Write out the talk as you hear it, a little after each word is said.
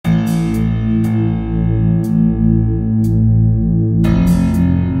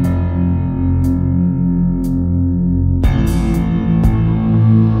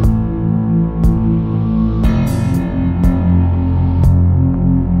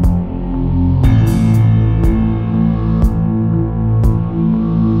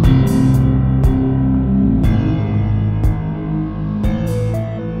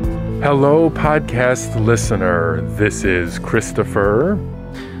Hello, podcast listener. This is Christopher.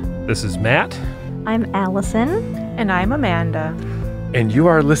 This is Matt. I'm Allison. And I'm Amanda. And you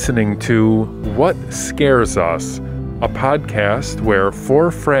are listening to What Scares Us, a podcast where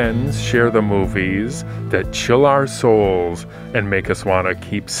four friends share the movies that chill our souls and make us want to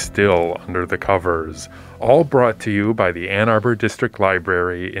keep still under the covers. All brought to you by the Ann Arbor District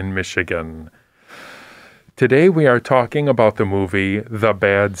Library in Michigan. Today we are talking about the movie The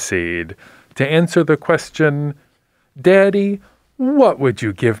Bad Seed. To answer the question, Daddy, what would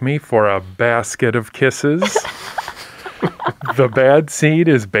you give me for a basket of kisses? The Bad Seed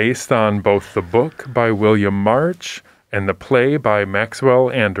is based on both the book by William March and the play by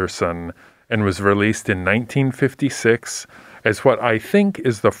Maxwell Anderson, and was released in 1956 as what I think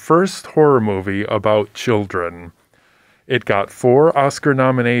is the first horror movie about children. It got 4 Oscar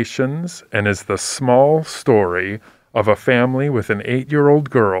nominations and is the small story of a family with an 8-year-old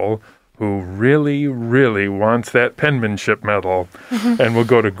girl who really, really wants that penmanship medal and will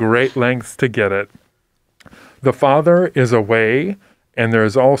go to great lengths to get it. The father is away, and there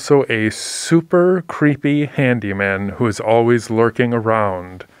is also a super creepy handyman who is always lurking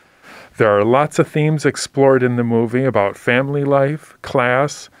around. There are lots of themes explored in the movie about family life,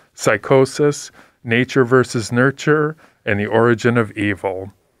 class, psychosis, nature versus nurture, and the origin of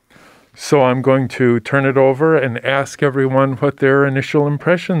evil. So I'm going to turn it over and ask everyone what their initial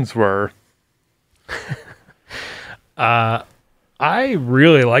impressions were. I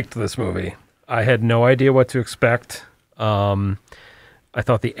really liked this movie. I had no idea what to expect. I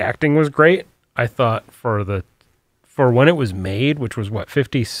thought the acting was great. I thought for when it was made, which was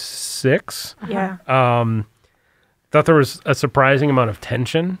 56? Yeah. Thought there was a surprising amount of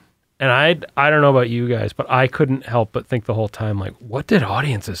tension. And I don't know about you guys, but I couldn't help but think the whole time, like, what did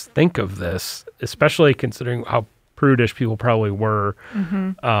audiences think of this? Especially considering how prudish people probably were.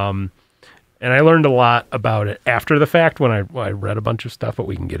 Mm-hmm. And I learned a lot about it after the fact when I read a bunch of stuff, but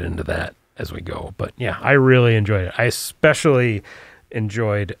we can get into that as we go. But yeah, I really enjoyed it. I especially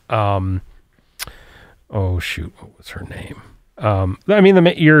enjoyed, what was her name?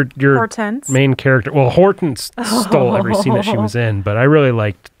 Your Hortense. Main character. Well, Hortense stole every scene that she was in, but I really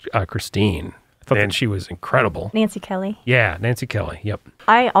liked Christine. I thought that she was incredible. Nancy Kelly. Yeah, Nancy Kelly. Yep.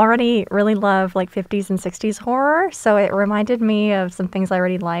 I already really love 50s and 60s horror, so it reminded me of some things I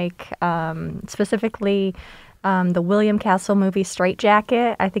already like, specifically the William Castle movie Straight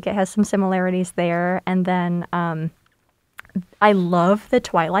Jacket. I think it has some similarities there. And then I love The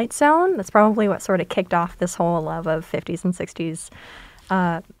Twilight Zone. That's probably what sort of kicked off this whole love of 50s and 60s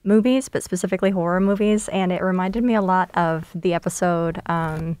movies, but specifically horror movies. And it reminded me a lot of the episode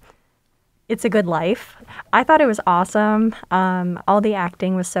It's a Good Life. I thought it was awesome. All the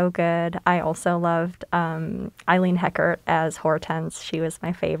acting was so good. I also loved Eileen Heckert as Hortense. She was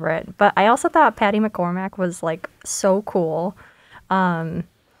my favorite. But I also thought Patty McCormack was like so cool. And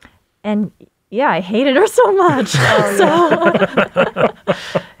yeah, I hated her so much.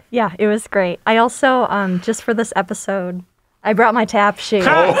 Yeah, it was great. I also, just for this episode, I brought my tap shoe.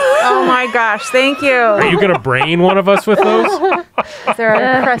 Oh my gosh, thank you. Are you going to brain one of us with those? Is there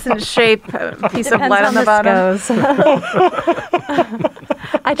a crescent-shaped piece of lead on the bottom?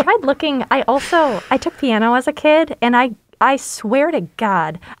 I tried looking. I took piano as a kid, and I swear to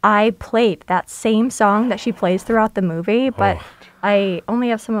God, I played that same song that she plays throughout the movie, but I only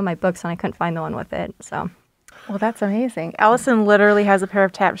have some of my books, and I couldn't find the one with it. So, well, that's amazing. Allison literally has a pair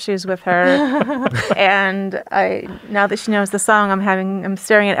of tap shoes with her, and now that she knows the song, I'm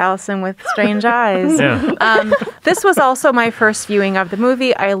staring at Allison with strange eyes. Yeah. This was also my first viewing of the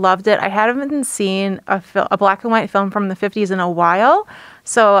movie. I loved it. I hadn't seen a black and white film from the 50s in a while.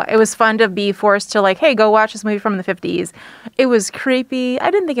 So it was fun to be forced to hey, go watch this movie from the 50s. It was creepy. I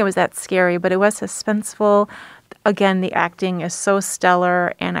didn't think it was that scary, but it was suspenseful. Again, the acting is so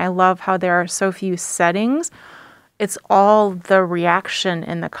stellar, and I love how there are so few settings. It's all the reaction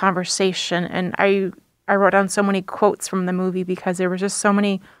and the conversation. And I wrote down so many quotes from the movie because there were just so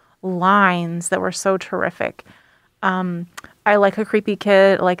many lines that were so terrific. I like a creepy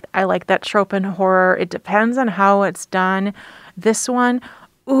kid. I like that trope in horror. It depends on how it's done. This one,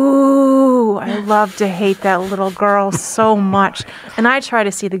 ooh, I love to hate that little girl so much. And I try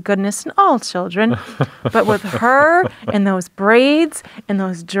to see the goodness in all children. But with her and those braids and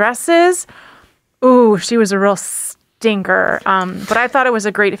those dresses, ooh, she was a real stinker. But I thought it was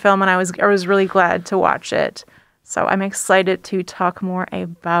a great film, and I was really glad to watch it. So I'm excited to talk more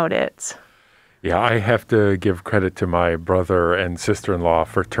about it. Yeah, I have to give credit to my brother and sister-in-law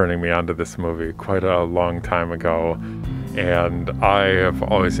for turning me onto this movie quite a long time ago. And I have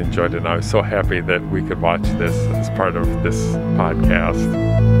always enjoyed it. And I was so happy that we could watch this as part of this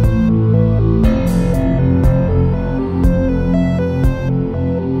podcast.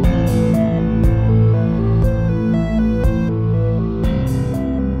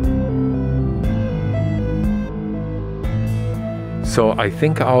 So I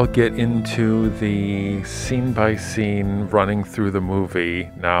think I'll get into the scene by scene running through the movie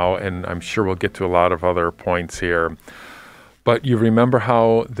now, and I'm sure we'll get to a lot of other points here. But you remember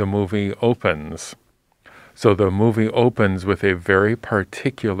how the movie opens. So the movie opens with a very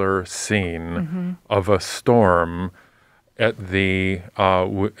particular scene of a storm at the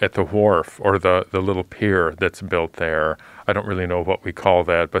wharf, or the little pier that's built there. I don't really know what we call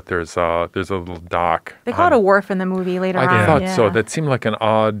that, but there's a little dock. They call it a wharf in the movie later on. I thought so. That seemed like an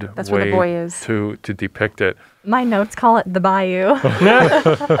odd That's where the boy way is. to depict it. My notes call it the bayou.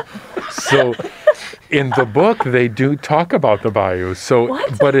 So in the book, they do talk about the bayou. So,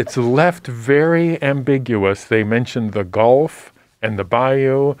 but it's left very ambiguous. They mention the Gulf and the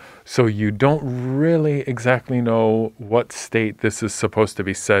bayou, so you don't really exactly know what state this is supposed to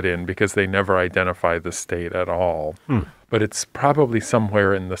be set in because they never identify the state at all. But it's probably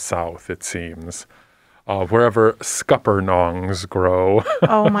somewhere in the South, it seems, wherever scuppernongs grow.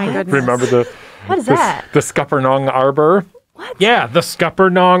 Oh my goodness! Remember What is that? the scuppernong Arbor? Yeah, the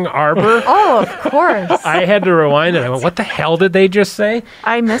scuppernong Arbor. Oh, of course. I had to rewind it. I went, what the hell did they just say?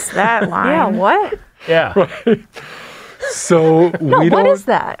 I missed that line. Yeah, what? Yeah. So No, we what don't. is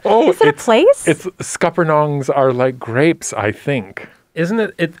that? Oh, is it a place? It's scuppernongs are like grapes, I think. Isn't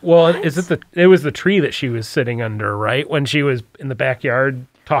it? It was the tree that she was sitting under, right? When she was in the backyard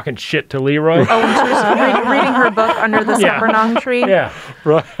talking shit to Leroy. Oh, when she was reading her book under the Yeah. scuppernong tree. Yeah.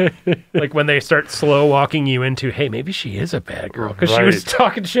 Right. Like when they start slow walking you into, hey, maybe she is a bad girl because she was Right.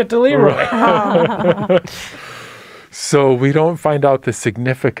 talking shit to Leroy. So we don't find out the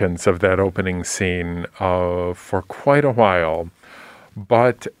significance of that opening scene for quite a while.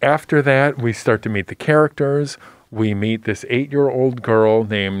 But after that, we start to meet the characters. We meet this 8-year-old girl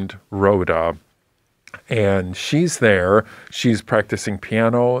named Rhoda. And she's there. She's practicing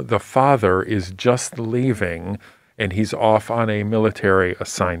piano. The father is just leaving, and he's off on a military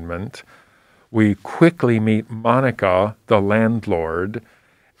assignment. We quickly meet Monica, the landlord,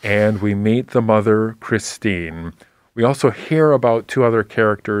 and we meet the mother, Christine. We also hear about 2 other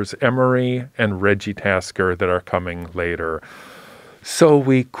characters, Emery and Reggie Tasker, that are coming later. So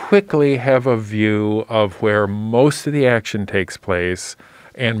we quickly have a view of where most of the action takes place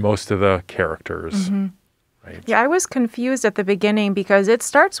and most of the characters. Right? Yeah, I was confused at the beginning because it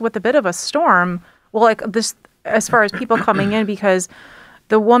starts with a bit of a storm. Well, like this, as far as people coming in, because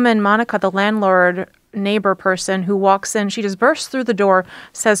the woman, Monica, the landlord neighbor person who walks in, she just bursts through the door,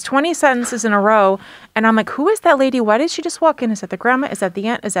 says 20 sentences in a row. And I'm like, who is that lady? Why did she just walk in? Is that the grandma? Is that the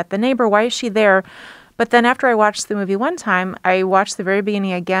aunt? Is that the neighbor? Why is she there? But then after I watched the movie one time, I watched the very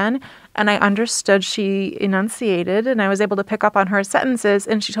beginning again, and I understood she enunciated, and I was able to pick up on her sentences,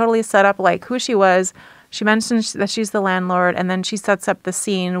 and she totally set up like who she was. She mentioned that she's the landlord, and then she sets up the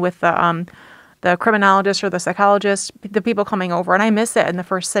scene with the criminologist or the psychologist, the people coming over. And I missed it in the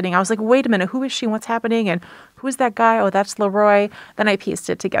first sitting. I was like, wait a minute, who is she? What's happening? And who's that guy? Oh, that's LeRoy. Then I pieced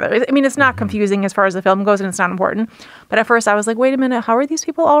it together. I mean, it's not confusing as far as the film goes, and it's not important. But at first I was like, wait a minute, how are these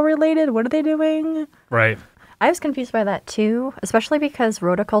people all related? What are they doing? Right. I was confused by that too, especially because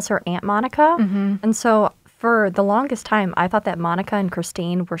Rhoda calls her Aunt Monica. And so for the longest time, I thought that Monica and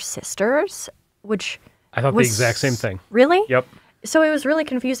Christine were sisters, which I thought the was exact same thing. Really? Yep. So it was really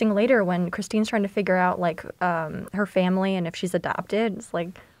confusing later when Christine's trying to figure out like her family and if she's adopted. It's like,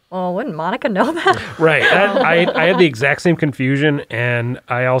 well, wouldn't Monica know that? Right. I had the exact same confusion, and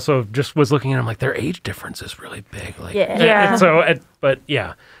I also just was looking at them like their age difference is really big. Like, Yeah. and so, but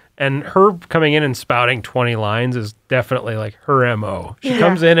yeah. And her coming in and spouting 20 lines is definitely like her MO. She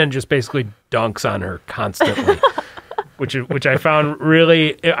comes in and just basically dunks on her constantly, which I found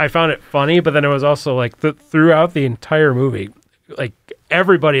I found it funny, but then it was also like throughout the entire movie, like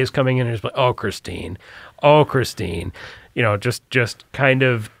everybody is coming in and just like, oh, Christine, you know, just kind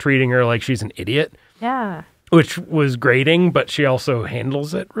of treating her like she's an idiot. Yeah. Which was grating, but she also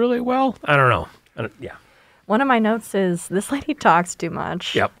handles it really well. I don't know. Yeah. One of my notes is this lady talks too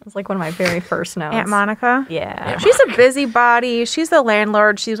much. Yep. It's like one of my very first notes. Aunt Monica? Yeah. She's a busybody. She's the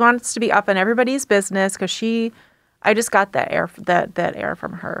landlord. She wants to be up in everybody's business because I just got that air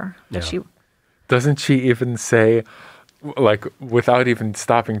from her. That Yeah. Doesn't she even say, like, without even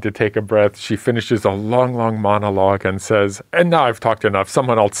stopping to take a breath, she finishes a long, long monologue and says, and now I've talked enough.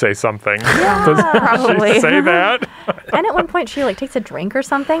 Someone else say something. Doesn't probably. she say that? And at one point she like takes a drink or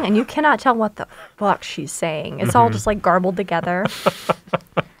something and you cannot tell what the fuck she's saying. It's all just like garbled together.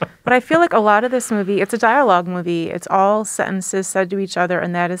 But I feel like a lot of this movie, it's a dialogue movie. It's all sentences said to each other,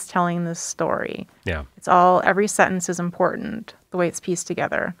 and that is telling this story. Yeah. Every sentence is important, the way it's pieced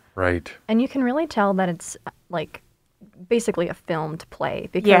together. Right. And you can really tell that it's like basically a filmed play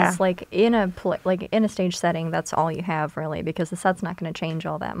because Yeah. like in a stage setting, that's all you have really because the set's not going to change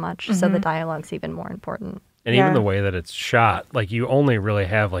all that much. So the dialogue's even more important. And even the way that it's shot, like you only really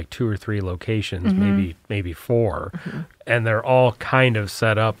have like 2 or 3 locations, maybe 4, and they're all kind of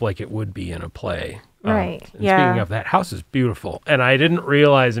set up like it would be in a play. Right. And speaking of, that house is beautiful. And I didn't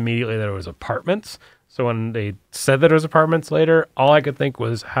realize immediately that it was apartments. So when they said that it was apartments later, all I could think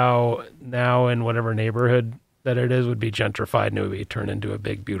was how now in whatever neighborhood that it is would be gentrified and it would be turned into a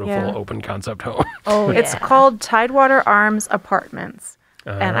big, beautiful, open concept home. Oh, It's yeah. called Tidewater Arms Apartments.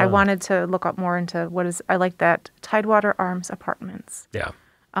 And I wanted to look up more into I like that, Tidewater Arms Apartments. Yeah.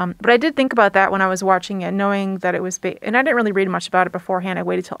 But I did think about that when I was watching it, knowing that it was, and I didn't really read much about it beforehand. I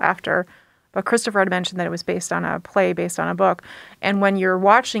waited till after. But Christopher had mentioned that it was based on a play, based on a book. And when you're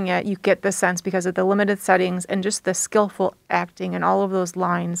watching it, you get the sense because of the limited settings and just the skillful acting and all of those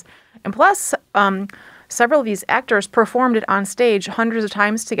lines. And plus, several of these actors performed it on stage hundreds of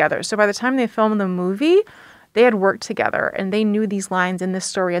times together. So by the time they filmed the movie, they had worked together and they knew these lines in this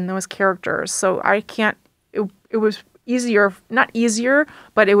story and those characters. So it was easier, not easier,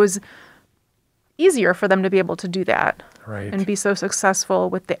 but it was easier for them to be able to do that. Right. And be so successful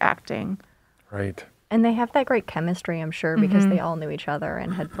with the acting. Right. And they have that great chemistry, I'm sure, because they all knew each other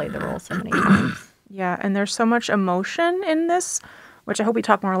and had played the role so many times. Yeah, and there's so much emotion in this, which I hope we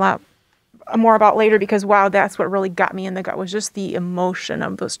talk more about later because, wow, that's what really got me in the gut was just the emotion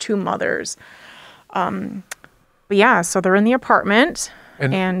of those 2 mothers. But yeah, so they're in the apartment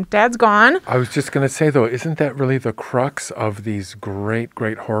and Dad's gone. I was just going to say, though, isn't that really the crux of these great,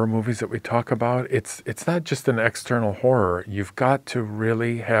 great horror movies that we talk about? It's not just an external horror. You've got to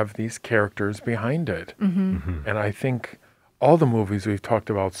really have these characters behind it. And I think all the movies we've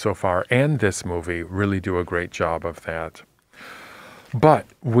talked about so far and this movie really do a great job of that. But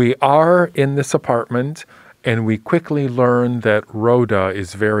we are in this apartment, and we quickly learn that Rhoda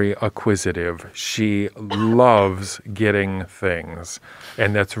is very acquisitive. She loves getting things.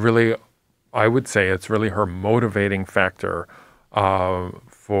 And that's really, I would say, it's really her motivating factor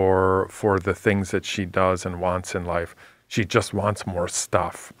for the things that she does and wants in life. She just wants more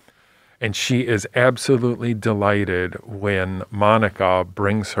stuff. And she is absolutely delighted when Monica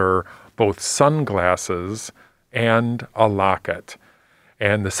brings her both sunglasses and a locket.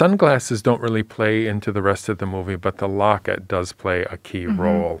 And the sunglasses don't really play into the rest of the movie, but the locket does play a key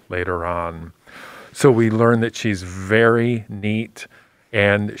role later on. So we learn that she's very neat,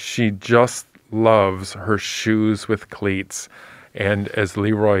 and she just loves her shoes with cleats. And as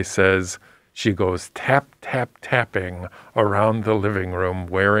Leroy says, she goes tap, tap, tapping around the living room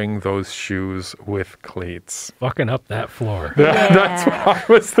wearing those shoes with cleats. Fucking up that floor. That's what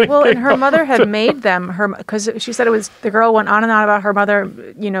I was thinking. Well, and her mother had made them, because she said it was, the girl went on and on about her mother,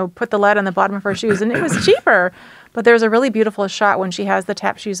 put the lead on the bottom of her shoes, and it was cheaper. But there's a really beautiful shot when she has the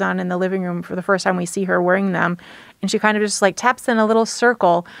tap shoes on in the living room for the first time we see her wearing them. And she kind of just like taps in a little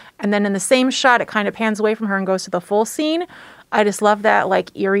circle. And then in the same shot, it kind of pans away from her and goes to the full scene. I just love that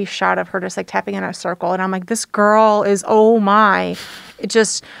like eerie shot of her just like tapping in a circle. And I'm like, this girl is, oh my.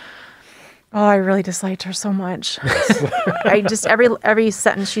 I really disliked her so much. I just, every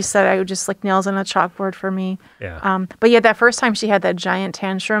sentence she said, I would just like nails on a chalkboard for me. Yeah. But yeah, that first time she had that giant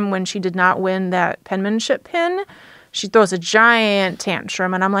tantrum when she did not win that penmanship pin, she throws a giant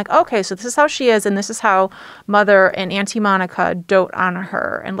tantrum. And I'm like, okay, so this is how she is. And this is how Mother and Auntie Monica dote on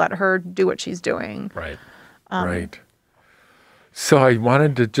her and let her do what she's doing. Right. Right. So I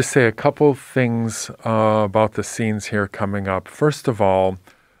wanted to just say a couple things about the scenes here coming up. First of all,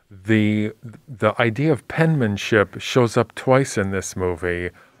 the idea of penmanship shows up twice in this movie.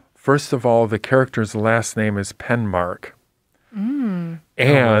 First of all, the character's last name is Penmark.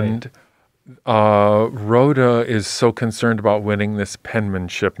 And Rhoda is so concerned about winning this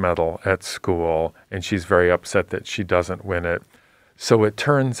penmanship medal at school, and she's very upset that she doesn't win it. So it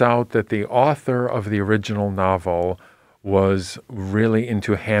turns out that the author of the original novel was really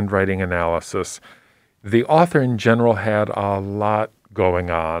into handwriting analysis. The author in general had a lot going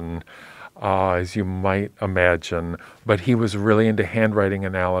on, as you might imagine, but he was really into handwriting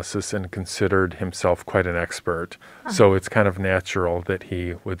analysis and considered himself quite an expert. So it's kind of natural that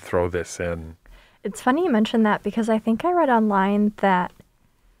he would throw this in. It's funny you mentioned that because I think I read online that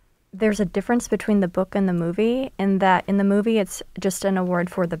there's a difference between the book and the movie, in that in the movie it's just an award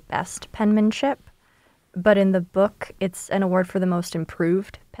for the best penmanship, but in the book it's an award for the most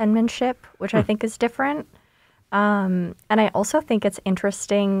improved penmanship, which I think is different. And I also think it's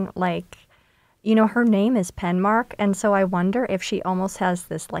interesting, like, her name is Penmark, and so I wonder if she almost has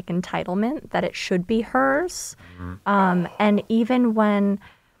this, like, entitlement that it should be hers. And even when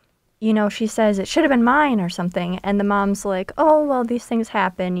she says it should have been mine or something. And the mom's like, oh, well, these things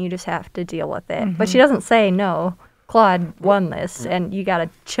happen. You just have to deal with it. But she doesn't say, no, Claude won this and you got to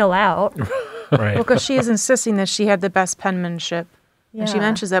chill out. Right. Well, because she is insisting that she had the best penmanship. Yeah. And she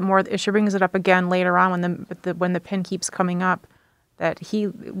mentions that more. She brings it up again later on when the pen keeps coming up. That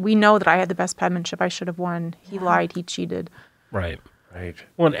we know that I had the best penmanship. I should have won. He lied. He cheated. Right. Right.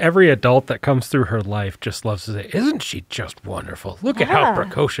 Well, and every adult that comes through her life just loves to say, isn't she just wonderful? Look at how Yeah.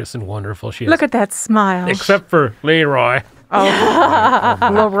 precocious and wonderful she is. Look at that smile. Except for LeRoy.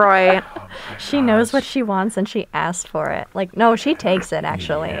 LeRoy. She knows what she wants and she asks for it. Like, no, she takes it,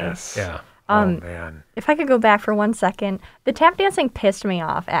 actually. Yes. Yeah. Oh, man. If I could go back for 1 second, the tap dancing pissed me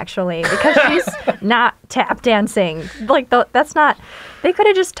off, actually, because she's not tap dancing. Like, that's not, they could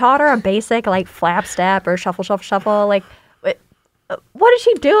have just taught her a basic, like, flap step or shuffle, shuffle, shuffle. Like, what is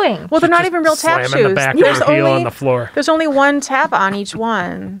she doing? Well, they're not Just even real tap slamming shoes. the back of her heel on the floor. There's only one tap on each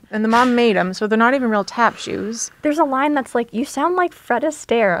one, and the mom made them, so they're not even real tap shoes. There's a line that's like, you sound like Fred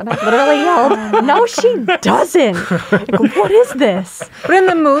Astaire. And I literally yelled, no, she doesn't. Like, what is this? But in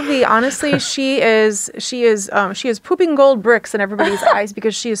the movie, honestly, she is pooping gold bricks in everybody's eyes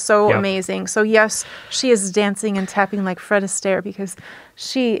because she is so Yep. amazing. So yes, she is dancing and tapping like Fred Astaire because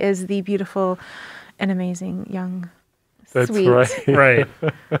she is the beautiful and amazing young, That's sweet right. Right.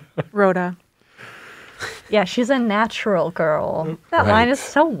 Rhoda. Yeah, she's a natural girl. That Right. line is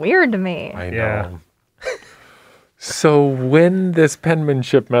so weird to me. I know. Yeah. So when this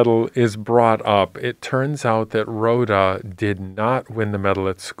penmanship medal is brought up, it turns out that Rhoda did not win the medal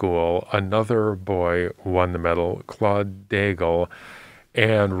at school. Another boy won the medal, Claude Daigle,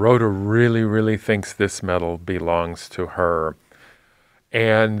 and Rhoda really, really thinks this medal belongs to her.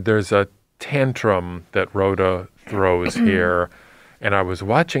 And there's a tantrum that Rhoda throws here. And I was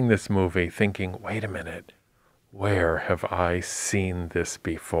watching this movie thinking, wait a minute, where have I seen this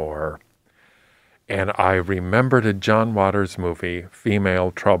before? And I remembered a John Waters movie,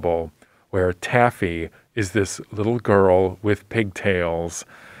 Female Trouble, where Taffy is this little girl with pigtails,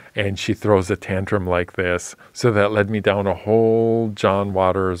 and she throws a tantrum like this. So that led me down a whole John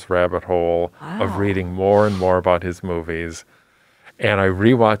Waters rabbit hole of reading more and more about his movies. And I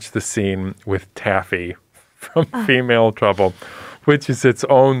rewatched the scene with Taffy from Female Trouble, which is its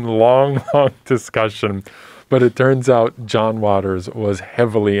own long, long discussion. But it turns out John Waters was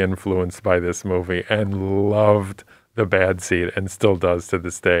heavily influenced by this movie and loved The Bad Seed and still does to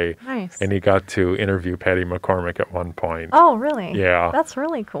this day. Nice. And he got to interview Patty McCormick at one point. Oh, really? Yeah. That's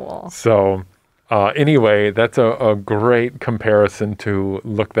really cool. So anyway, that's a great comparison to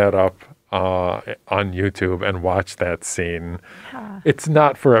look that up on YouTube and watch that scene. Yeah. It's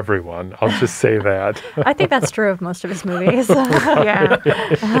not for everyone. I'll just say that. I think that's true of most of his movies.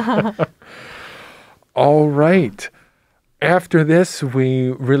 Yeah. All right. After this,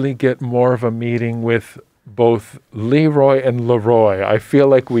 we really get more of a meeting with both Leroy and LeRoy. I feel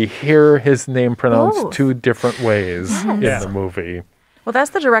like we hear his name pronounced Both. two different ways in Yeah. the movie. Well,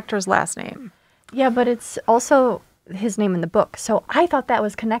 that's the director's last name. Yeah, but it's also his name in the book. So I thought that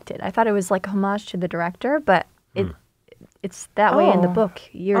was connected. I thought it was like homage to the director, but it's that way in the Oh. book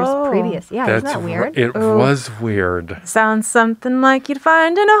years Oh. previous. Yeah, isn't that weird? It was weird. Sounds something like you'd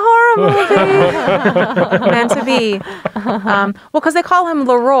find in a horror movie. Meant to be. Well, because they call him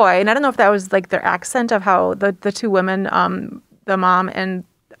LeRoy, and I don't know if that was like their accent of how the two women, the mom and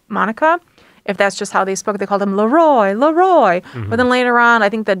Monica, if that's just how they spoke, they called him LeRoy. But then later on, I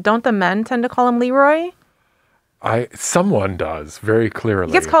think that don't the men tend to call him Leroy? Someone does, very clearly.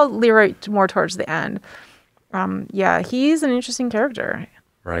 He gets called Leroy more towards the end. Yeah, he's an interesting character.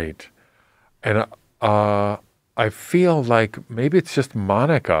 Right. And I feel like maybe it's just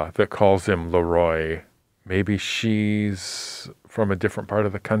Monica that calls him LeRoy. Maybe she's from a different part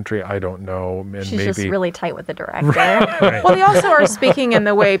of the country. I don't know. And She's maybe just really tight with the director. Well, they also are speaking in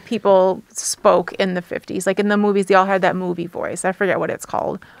the way people spoke in the 50s. Like in the movies, they all had that movie voice. I forget what it's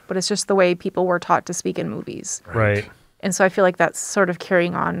called, but it's just the way people were taught to speak in movies. Right. And so I feel like that's sort of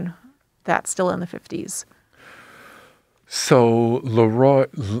carrying on that still in the 50s. So Leroy,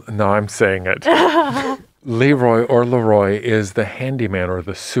 no, I'm saying it. Leroy or LeRoy is the handyman or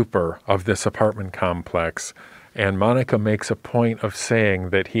the super of this apartment complex. And Monica makes a point of saying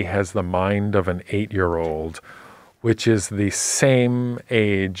that he has the mind of an 8-year-old, which is the same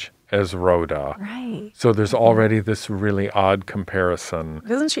age as Rhoda. Right. So there's already this really odd comparison.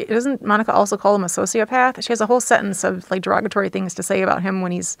 Doesn't Monica also call him a sociopath? She has a whole sentence of like derogatory things to say about him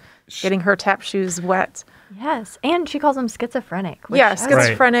when he's getting her tap shoes wet. Yes. And she calls him schizophrenic. Which Yeah, I was like,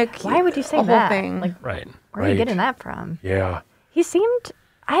 schizophrenic. why would you say a whole that? thing. Like, Right. where are you Right. getting that from? Yeah. He seemed,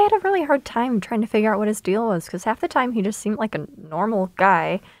 I had a really hard time trying to figure out what his deal was because half the time he just seemed like a normal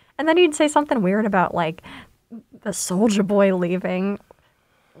guy. And then he'd say something weird about like the soldier boy leaving.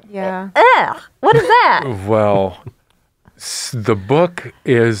 Yeah. Ugh, what is that? Well, the book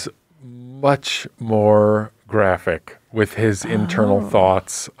is much more graphic with his internal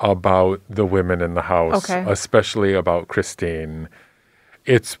thoughts about the women in the house, Okay. especially about Christine.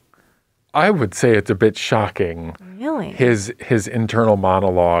 I would say it's a bit shocking. Really? His internal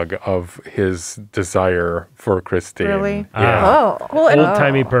monologue of his desire for Christine. Really? Yeah. Oh. Well, and,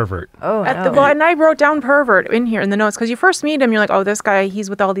 Old-timey pervert. Oh, no. well, and I wrote down pervert in here in the notes because you first meet him, you're like, oh, this guy, he's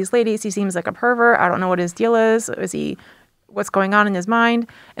with all these ladies. He seems like a pervert. I don't know what his deal is. What's going on in his mind?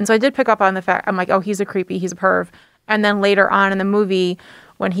 And so I did pick up on the fact, I'm like, oh, he's a perv. And then later on in the movie,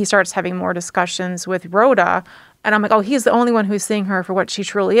 when he starts having more discussions with Rhoda, and I'm like, oh, he's the only one who's seeing her for what she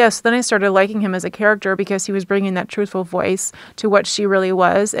truly is. So then I started liking him as a character because he was bringing that truthful voice to what she really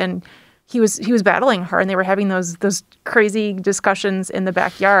was. And he was battling her, and they were having those crazy discussions in the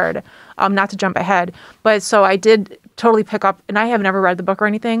backyard. Not to jump ahead, but so I did totally pick up, and I have never read the book or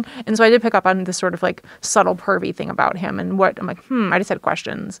anything, and so I did pick up on this sort of like subtle pervy thing about him, and what I'm like, I just had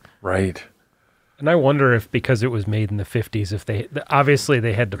questions. Right. And I wonder if because it was made in the 50s, if they obviously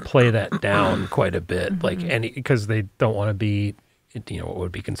they had to play that down quite a bit, because they don't want to be, what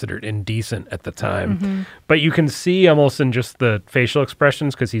would be considered indecent at the time. But you can see almost in just the facial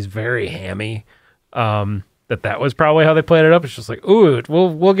expressions, because he's very hammy, that was probably how they played it up. It's just like, ooh,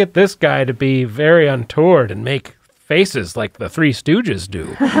 we'll get this guy to be very untoward and make faces like the Three Stooges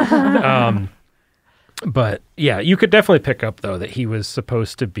do. But yeah, you could definitely pick up, though, that he was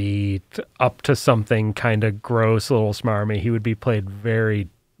supposed to be up to something kind of gross, a little smarmy. He would be played very,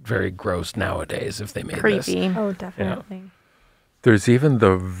 very gross nowadays if they made Creepy. this. Oh, definitely. There's even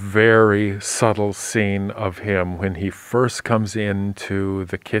the very subtle scene of him when he first comes into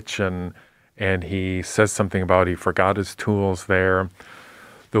the kitchen and he says something about he forgot his tools there.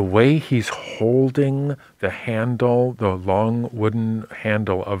 The way he's holding the handle, the long wooden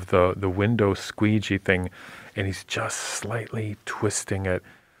handle of the window squeegee thing, and he's just slightly twisting it.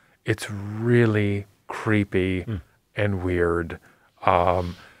 It's really creepy and weird. I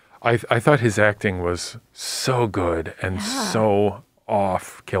thought his acting was so good and so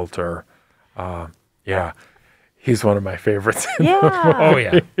off kilter. Yeah, he's one of my favorites. Yeah. Oh,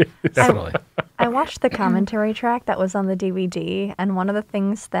 yeah, definitely. I watched the commentary track that was on the DVD, and one of the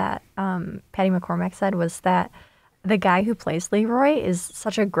things that Patty McCormack said was that the guy who plays Leroy is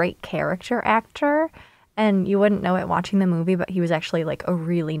such a great character actor, and you wouldn't know it watching the movie, but he was actually like a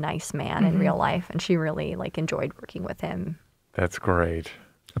really nice man in real life, and she really like enjoyed working with him. That's great.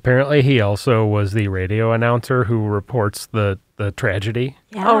 Apparently, he also was the radio announcer who reports the tragedy.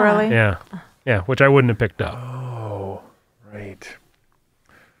 Yeah. Oh, really? Yeah, which I wouldn't have picked up. Oh, right.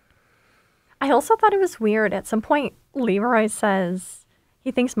 I also thought it was weird. At some point, Leroy says he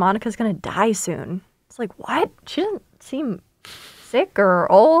thinks Monica's going to die soon. It's like, what? She doesn't seem sick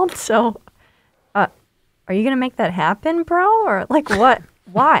or old. So are you going to make that happen, bro? Or like what?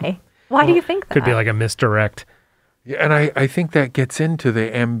 Why? Why do you think that? Could be like a misdirect. Yeah, and I think that gets into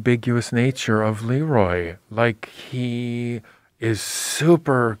the ambiguous nature of Leroy. Like, he is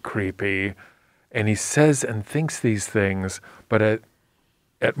super creepy, and he says and thinks these things, but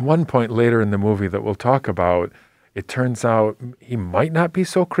at one point later in the movie that we'll talk about, it turns out he might not be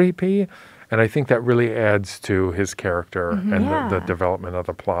so creepy, and I think that really adds to his character and the development of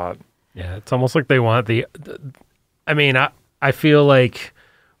the plot. Yeah, it's almost like they want I mean, I feel like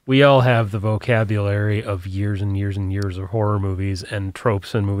we all have the vocabulary of years and years and years of horror movies and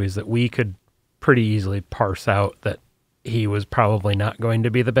tropes in movies that we could pretty easily parse out that he was probably not going to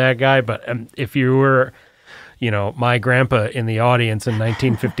be the bad guy. But if you were, my grandpa in the audience in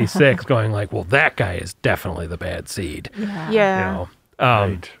 1956 going like, well, that guy is definitely the bad seed. Yeah.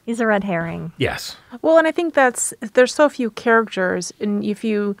 Right. He's a red herring. Yes. Well, and I think there's so few characters, and if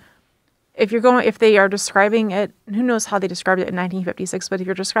they are describing it, who knows how they described it in 1956, but if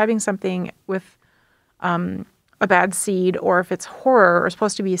you're describing something with a bad seed, or if it's horror or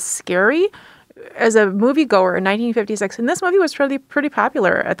supposed to be scary, as a moviegoer in 1956, and this movie was pretty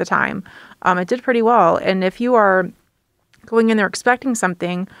popular at the time, it did pretty well. And if you are going in there expecting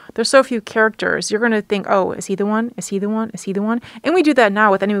something, there's so few characters, you're going to think, oh, is he the one? Is he the one? Is he the one? And we do that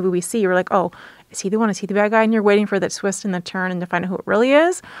now with any movie we see. We're like, oh, is he the one? Is he the bad guy? And you're waiting for that twist and the turn and to find out who it really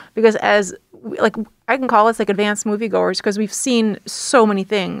is. Because I can call us like advanced moviegoers because we've seen so many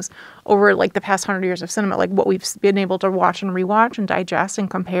things over like the past 100 years of cinema, like what we've been able to watch and rewatch and digest and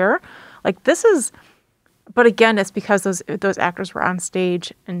compare. Like this is, but again, it's because those actors were on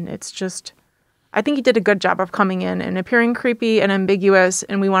stage, and it's just, I think he did a good job of coming in and appearing creepy and ambiguous,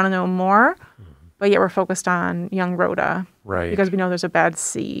 and we want to know more. but yet we're focused on young Rhoda. Right. Because we know there's a bad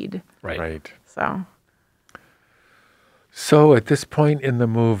seed. Right. So at this point in the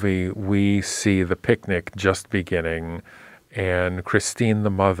movie, we see the picnic just beginning, and Christine, the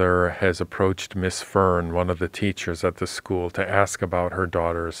mother, has approached Miss Fern, one of the teachers at the school, to ask about her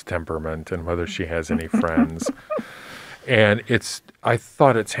daughter's temperament and whether she has any friends. And I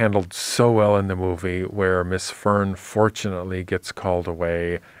thought it's handled so well in the movie, where Miss Fern fortunately gets called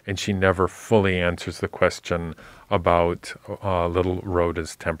away and she never fully answers the question about little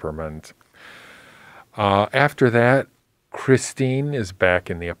Rhoda's temperament. After that, Christine is back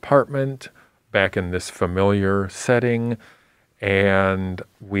in the apartment, back in this familiar setting, and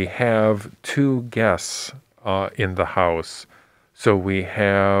we have 2 guests in the house. So we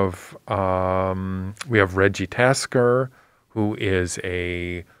have Reggie Tasker, who is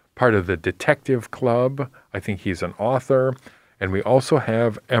a part of the detective club. I think he's an author. And we also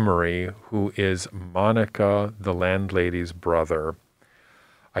have Emery, who is Monica, the landlady's brother.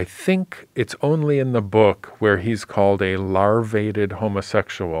 I think it's only in the book where he's called a larvated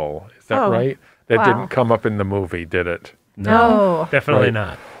homosexual. Is that right? That didn't come up in the movie, did it? No. Definitely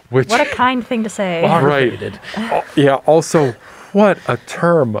not. What a kind thing to say. Right. Yeah, also, what a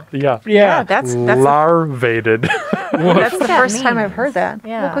term. yeah, that's larvated. that's the first time I've heard that.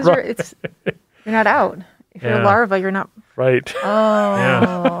 Yeah. Because you're not out. If you're a larva, you're not. Right.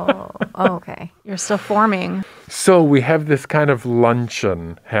 Oh, okay. You're still forming. So we have this kind of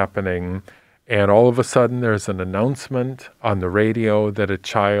luncheon happening, and all of a sudden there's an announcement on the radio that a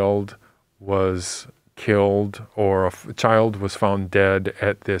child was killed, or a child was found dead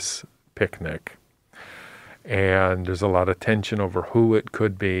at this picnic. And there's a lot of tension over who it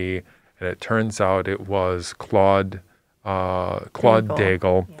could be, and it turns out it was Claude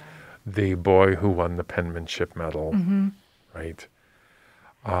Daigle, the boy who won the penmanship medal. Right.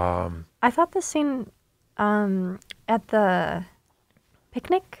 I thought the scene at the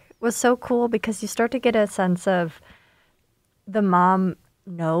picnic was so cool because you start to get a sense of the mom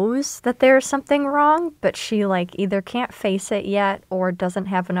knows that there's something wrong, but she either can't face it yet or doesn't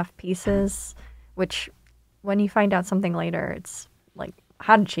have enough pieces, which when you find out something later, it's like,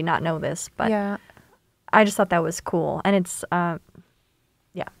 how did she not know this? But I just thought that was cool. And it's, Well,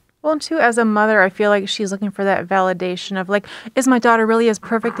 and too, as a mother, I feel like she's looking for that validation of is my daughter really as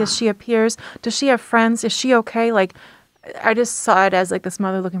perfect as she appears? Does she have friends? Is she okay? I just saw it as this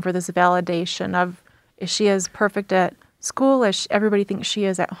mother looking for this validation of, is she as perfect at school as everybody thinks she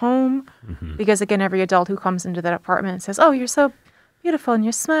is at home? Because again, every adult who comes into that apartment says, oh, you're so beautiful and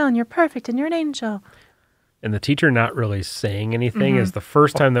you smile and you're perfect and you're an angel. And the teacher not really saying anything is the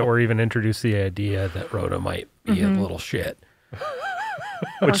first time that we're even introduced to the idea that Rhoda might be a little shit.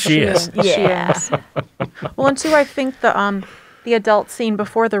 Which she is. Yeah. She is. Well, and too, I think the adult scene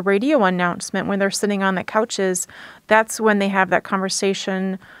before the radio announcement, when they're sitting on the couches, that's when they have that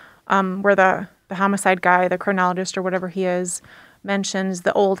conversation where the homicide guy, the chronologist or whatever he is, mentions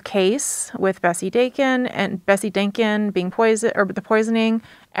the old case with Bessie Dakin and Bessie Dakin being poisoned, or the poisoning,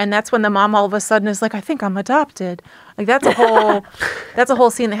 and that's when the mom all of a sudden is like, I think I'm adopted. That's a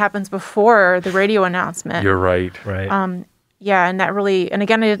whole scene that happens before the radio announcement. You're right. Right. Yeah, and that really, and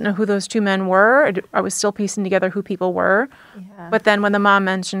again, I didn't know who those 2 men were. I was still piecing together who people were. Yeah. But then when the mom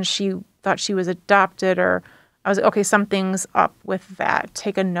mentioned she thought she was adopted, or I was like, okay, something's up with that.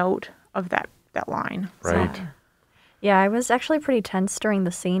 Take a note of that line. Right. So, yeah, I was actually pretty tense during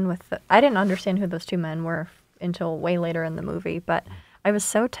the scene I didn't understand who those 2 men were until way later in the movie, but I was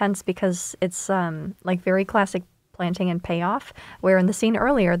so tense because it's very classic planting and payoff, where in the scene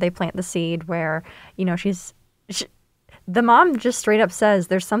earlier, they plant the seed where, the mom just straight up says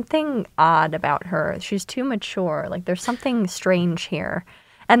there's something odd about her. She's too mature. There's something strange here.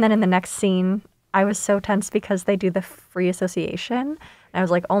 And then in the next scene, I was so tense because they do the free association. And I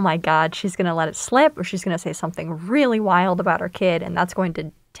was like, oh my God, she's going to let it slip, or she's going to say something really wild about her kid, and that's going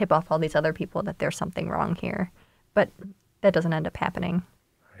to tip off all these other people that there's something wrong here. But that doesn't end up happening.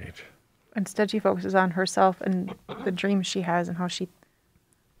 Right. Instead, she focuses on herself and the dreams she has and how she...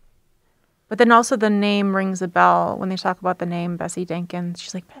 But then also the name rings a bell when they talk about the name Bessie Dakin.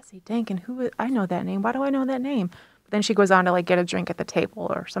 She's like, Bessie Dakin, I know that name. Why do I know that name? But then she goes on to get a drink at the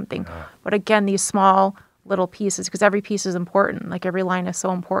table or something. But again, these small little pieces, because every piece is important. Every line is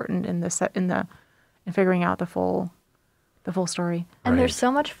so important in figuring out the full story. And there's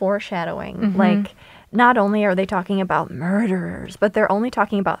so much foreshadowing. Not only are they talking about murderers, but they're only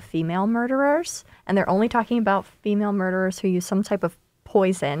talking about female murderers, and they're only talking about female murderers who use some type of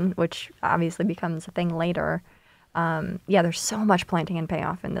poison, which obviously becomes a thing later. There's so much planting and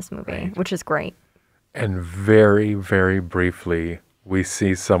payoff in this movie, which is great. And very, very briefly, we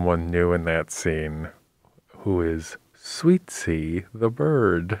see someone new in that scene who is Sweetsy the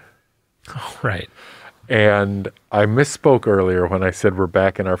bird. Right. And I misspoke earlier when I said we're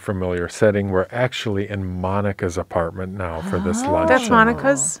back in our familiar setting. We're actually in Monica's apartment now for this lunch. That's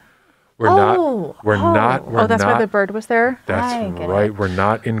Monica's? We're not. That's why the bird was there? That's right. We're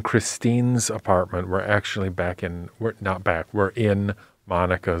not in Christine's apartment. We're actually We're in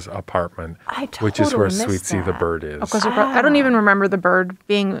Monica's apartment, which is where Sweetsy the bird is. I don't even remember the bird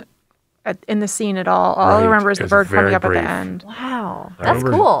being in the scene at all. All I remember is the bird coming up at the end. Wow, that's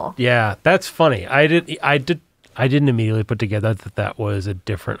cool. Yeah, that's funny. I didn't immediately put together that was a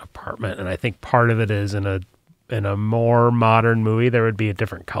different apartment, and I think part of it is in a more modern movie there would be a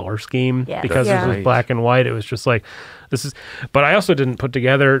different color scheme because it was black and white. It was just like this is. But I also didn't put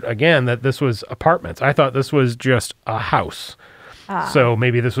together again that this was apartments. I thought this was just a house. So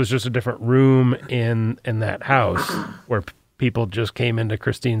maybe this was just a different room in that house where people just came into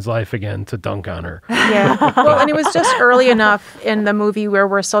Christine's life again to dunk on her. Yeah. Well, and it was just early enough in the movie where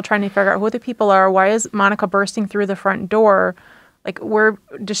we're still trying to figure out who the people are. Why is Monica bursting through the front door? Like, where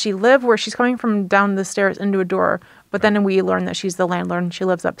does she live? Where she's coming from down the stairs into a door. But then we learn that she's the landlord and she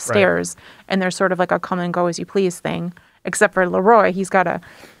lives upstairs. Right. And there's sort of like a come and go as you please thing. Except for LeRoy, he's got to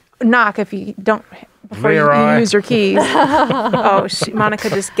knock if you don't... Before you use your keys. Monica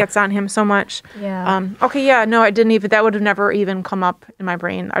just gets on him so much. Yeah. No, I didn't even, that would have never even come up in my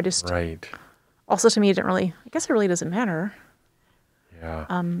brain. I just, right. Also to me, it didn't really, I guess it really doesn't matter. Yeah.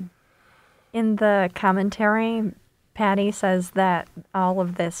 In the commentary, Patty says that all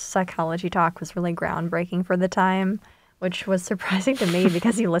of this psychology talk was really groundbreaking for the time, which was surprising to me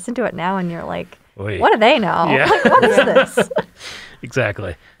because you listen to it now and you're like, what do they know? Yeah. Like, what is this?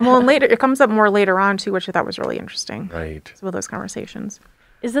 Exactly. Well, and later, it comes up more later on, too, which I thought was really interesting. Right. Some of those conversations.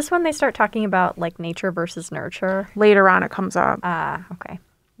 Is this when they start talking about, like, nature versus nurture? Later on, it comes up. Okay.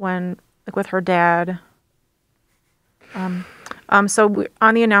 When, like, with her dad. So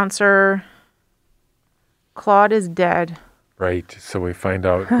on the announcer, Claude is dead. Right. So we find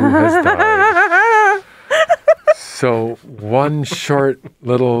out who has died. So one short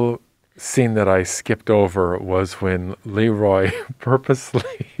little scene that I skipped over was when LeRoy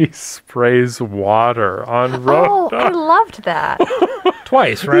purposely sprays water on Rhoda. Oh, I loved that.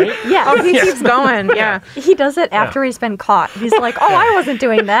 Twice, right? Yeah. He keeps going. Yeah. He does it after he's been caught. He's like, I wasn't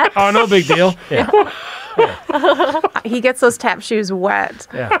doing that. Oh, no big deal. Yeah. He gets those tap shoes wet.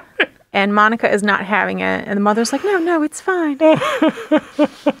 Yeah. And Monica is not having it. And the mother's like, no, it's fine. That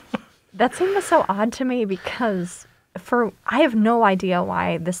scene was so odd to me because I have no idea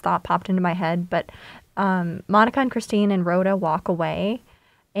why this thought popped into my head, but Monica and Christine and Rhoda walk away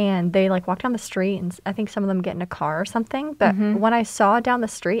and they like walk down the street and I think some of them get in a car or something. But when I saw down the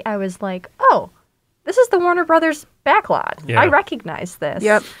street, I was like, oh, this is the Warner Brothers backlot. Yeah. I recognize this.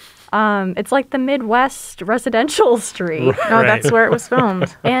 Yep. It's like the Midwest residential street. No, that's where it was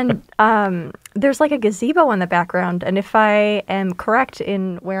filmed. And there's like a gazebo in the background. And if I am correct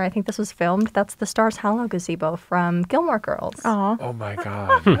in where I think this was filmed, that's the Stars Hollow gazebo from Gilmore Girls. Oh my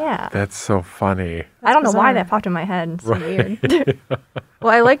God. Yeah. That's so funny. I don't know why that popped in my head. It's so weird.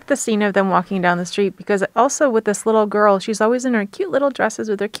 Well, I liked the scene of them walking down the street because also with this little girl, she's always in her cute little dresses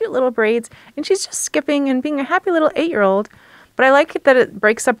with her cute little braids. And she's just skipping and being a happy little 8-year-old. But I like it that it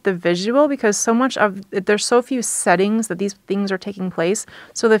breaks up the visual because so much of there's so few settings that these things are taking place.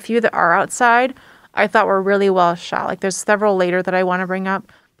 So the few that are outside, I thought were really well shot. Like there's several later that I want to bring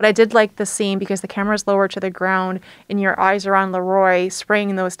up. But I did like the scene because the camera's lower to the ground and your eyes are on LeRoy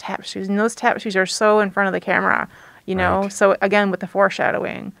spraying those tap shoes. And those tap shoes are so in front of the camera, you know? Right. So again, with the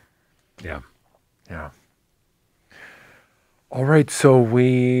foreshadowing. Yeah. Yeah. All right. So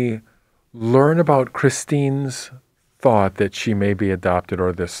we learn about Christine's thought that she may be adopted,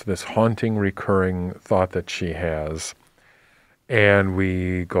 or this haunting, recurring thought that she has. And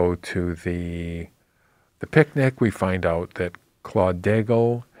we go to the picnic. We find out that Claude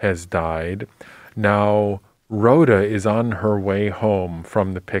Daigle has died. Now, Rhoda is on her way home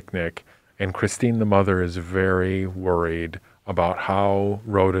from the picnic, and Christine, the mother, is very worried about how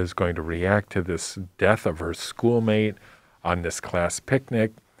Rhoda is going to react to this death of her schoolmate on this class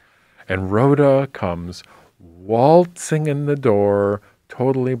picnic. And Rhoda comes waltzing in the door,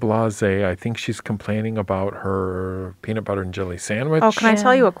 totally blasé. I think she's complaining about her peanut butter and jelly sandwich. Oh, can I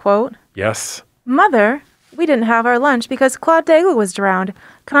tell you a quote? Yes. Mother, we didn't have our lunch because Claude Daigle was drowned.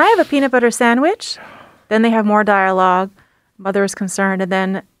 Can I have a peanut butter sandwich? Then they have more dialogue. Mother is concerned,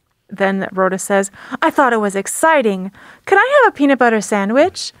 and then Rhoda says, I thought it was exciting. Can I have a peanut butter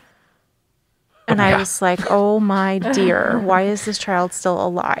sandwich? And I was like, oh my dear, why is this child still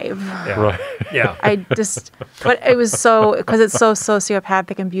alive? Yeah. Right. Yeah. But it was so, because it's so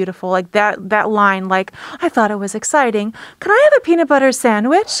sociopathic and beautiful. Like that line, like, I thought it was exciting. Can I have a peanut butter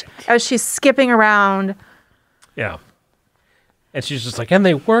sandwich? As she's skipping around. Yeah. And she's just like, and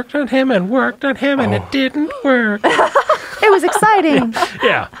they worked on him and it didn't work. It was exciting.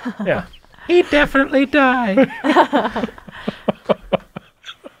 Yeah. Yeah. He definitely died.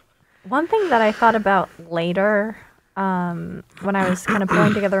 One thing that I thought about later, when I was kind of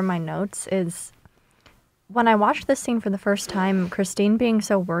pulling together my notes, is when I watched this scene for the first time, Christine being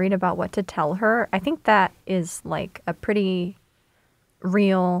so worried about what to tell her, I think that is like a pretty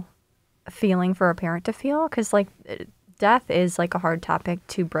real feeling for a parent to feel, because like death is like a hard topic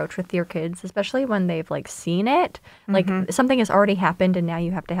to broach with your kids, especially when they've like seen it. Like something has already happened and now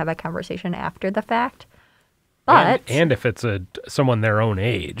you have to have a conversation after the fact. But and if it's someone their own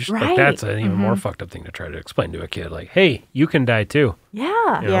age, like Right. that's an even more fucked up thing to try to explain to a kid. Like, hey, you can die too.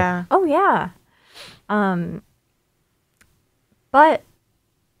 yeah. You know? Yeah. Oh yeah. But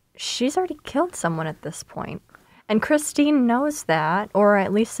she's already killed someone at this point. And Christine knows that, or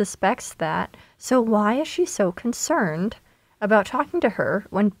at least suspects that. So why is she so concerned about talking to her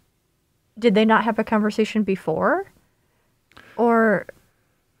when did they not have a conversation before? Or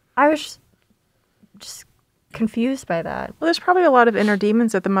I was just confused by that. Well, there's probably a lot of inner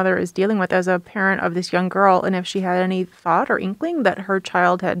demons that the mother is dealing with as a parent of this young girl. And if she had any thought or inkling that her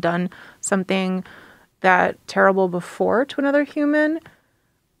child had done something that terrible before to another human,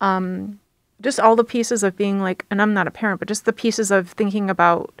 just all the pieces of being like, and I'm not a parent, but just the pieces of thinking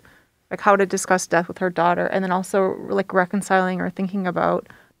about like how to discuss death with her daughter, and then also like reconciling or thinking about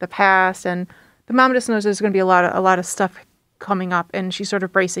the past. And the mom just knows there's going to be a lot of stuff coming up, and she's sort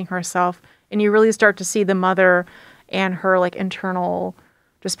of bracing herself. And you really start to see the mother and her like internal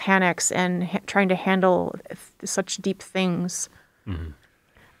just panics and trying to handle such deep things. Mm-hmm.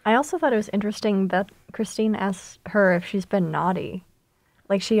 I also thought it was interesting that Christine asked her if she's been naughty.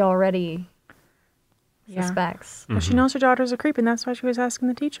 Like she already suspects. But she knows her daughter's a creep, and that's why she was asking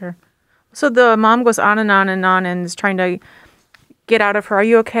the teacher. So the mom goes on and on and on and is trying to get out of her, are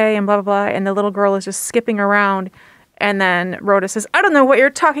you okay? And blah, blah, blah. And the little girl is just skipping around. And then Rhoda says, I don't know what you're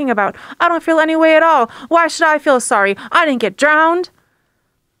talking about. I don't feel any way at all. Why should I feel sorry? I didn't get drowned.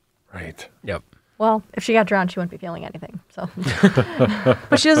 Right. Yep. Well, if she got drowned, she wouldn't be feeling anything. So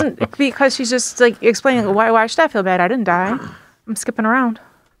But she doesn't, because she's just like explaining, why should I feel bad? I didn't die. I'm skipping around.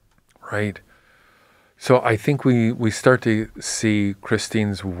 Right. So I think we start to see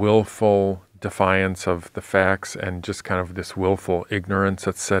Christine's willful defiance of the facts and just kind of this willful ignorance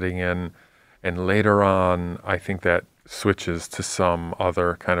that's setting in. And later on, I think that switches to some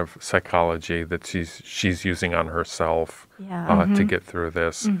other kind of psychology that she's using on herself to get through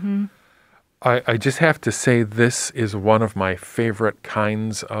this. I just have to say this is one of my favorite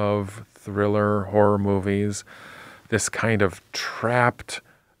kinds of thriller horror movies. This kind of trapped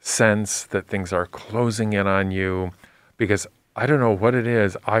sense that things are closing in on you, because I don't know what it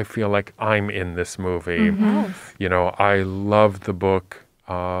is. I feel like I'm in this movie. You know, I love the book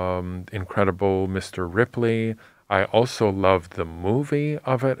Incredible Mr. Ripley. I also love the movie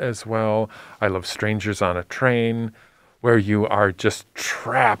of it as well. I love Strangers on a Train, where you are just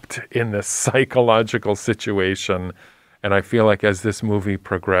trapped in this psychological situation. And I feel like as this movie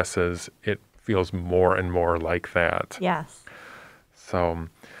progresses, it feels more and more like that. yes.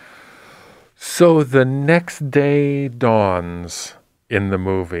 So the next day dawns in the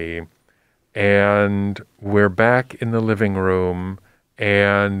movie, and we're back in the living room,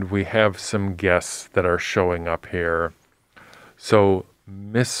 and we have some guests that are showing up here. So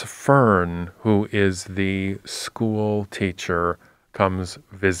Miss Fern, who is the school teacher, comes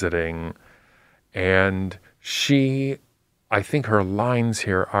visiting, and I think her lines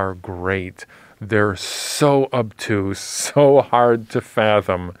here are great. They're so obtuse, so hard to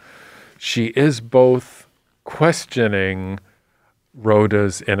fathom. She is both questioning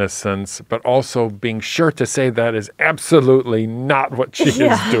Rhoda's innocence, but also being sure to say that is absolutely not what she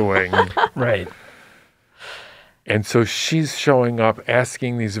is doing. Right. And so she's showing up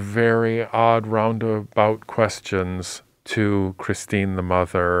asking these very odd roundabout questions to Christine, the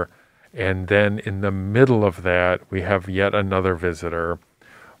mother. And then in the middle of that, we have yet another visitor.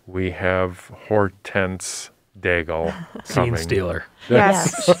 We have Hortense Daigle coming. Scene stealer.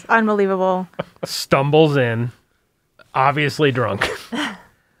 Yes. Unbelievable. Stumbles in, obviously drunk,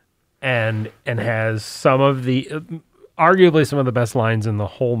 and has some of the arguably some of the best lines in the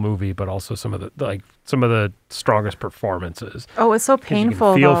whole movie, but also some of the strongest performances. Oh, it's so 'Cause you can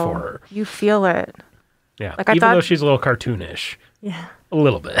painful, feel though. for her. You feel it. Yeah. Like I Even thought though she's a little cartoonish. Yeah. A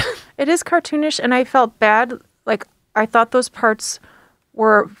little bit. it is cartoonish, and I felt bad. Like I thought those parts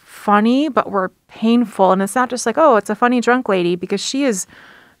were funny, but were painful. And it's not just like, oh, it's a funny drunk lady, because she is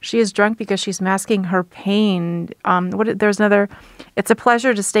drunk because she's masking her pain. There's another. It's a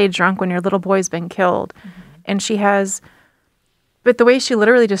pleasure to stay drunk when your little boy's been killed, and she has. But the way she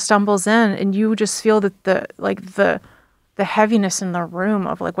literally just stumbles in, and you just feel that the heaviness in the room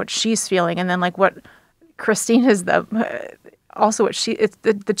of like what she's feeling, and then like what Christine is also what she. It's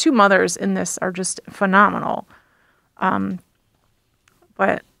the two mothers in this are just phenomenal.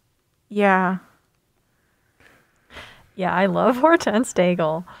 But yeah. Yeah, I love Hortense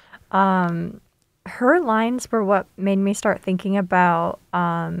Daigle. Her lines were what made me start thinking about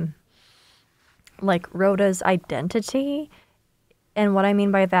like Rhoda's identity. And what I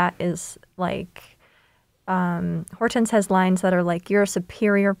mean by that is like Hortense has lines that are like, you're a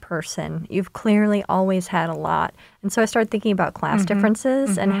superior person. You've clearly always had a lot. And so I started thinking about class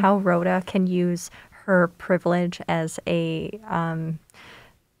differences and how Rhoda can use her privilege as a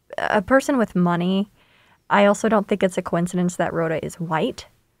person with money. I also don't think it's a coincidence that Rhoda is white.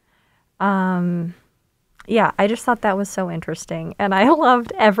 Yeah, I just thought that was so interesting. And I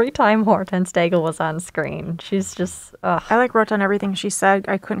loved every time Hortense Daigle was on screen. She's just, ugh. I wrote down everything she said.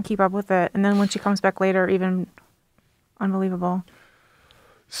 I couldn't keep up with it. And then when she comes back later, even unbelievable.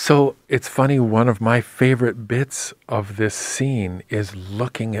 So it's funny, one of my favorite bits of this scene is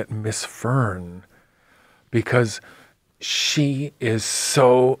looking at Miss Fern, because she is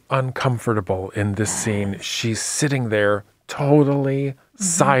so uncomfortable in this scene. She's sitting there totally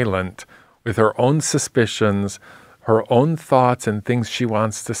silent with her own suspicions, her own thoughts and things she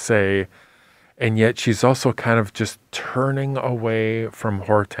wants to say. And yet she's also kind of just turning away from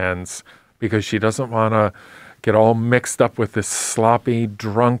Hortense because she doesn't want to get all mixed up with this sloppy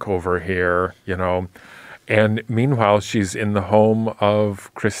drunk over here, you know. And meanwhile, she's in the home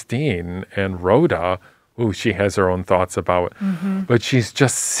of Christine and Rhoda, who she has her own thoughts about. But she's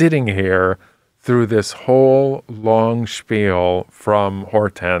just sitting here through this whole long spiel from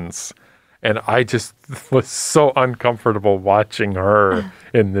Hortense. And I just was so uncomfortable watching her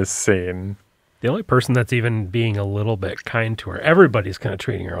in this scene. The only person that's even being a little bit kind to her, everybody's kind of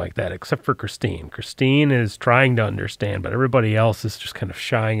treating her like that, except for Christine. Christine is trying to understand, but everybody else is just kind of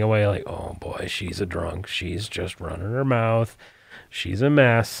shying away like, oh boy, she's a drunk. She's just running her mouth. She's a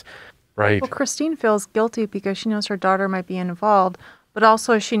mess. Right. Well, Christine feels guilty because she knows her daughter might be involved, but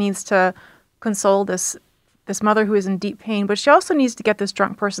also she needs to console this mother who is in deep pain, but she also needs to get this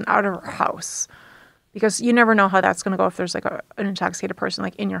drunk person out of her house, because you never know how that's going to go if there's like an intoxicated person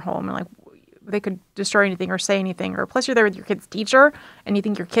like in your home, and like they could destroy anything or say anything, or plus you're there with your kid's teacher and you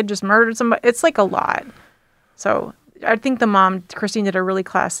think your kid just murdered somebody. It's like a lot. So I think the mom, Christine, did a really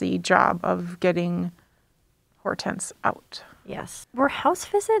classy job of getting Hortense out. Yes. Were house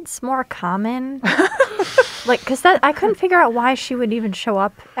visits more common? Like, because I couldn't figure out why she would even show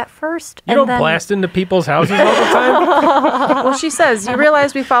up at first. You don't blast into people's houses all the time? Well, she says, you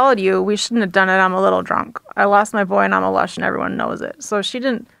realize we followed you. We shouldn't have done it. I'm a little drunk. I lost my boy and I'm a lush and everyone knows it. So she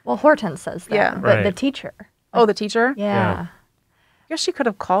didn't. Well, Hortense says that. Yeah. The Right. teacher. Oh, the teacher? Yeah. I guess she could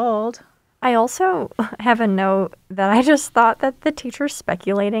have called. I also have a note that I just thought that the teacher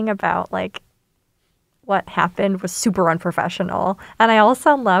speculating about, like, what happened was super unprofessional. And I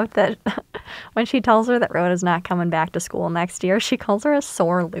also loved that when she tells her that Rhoda's not coming back to school next year, she calls her a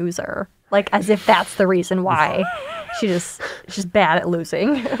sore loser. Like, as if that's the reason why. She's bad at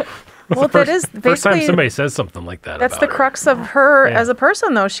losing. Well, that is First time basically, somebody says something like that that's about the her. crux of her Yeah. as a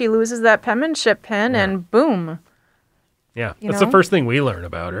person, though. She loses that penmanship pin and boom, Yeah, you that's know? the first thing we learn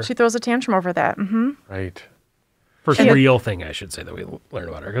about her. she throws a tantrum over that. Right. First real thing, I should say, that we learn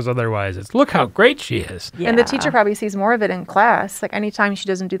about her. Because otherwise, it's look how great she is. Yeah. And the teacher probably sees more of it in class. Like anytime she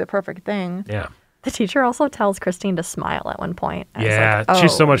doesn't do the perfect thing. Yeah. The teacher also tells Christine to smile at one point. I was Yeah, like,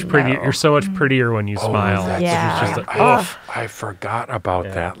 she's so oh, much prettier. no. You're so much prettier when you smile. That's Yeah. She's just like, I forgot about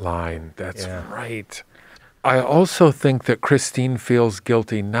that line. That's Yeah. right. I also think that Christine feels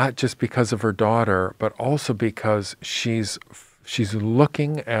guilty not just because of her daughter, but also because she's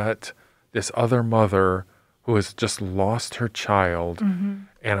looking at this other mother who has just lost her child.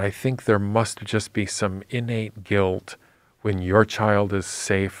 And I think there must just be some innate guilt when your child is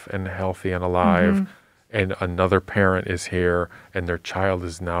safe and healthy and alive and another parent is here and their child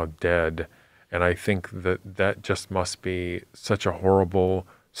is now dead. And I think that just must be such a horrible,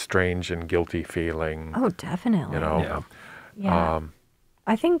 strange, and guilty feeling. Oh, definitely. You know? yeah. Yeah.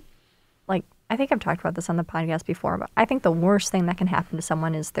 I think, like, I think I've talked about this on the podcast before, but I think the worst thing that can happen to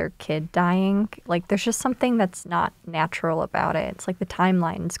someone is their kid dying. Like, there's just something that's not natural about it. It's like the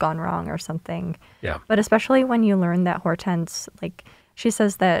timeline's gone wrong or something. Yeah. But especially when you learn that Hortense, like, she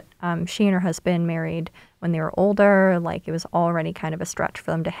says that she and her husband married when they were older. Like, it was already kind of a stretch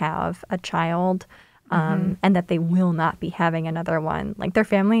for them to have a child, and that they will not be having another one. Like, their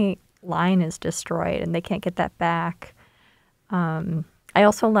family line is destroyed, and they can't get that back. I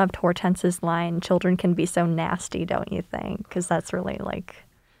also loved Hortense's line, "Children can be so nasty, don't you think?" Because that's really like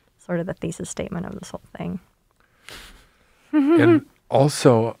sort of the thesis statement of this whole thing. And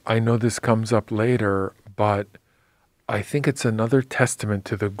also, I know this comes up later, but I think it's another testament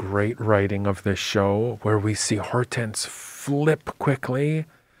to the great writing of this show where we see Hortense flip quickly.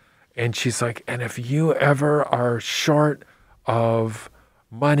 And she's like, and if you ever are short of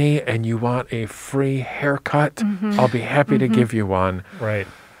money and you want a free haircut, I'll be happy to give you one. Right.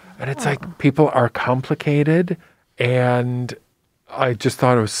 And it's like people are complicated, and I just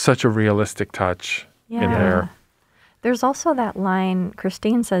thought it was such a realistic touch in there. There's also that line,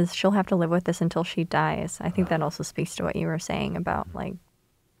 Christine says she'll have to live with this until she dies. I think that also speaks to what you were saying about like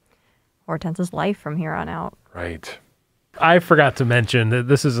Hortense's life from here on out. Right. I forgot to mention that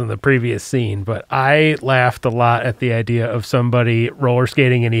this is in the previous scene, but I laughed a lot at the idea of somebody roller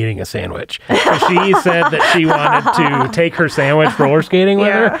skating and eating a sandwich. She said that she wanted to take her sandwich roller skating with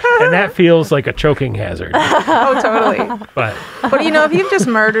her, and that feels like a choking hazard. Oh, totally. But if you've just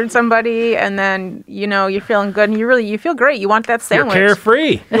murdered somebody and then, you're feeling good and you feel great. You want that sandwich. you're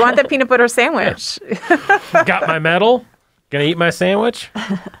carefree. You want that peanut butter sandwich. Got my medal. Gonna eat my sandwich?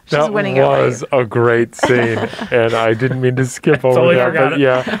 That winning was a great scene, and I didn't mean to skip over Totally that, forgot but it.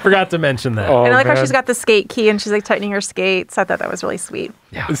 yeah. Forgot to mention that. Oh, And I like how man. she's got the skate key and she's like tightening her skates. I thought that was really sweet.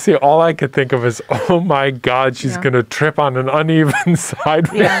 See, all I could think of is, oh my God, she's going to trip on an uneven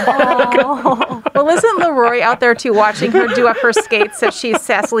sidewalk. Well, isn't LeRoy out there too watching her do up her skates that she's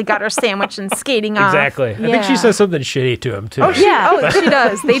sassily got her sandwich and skating off? Exactly. I think she Yeah. says something shitty to him, too. Oh, she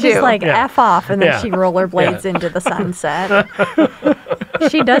does. They She's do. like, Yeah. F off, and then Yeah. she rollerblades into the sunset.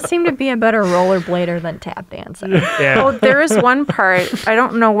 She does seem to be a better rollerblader than tap dancer. Yeah. Oh, there is one part, I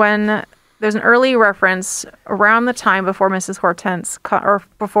don't know when, there's an early reference around the time before Mrs. Hortense, or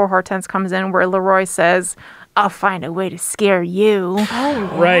before Hortense comes in, where LeRoy says, "I'll find a way to scare you."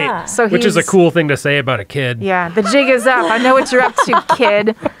 Oh, Right. yeah. So Which is a he's- cool thing to say about a kid. Yeah, the jig is up. I know what you're up to,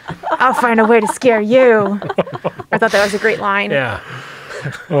 kid. I'll find a way to scare you. I thought that was a great line. Yeah.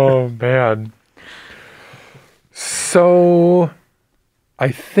 Oh, man. So I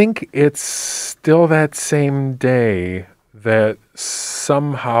think it's still that same day that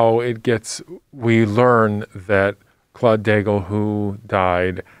somehow we learn that Claude Daigle, who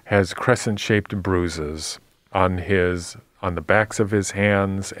died, has crescent-shaped bruises on the backs of his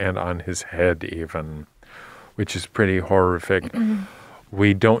hands and on his head even, which is pretty horrific.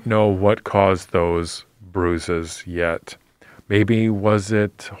 We don't know what caused those bruises yet. Maybe was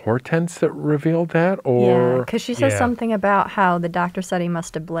it Hortense that revealed that? Yeah, Or because she says Yeah. something about how the doctor said he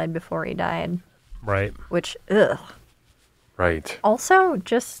must have bled before he died, Right. which, ugh. Right. Also,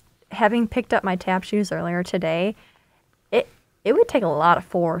 just having picked up my tap shoes earlier today, it would take a lot of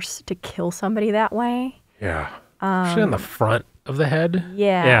force to kill somebody that way. Yeah. Actually on the front of the head.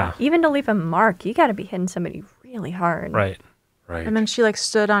 Yeah. Yeah. Even to leave a mark, you got to be hitting somebody really hard. Right. Right. And then she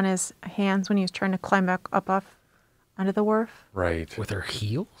stood on his hands when he was trying to climb back up off onto the wharf. Right. With her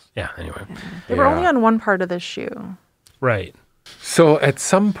heels? Yeah, anyway. They were Yeah. only on one part of the shoe. Right. So at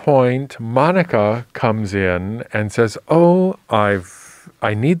some point, Monica comes in and says, "Oh, I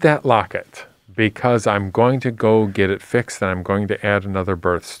need that locket because I'm going to go get it fixed and I'm going to add another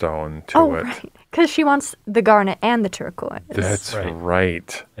birthstone to it." Right. Because she wants the garnet and the turquoise. That's Right.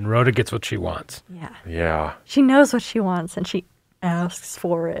 right. And Rhoda gets what she wants. Yeah. Yeah. She knows what she wants and she asks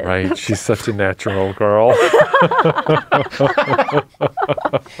for it. Right. She's such a natural girl.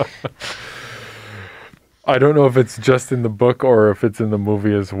 I don't know if it's just in the book or if it's in the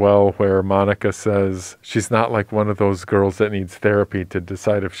movie as well, where Monica says she's not like one of those girls that needs therapy to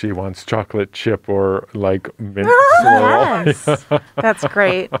decide if she wants chocolate chip or like mint swirl. Yes. That's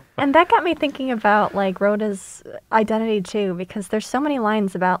great. And that got me thinking about like Rhoda's identity too, because there's so many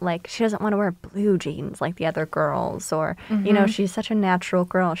lines about like she doesn't want to wear blue jeans like the other girls, or you know, she's such a natural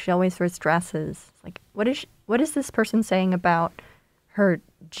girl. She always wears dresses. Like, what is this person saying about her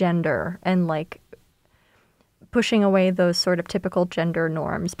gender and like pushing away those sort of typical gender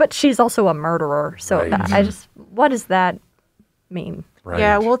norms? But she's also a murderer, so Right. what does that mean? Right.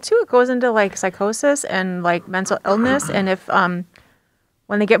 Yeah, well, too, it goes into like psychosis and like mental illness. And if,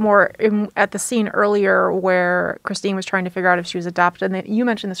 when they get more at the scene earlier where Christine was trying to figure out if she was adopted. And you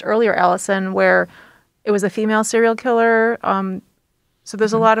mentioned this earlier, Allison, where it was a female serial killer. So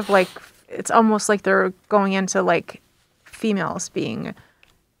there's a lot of like, it's almost like they're going into like females being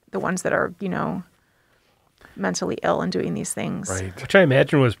the ones that are, you know, mentally ill and doing these things. Right. Which I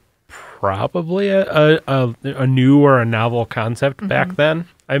imagine was probably a new or a novel concept back then.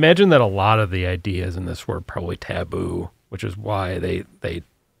 I imagine that a lot of the ideas in this were probably taboo, which is why they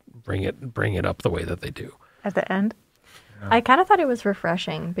bring it up the way that they do. At the end? I kind of thought it was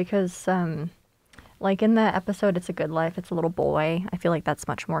refreshing because, like in the episode "It's a Good Life," it's a little boy. I feel like that's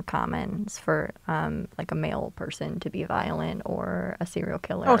much more common for like a male person to be violent or a serial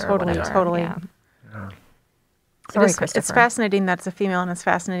killer. Oh, or totally, whatever. totally. Yeah. Sorry, Sorry, Christopher. it's fascinating that it's a female and it's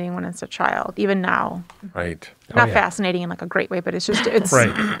fascinating when it's a child, even now. Right. Not yeah. fascinating in like a great way, but it's just, it's Right.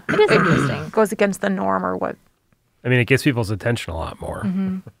 It is interesting. goes against the norm or what. I mean, it gets people's attention a lot more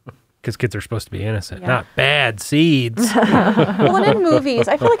because kids are supposed to be innocent, Yeah. not bad seeds. Well, and in movies,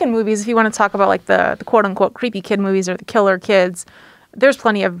 I feel like in movies, if you want to talk about like the quote unquote creepy kid movies or the killer kids, there's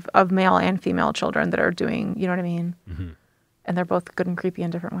plenty of male and female children that are doing, you know what I mean? And they're both good and creepy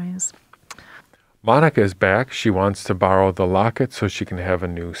in different ways. Monica is back. She wants to borrow the locket so she can have a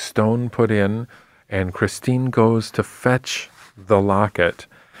new stone put in. And Christine goes to fetch the locket.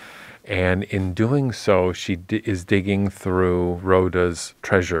 And in doing so, she is digging through Rhoda's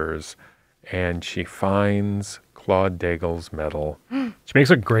treasures. And she finds Claude Daigle's medal. She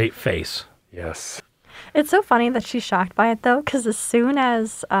makes a great face. Yes. It's so funny that she's shocked by it though, because as soon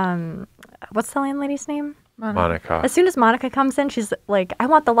as what's the landlady's name? Monica. As soon as Monica comes in, she's like, "I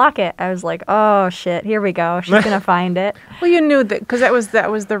want the locket." I was like, "Oh shit, here we go. She's gonna find it." Well, you knew that because that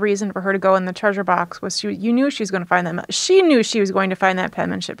was the reason for her to go in the treasure box. Was you knew she was going to find that. She knew she was going to find that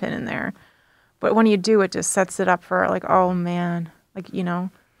penmanship pin in there. But when you do, it just sets it up for like, oh man, like you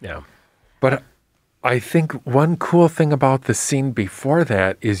know. Yeah. But I think one cool thing about the scene before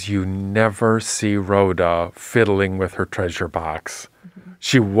that is you never see Rhoda fiddling with her treasure box.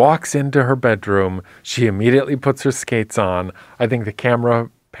 She walks into her bedroom. She immediately puts her skates on. I think the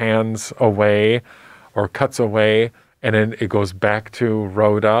camera pans away or cuts away, and then it goes back to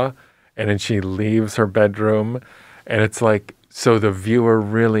Rhoda, and then she leaves her bedroom. And it's like, so the viewer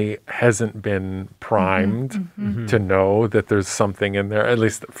really hasn't been primed to know that there's something in there. At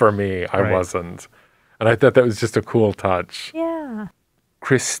least for me, I Right. wasn't. And I thought that was just a cool touch. Yeah.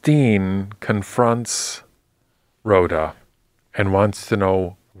 Christine confronts Rhoda and wants to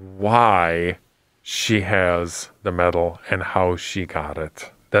know why she has the medal and how she got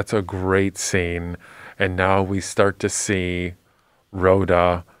it. That's a great scene. And now we start to see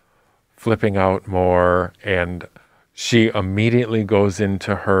Rhoda flipping out more, and she immediately goes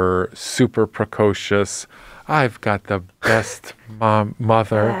into her super precocious, "I've got the best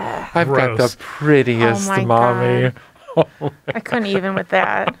mother. I've got Gross. the prettiest Oh my mommy." God. I couldn't even with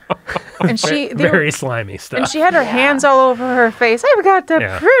that. And Very slimy stuff. and she had her hands all over her face. I've got the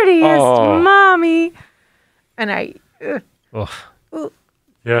Yeah. prettiest Oh. mommy. And Ugh.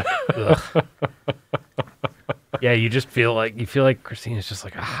 Yeah. Yeah, you feel like Christine is just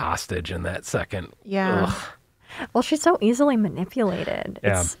like a hostage in that second. yeah. Ugh. Well, she's so easily manipulated.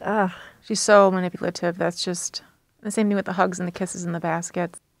 Yeah. It's, She's so manipulative. That's just the same thing with the hugs and the kisses in the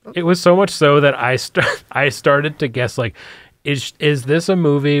baskets. It was so much so that I started to guess, like, is this a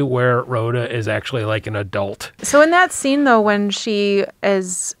movie where Rhoda is actually like an adult? So in that scene, though, when she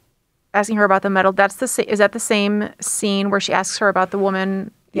is asking her about the medal, is that the same scene where she asks her about the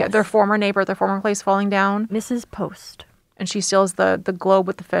woman, Yes. their former neighbor, their former place falling down, Mrs. Post. and she steals the globe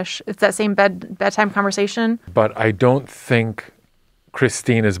with the fish? It's that same bedtime conversation. But I don't think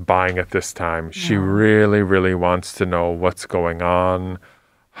Christine is buying it this time. She really, really wants to know what's going on.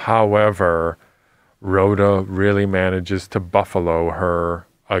 However, Rhoda really manages to buffalo her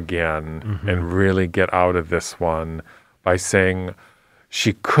again and really get out of this one by saying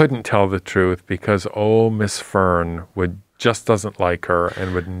she couldn't tell the truth because, Miss Fern just doesn't like her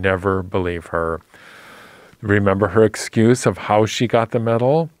and would never believe her. Remember her excuse of how she got the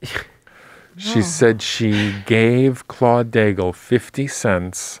medal? She said she gave Claude Daigle 50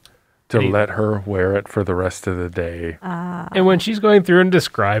 cents to let her wear it for the rest of the day. And when she's going through and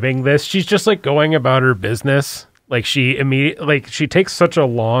describing this, she's just like going about her business. Like she takes such a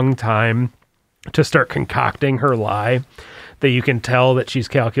long time to start concocting her lie that you can tell that she's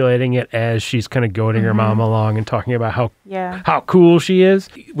calculating it as she's kind of goading her mom along and talking about how cool she is.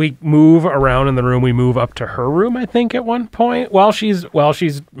 We move around in the room. We move up to her room, I think, at one point while she's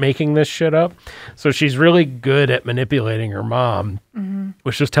making this shit up. So she's really good at manipulating her mom,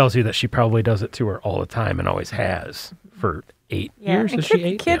 which just tells you that she probably does it to her all the time and always has for 8 Yeah. years. And Is she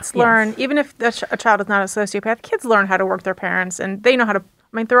 8? kids Yeah. learn, even if a child is not a sociopath, kids learn how to work their parents, and they know how to.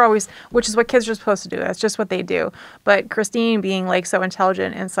 I mean, they're always, which is what kids are supposed to do. That's just what they do. But Christine, being like so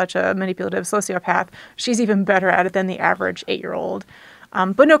intelligent and such a manipulative sociopath, she's even better at it than the average 8-year-old.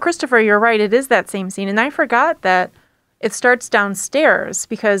 But no, Christopher, you're right. It is that same scene. And I forgot that it starts downstairs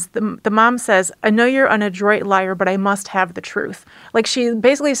because the mom says, I know you're an adroit liar, but I must have the truth. Like she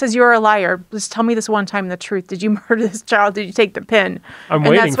basically says, you're a liar. Just tell me this one time the truth. Did you murder this child? Did you take the pin? I'm And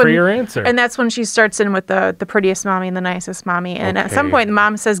waiting that's for when- your answer. And that's when she starts in with the prettiest mommy and the nicest mommy. And at some Okay. point, the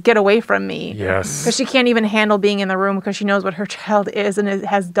mom says, get away from me. Yes. Because she can't even handle being in the room because she knows what her child is and it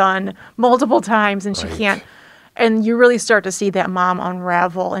has done multiple times and she Right. can't. And you really start to see that mom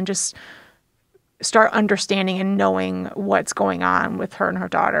unravel and just start understanding and knowing what's going on with her and her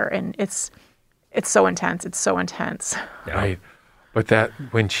daughter. And it's so intense. It's so intense. Right. But that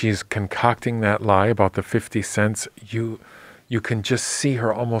when she's concocting that lie about the 50 cents, you can just see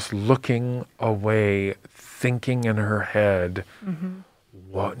her almost looking away, thinking in her head,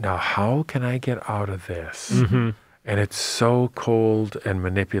 what now, how can I get out of this? And it's so cold and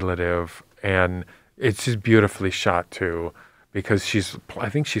manipulative, and it's just beautifully shot too, because I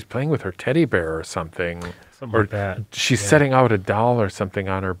think she's playing with her teddy bear or something. Something like that. She's setting out a doll or something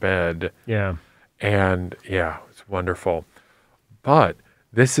on her bed. Yeah. And yeah, it's wonderful. But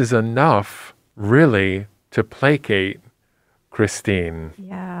this is enough, really, to placate Christine.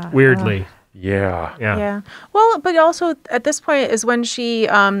 Yeah. Weirdly. Yeah. Yeah. Yeah. Well, but also at this point is when she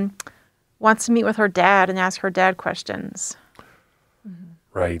wants to meet with her dad and ask her dad questions.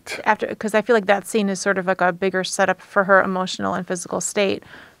 Right. Because I feel like that scene is sort of like a bigger setup for her emotional and physical state,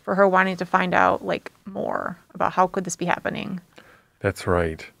 for her wanting to find out like more about how could this be happening. That's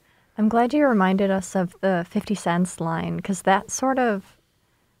right. I'm glad you reminded us of the 50 cents line because that sort of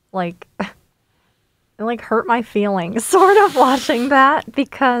like it like hurt my feelings sort of watching that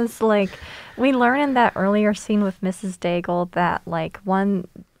because like we learn in that earlier scene with Mrs. Daigle that like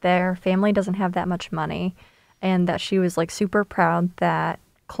their family doesn't have that much money and that she was like super proud that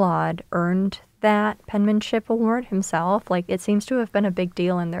Claude earned that penmanship award himself. Like it seems to have been a big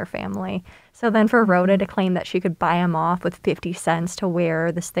deal in their family. So then for Rhoda to claim that she could buy him off with 50 cents to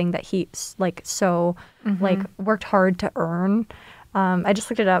wear this thing that he like so like worked hard to earn. I just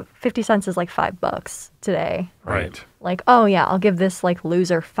looked it up. 50 cents is like $5 today. Right. Like, oh yeah, I'll give this like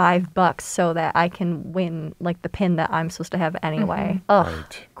loser $5 so that I can win like the pin that I'm supposed to have anyway. Ugh,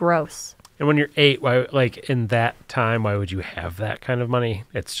 Right. gross. And when you're 8, why, like in that time, why would you have that kind of money?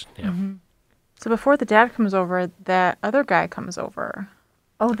 It's So before the dad comes over, that other guy comes over.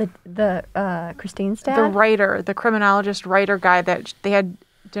 Oh, the Christine's dad? The writer, the criminologist writer guy that they had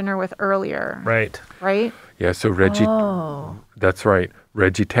dinner with earlier. right. Right? Yeah, so Reggie, Oh. that's right.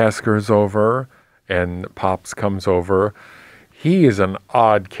 Reggie Tasker's over and Pops comes over. He is an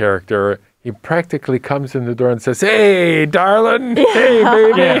odd character. He practically comes in the door and says, "Hey, darling. Hey,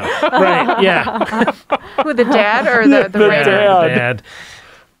 baby." Yeah. Right. Yeah. Who, the dad or the writer? Dad.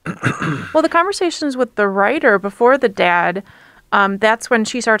 Well, the conversations with the writer before the dad, that's when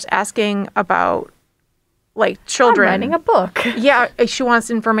she starts asking about like I'm children. writing a book. Yeah, she wants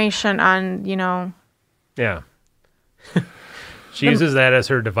information on, Yeah. She uses that as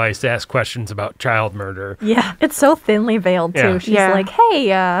her device to ask questions about child murder. Yeah, it's so thinly veiled too. Yeah. She's Yeah. like,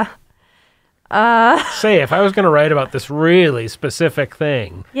 "Hey, Say, if I was going to write about this really specific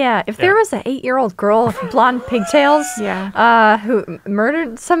thing. yeah, if there was an 8-year-old girl with blonde pigtails, who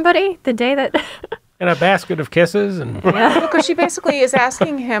murdered somebody the day that, And a basket of kisses. And because she basically is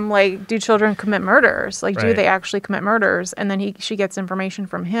asking him, like, do children commit murders? Like, do Right. they actually commit murders? And then she gets information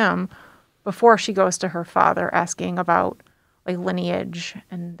from him before she goes to her father asking about, like, lineage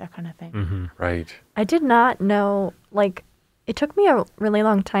and that kind of thing. Right. I did not know. Like, it took me a really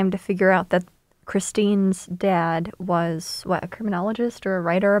long time to figure out that Christine's dad was a criminologist or a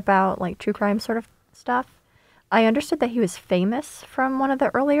writer about like true crime sort of stuff. I understood that he was famous from one of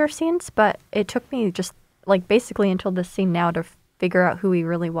the earlier scenes, but it took me just like basically until this scene now to figure out who he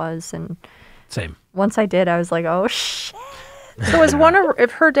really was. And same. once I did, I was like, oh shit. So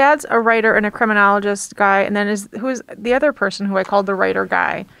if her dad's a writer and a criminologist guy, and then who's the other person who I called the writer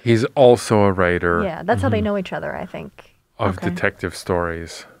guy? He's also a writer Yeah, that's how they know each other, I think. of Okay. detective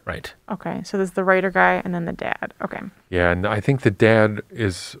stories. Right. Okay, so there's the writer guy and then the dad. Okay. Yeah, and I think the dad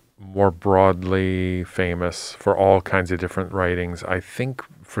is more broadly famous for all kinds of different writings. I think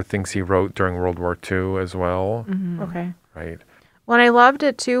for things he wrote during World War II as well. Okay. Right. Well, and I loved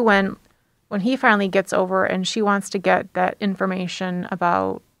it too when he finally gets over and she wants to get that information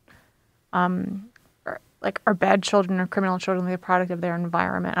about like are bad children or criminal children the product of their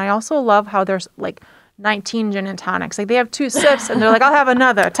environment. I also love how there's like 19 gin and tonics. Like they have 2 sips and they're like, I'll have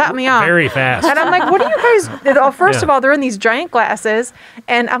another. Top me off. Very fast. And I'm like, what are you guys? Oh, first of all, they're in these giant glasses,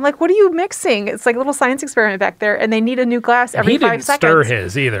 and I'm like, what are you mixing? It's like a little science experiment back there, and they need a new glass every 5 seconds. He didn't stir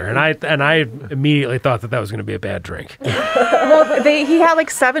his either, and I immediately thought that was going to be a bad drink. Well, he had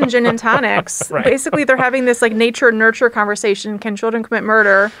like 7 gin and tonics. Right. Basically, they're having this like nature nurture conversation. Can children commit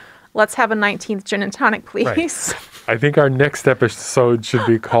murder? Let's have a 19th gin and tonic, please. Right. I think our next episode should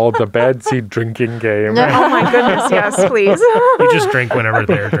be called the Bad Seed Drinking Game. Oh my goodness, yes, please. You just drink whenever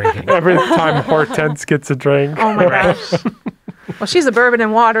they're drinking. Every time Hortense gets a drink. Oh my gosh. Well, she's a bourbon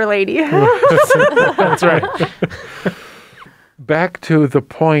and water lady. That's right. Back to the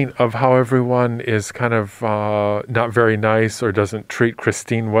point of how everyone is kind of not very nice or doesn't treat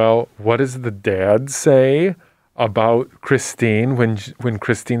Christine well. What does the dad say about Christine when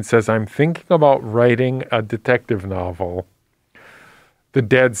Christine says, I'm thinking about writing a detective novel? The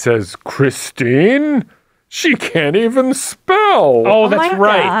dad says, Christine? She can't even spell. Oh, that's my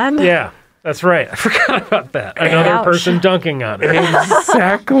right. God. Yeah, that's right. I forgot about that. Another Ouch. person dunking on it.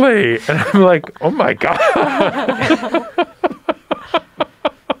 Exactly. And I'm like, oh my God.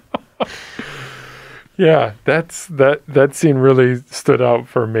 Yeah, that scene really stood out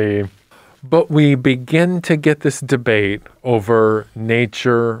for me. But we begin to get this debate over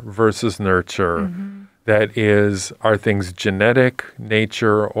nature versus nurture. Mm-hmm. That is, are things genetic,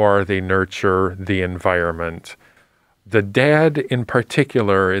 nature, or are they nurture, the environment? The dad in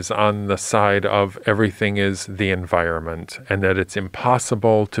particular is on the side of everything is the environment, and that it's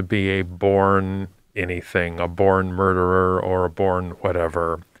impossible to be a born anything, a born murderer or a born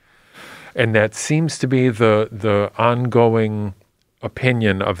whatever. And that seems to be the ongoing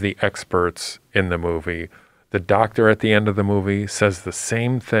opinion of the experts in the movie. The doctor at the end of the movie says the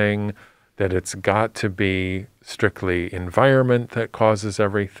same thing, that it's got to be strictly environment that causes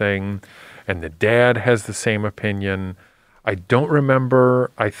everything. And the dad has the same opinion. I don't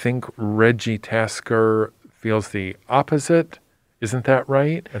remember. I think Reggie Tasker feels the opposite. Isn't that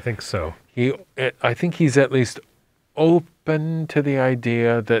right? I think so. I think he's at least open to the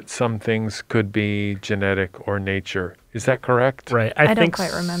idea that some things could be genetic or nature. Is that correct? Right. I think don't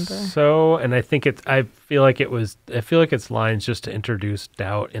quite remember. So, and I think I feel like it's lines just to introduce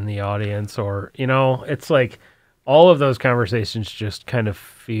doubt in the audience, or, it's like all of those conversations just kind of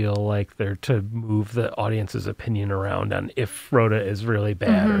feel like they're to move the audience's opinion around on if Rhoda is really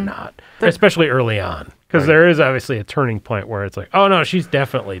bad or not, especially early on. Because there is obviously a turning point where it's like, oh no, she's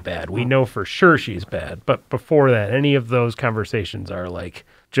definitely bad. We know for sure she's bad. But before that, any of those conversations are like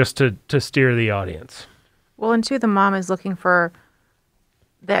just to steer the audience. Well, and 2, the mom is looking for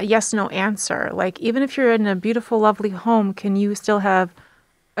that yes-no answer. Like, even if you're in a beautiful, lovely home, can you still have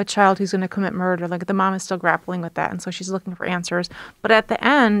a child who's going to commit murder? Like, the mom is still grappling with that, and so she's looking for answers. But at the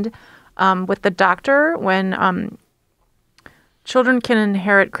end, with the doctor, when children can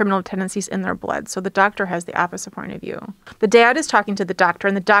inherit criminal tendencies in their blood, so the doctor has the opposite point of view. The dad is talking to the doctor,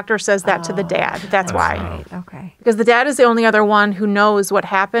 and the doctor says that to the dad. That's why. Right. Okay. Because the dad is the only other one who knows what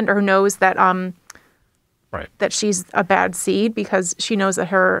happened, or who knows that that she's a bad seed, because she knows that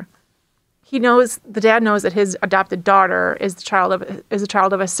the dad knows that his adopted daughter is a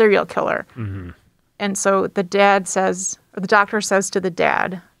child of a serial killer. Mm-hmm. And so the doctor says to the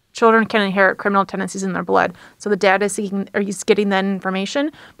dad, children can inherit criminal tendencies in their blood. So the dad is he's getting that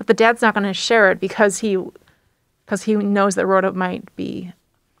information, but the dad's not going to share it because he knows that Rhoda might be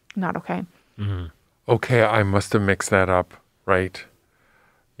not okay. Mm-hmm. Okay, I must have mixed that up, right?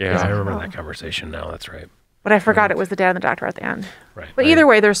 Yeah. I remember that conversation now. That's right. But I forgot it was the dad and the doctor at the end. Right. But either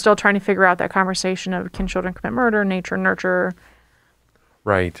way, they're still trying to figure out that conversation of can children commit murder, nature, nurture.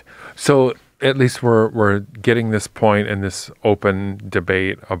 Right. So at least we're getting this point in this open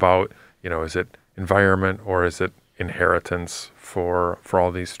debate about, is it environment or is it inheritance for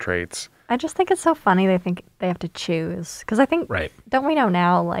all these traits? I just think it's so funny they think they have to choose. Because I think, don't we know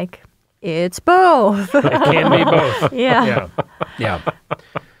now, like, it's both. It can be both. Yeah. Yeah.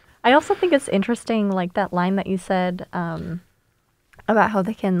 I also think it's interesting, like that line that you said about how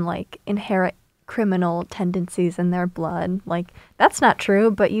they can like inherit criminal tendencies in their blood. Like that's not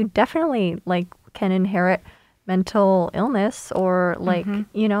true, but you definitely like can inherit mental illness or like,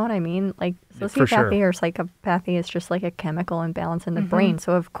 you know what I mean? Like sociopathy or psychopathy is just like a chemical imbalance in the brain.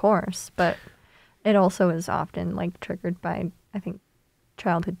 So of course, but it also is often like triggered by, I think,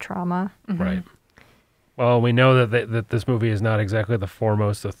 childhood trauma. Right. Well, we know that this movie is not exactly the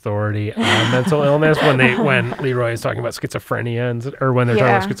foremost authority on mental illness when Leroy is talking about schizophrenia or when they're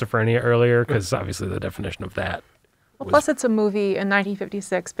talking about schizophrenia earlier, because obviously the definition of that Well, plus it's a movie in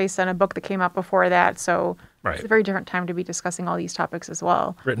 1956 based on a book that came out before that, so Right. it's a very different time to be discussing all these topics as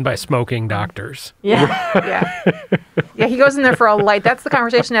well. Written by smoking doctors. Yeah. Yeah. Yeah, he goes in there for a light. That's the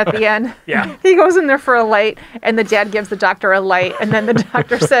conversation at the end. Yeah. He goes in there for a light, and the dad gives the doctor a light, and then the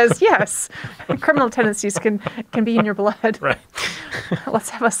doctor says, yes, criminal tendencies can be in your blood. Right. Let's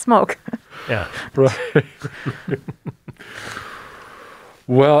have a smoke. Yeah. Right.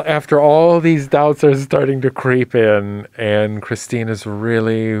 Well, after all these doubts are starting to creep in, and Christine is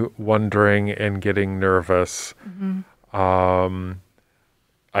really wondering and getting nervous,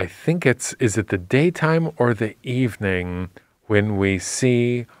 I think is it the daytime or the evening when we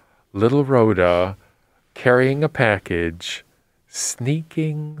see little Rhoda carrying a package,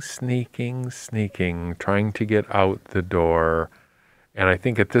 sneaking, trying to get out the door. And I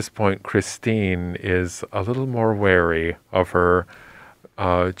think at this point, Christine is a little more wary of her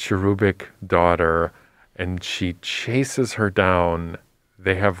cherubic daughter, and she chases her down.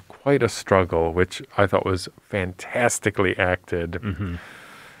 They have quite a struggle, which I thought was fantastically acted. Mm-hmm.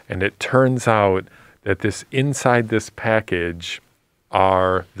 And it turns out that inside this package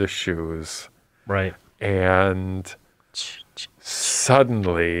are the shoes. Right. And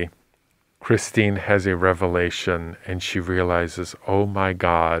suddenly, Christine has a revelation, and she realizes, oh my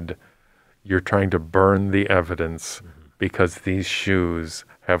God, you're trying to burn the evidence because these shoes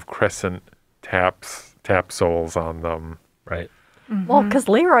have crescent tap soles on them. Right. Well, because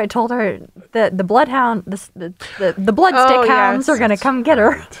Leroy told her that the bloodhound, the blood stick hounds are going to come get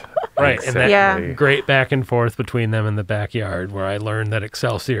her. Right. And that Yeah. great back and forth between them in the backyard where I learned that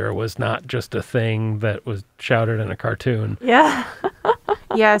Excelsior was not just a thing that was shouted in a cartoon. Yeah.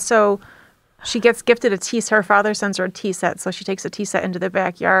 Yeah, so she gets gifted a tea set. Her father sends her a tea set, so she takes a tea set into the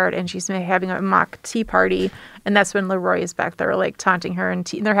backyard, and she's having a mock tea party, and that's when Leroy is back there, like, taunting her, and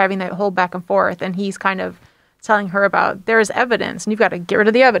they're having that whole back and forth, and he's kind of telling her about there's evidence, and you've got to get rid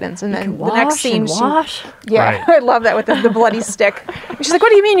of the evidence, and then the next scene, yeah, Right. I love that with the bloody stick. And she's like, "What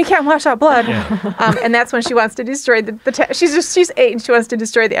do you mean you can't wash out blood?" Yeah. And that's when she wants to destroy she's 8 and she wants to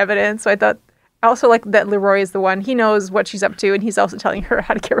destroy the evidence. So I thought. I also like that Leroy is the one. He knows what she's up to, and he's also telling her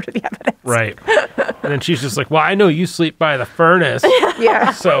how to get rid of the evidence. Right. And then she's just like, well, I know you sleep by the furnace. Yeah.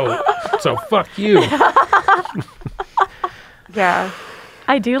 So fuck you. Yeah.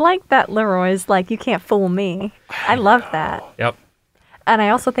 I do like that Leroy's like, you can't fool me. I love that. Yep. And I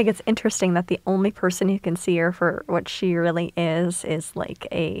also think it's interesting that the only person who can see her for what she really is like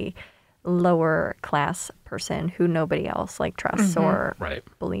a lower class person who nobody else like trusts or Right.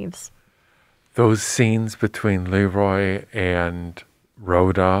 believes. Those scenes between Leroy and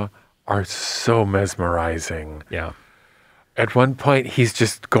Rhoda are so mesmerizing. Yeah. At one point, he's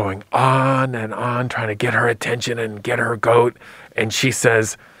just going on and on, trying to get her attention and get her goat. And she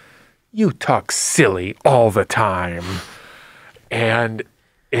says, "You talk silly all the time." And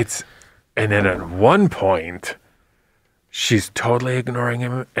then at one point, she's totally ignoring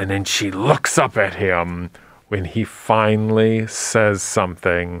him. And then she looks up at him when he finally says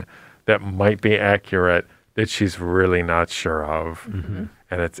something that might be accurate that she's really not sure of. Mm-hmm.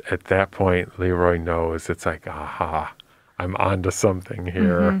 And it's at that point, Leroy knows. It's like, aha, I'm onto something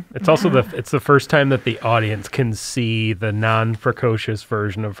here. It's also it's the first time that the audience can see the non-precocious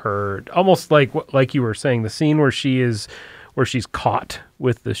version of her. Almost like you were saying, the scene where she's caught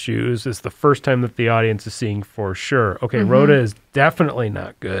with the shoes is the first time that the audience is seeing for sure. Okay, Rhoda is definitely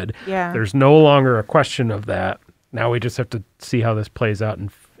not good. Yeah. There's no longer a question of that. Now we just have to see how this plays out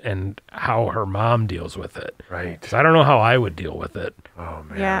and how her mom deals with it. Right. 'Cause I don't know how I would deal with it. Oh,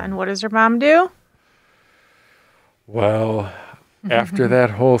 man. Yeah. And what does her mom do? Well, after that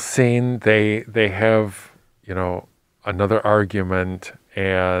whole scene, they have, another argument,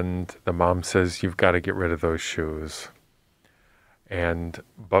 and the mom says, "You've got to get rid of those shoes."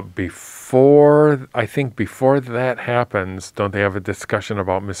 But before that happens, don't they have a discussion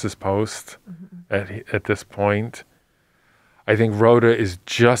about Mrs. Post at this point? I think Rhoda is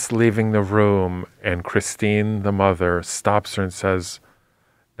just leaving the room, and Christine, the mother, stops her and says,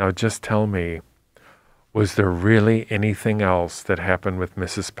 "Now just tell me, was there really anything else that happened with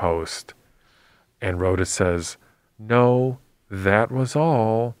Mrs. Post?" And Rhoda says, "No, that was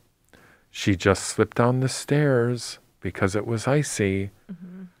all. She just slipped down the stairs because it was icy."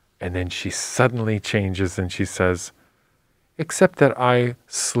 And then she suddenly changes and she says, "Except that I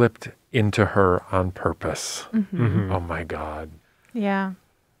slipped into her on purpose." Oh my God. Yeah.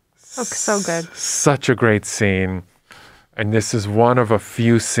 Oh, so good. Such a great scene. And this is one of a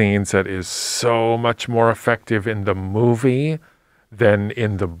few scenes that is so much more effective in the movie than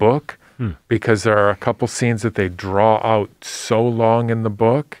in the book, because there are a couple scenes that they draw out so long in the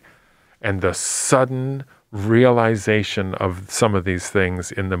book, and the sudden realization of some of these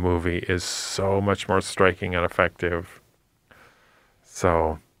things in the movie is so much more striking and effective.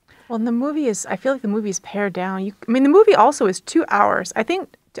 So, Well, and the movie is, I feel like the movie is pared down. The movie also is 2 hours. I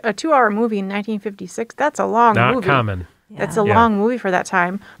think a 2-hour movie in 1956, that's a long Not movie. common. That's a long movie for that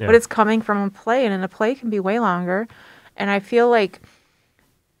time, but it's coming from a play, and a play can be way longer. And I feel like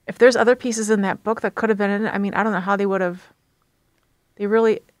if there's other pieces in that book that could have been in it, I mean, I don't know how they would have. I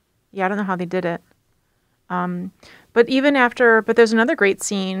don't know how they did it. But there's another great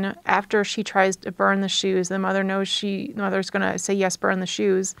scene after she tries to burn the shoes. The mother knows the mother's going to say, yes, burn the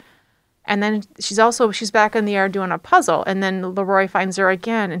shoes. And then she's back in the yard doing a puzzle. And then LeRoy finds her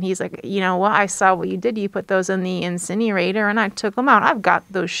again. And he's like, you know what? I saw what you did. You put those in the incinerator and I took them out. I've got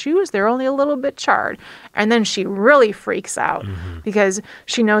those shoes. They're only a little bit charred. And then she really freaks out because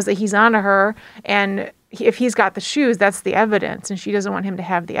she knows that he's onto her. And if he's got the shoes, that's the evidence. And she doesn't want him to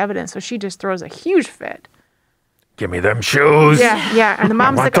have the evidence. So she just throws a huge fit. give me them shoes. Yeah. And the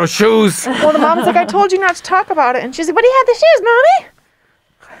mom's I want like, those shoes. well, the mom's like, I told you not to talk about it. And she's like, but he had the shoes, Mommy.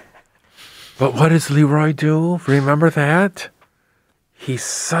 But what does LeRoy do? Remember that? He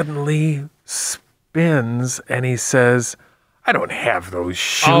suddenly spins and he says, I don't have those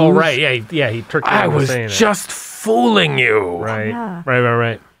shoes. Oh, right. Yeah, he tricked you I into was saying just fooling you. Right. Yeah.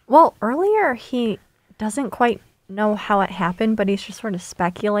 Right. Well, earlier he doesn't quite know how it happened, but he's just sort of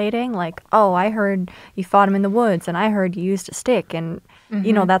speculating, like, oh, I heard you fought him in the woods, and I heard you used a stick. And,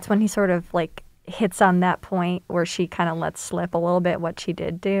 you know, that's when he sort of, like, hits on that point where she kind of lets slip a little bit what she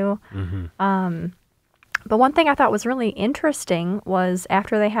did do. But one thing I thought was really interesting was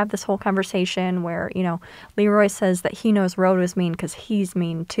after they have this whole conversation where, you know, LeRoy says that he knows Rhoda's mean because he's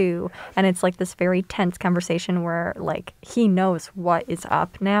mean too. And it's like this very tense conversation where, like, he knows what is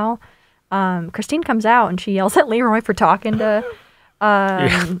up now. Christine comes out and she yells at LeRoy for talking to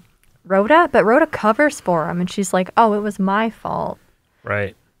Rhoda, but Rhoda covers for him and she's like, oh, it was my fault.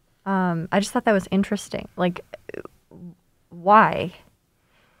 Right. I just thought that was interesting. Like, why?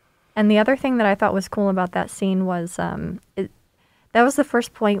 And the other thing that I thought was cool about that scene was that was the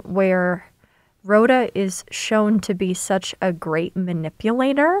first point where Rhoda is shown to be such a great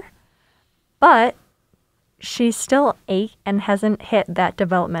manipulator, but she's still 8 and hasn't hit that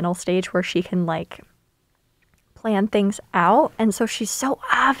developmental stage where she can, like, plan things out. And so she's so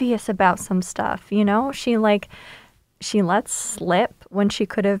obvious about some stuff, you know? She lets slip when she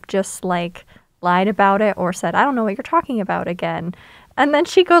could have just, like, lied about it or said, I don't know what you're talking about again. And then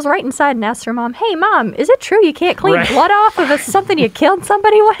she goes right inside and asks her mom, hey, Mom, is it true you can't clean blood off of something you killed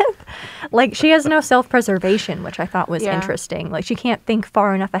somebody with? Like, she has no self-preservation, which I thought was interesting. Like, she can't think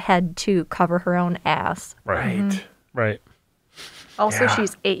far enough ahead to cover her own ass. Right. Right. Also,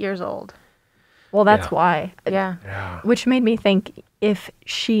 she's 8 years old. Well, that's why. Yeah. Which made me think if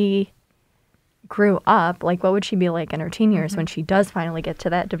she grew up, like, what would she be like in her teen years when she does finally get to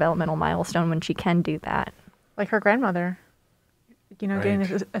that developmental milestone when she can do that? Like her grandmother. You know, getting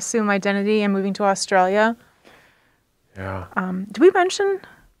to assume identity and moving to Australia. Yeah. Did we mention...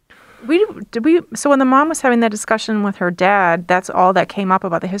 So when the mom was having that discussion with her dad, that's all that came up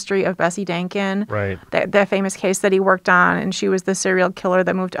about the history of Bessie Dankin. Right. That famous case that he worked on, and she was the serial killer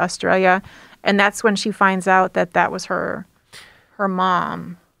that moved to Australia. And that's when she finds out that that was her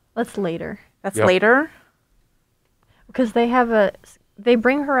mom. That's later. That's later? Because they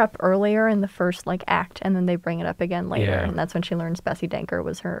bring her up earlier in the first, like, act, and then they bring it up again later. Yeah. And that's when she learns Bessie Danker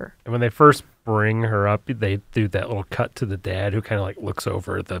was her. And when they first bring her up, they do that little cut to the dad who kind of, like, looks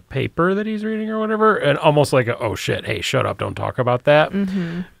over the paper that he's reading or whatever, and almost like, oh, shit, hey, shut up, don't talk about that.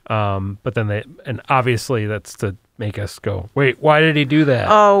 But then and obviously that's to make us go, wait, why did he do that?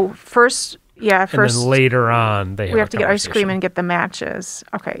 Oh, first... Yeah, first... And then later on, we have to get ice cream and get the matches.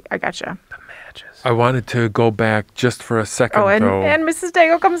 Okay, I gotcha. I wanted to go back just for a second, though. And Mrs.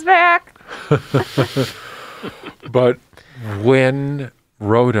 Dago comes back. But when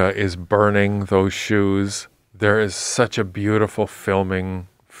Rhoda is burning those shoes, there is such a beautiful filming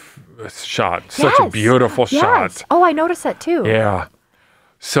shot. Such a beautiful shot. Oh, I noticed that too. Yeah.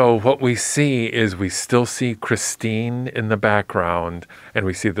 So what we see is we still see Christine in the background, and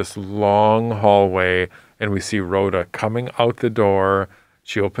we see this long hallway, and we see Rhoda coming out the door.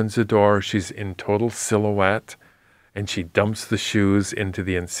 She opens the door. She's in total silhouette, and she dumps the shoes into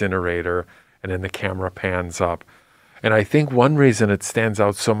the incinerator, and then the camera pans up. And I think one reason it stands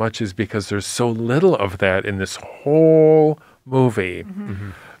out so much is because there's so little of that in this whole movie.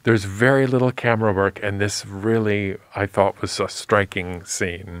 There's very little camera work, and this really, I thought, was a striking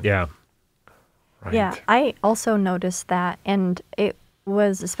scene. Yeah. Right. Yeah, I also noticed that, and it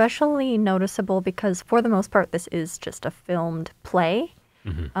was especially noticeable because, for the most part, this is just a filmed play.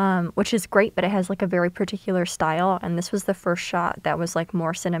 which is great, but it has like a very particular style. And this was the first shot that was like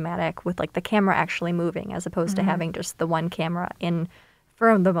more cinematic with like the camera actually moving as opposed to having just the one camera in,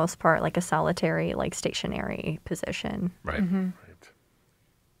 for the most part, like a solitary, like stationary position. Right. Right.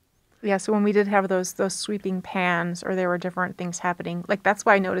 Yeah, so when we did have those sweeping pans, or there were different things happening, like that's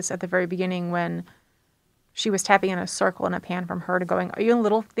why I noticed at the very beginning when she was tapping in a circle and a pan from her to going, are you in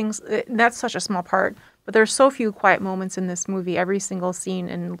little things? That's such a small part, but there's so few quiet moments in this movie. Every single scene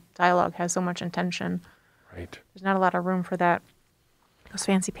and dialogue has so much intention. Right. There's not a lot of room for that. Those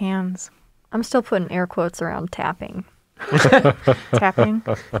fancy pans. I'm still putting air quotes around tapping. Tapping.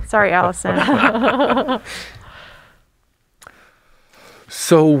 Sorry, Allison.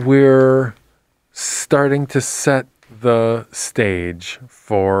 So we're starting to set the stage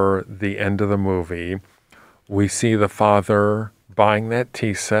for the end of the movie. We see the father buying that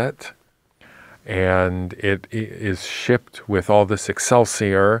tea set, and it is shipped with all this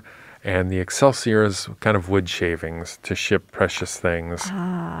Excelsior, and the Excelsior is kind of wood shavings to ship precious things.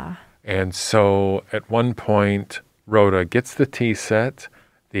 And so at one point, Rhoda gets the tea set.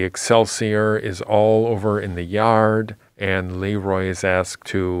 The Excelsior is all over in the yard, and LeRoy is asked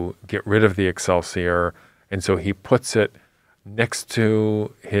to get rid of the Excelsior. And so he puts it next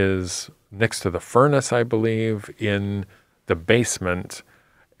to the furnace, I believe, in the basement.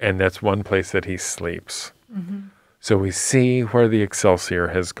 And that's one place that he sleeps. So we see where the Excelsior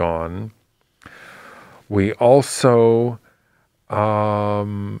has gone. We also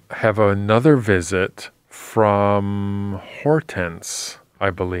have another visit from Hortense, I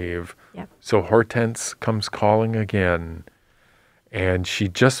believe. Yep. So Hortense comes calling again, and she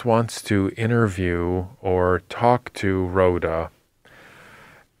just wants to interview or talk to Rhoda.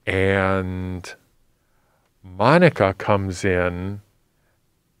 And Monica comes in.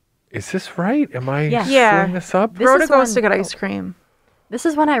 Is this right? Am I Yeah. screwing this up? This Rhoda is goes when- to get ice cream. This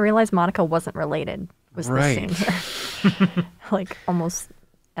is when I realized Monica wasn't related, was the Right. scene here. Like almost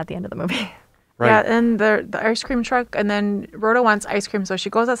at the end of the movie. Right. Yeah, and the ice cream truck, and then Rhoda wants ice cream, so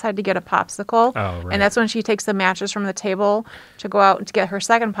she goes outside to get a popsicle. Oh, right. And that's when she takes the matches from the table to go out to get her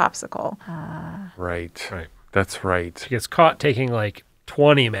second popsicle. Right. Right. That's right. She gets caught taking like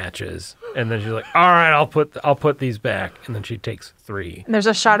 20 matches, and then she's like, all right, I'll put these back. And then she takes 3. And there's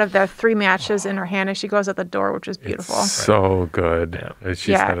a shot of the 3 matches in her hand as she goes out the door, which is beautiful. It's so good. Yeah. As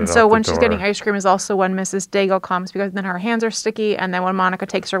she's Yeah, headed and so out when the she's door. getting ice cream is also when Mrs. Daigle comes, because then her hands are sticky, and then when Monica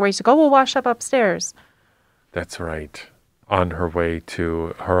takes her away, she's like, oh, we'll wash up upstairs. That's right. On her way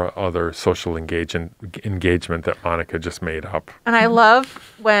to her other social engagement that Monica just made up. And I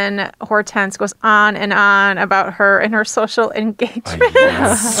love when Hortense goes on and on about her and her social engagement,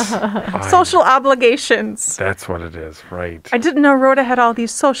 Yes. social obligations. That's what it is, right. I didn't know Rhoda had all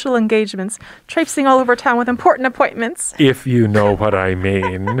these social engagements, traipsing all over town with important appointments. If you know what I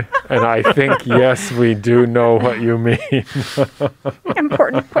mean. And I think, yes, we do know what you mean.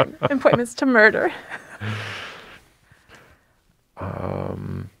 Important appointments to murder.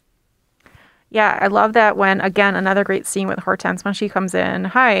 Yeah, I love that when, again, another great scene with Hortense when she comes in.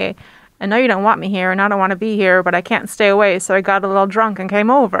 Hi, I know you don't want me here and I don't want to be here, but I can't stay away, so I got a little drunk and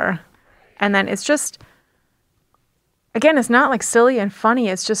came over. And then it's just, again, it's not like silly and funny.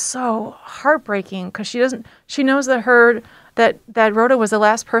 It's just so heartbreaking because she knows that that Rhoda was the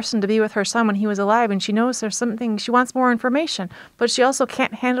last person to be with her son when he was alive, and she knows there's something, she wants more information, but she also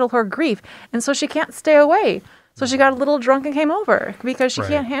can't handle her grief, and so she can't stay away. So she got a little drunk and came over because she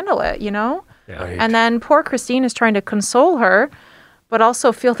can't handle it, you know? Yeah. Right. And then poor Christine is trying to console her, but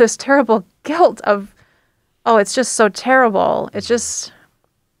also feel this terrible guilt of, oh, it's just so terrible. It's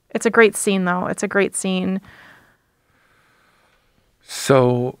a great scene, though. It's a great scene.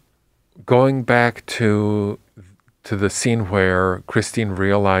 So going back to the scene where Christine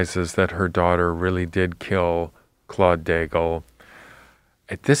realizes that her daughter really did kill Claude Daigle,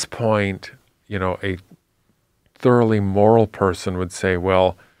 at this point, you know, a thoroughly moral person would say,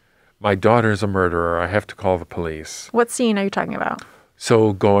 well, my daughter's a murderer. I have to call the police. What scene are you talking about?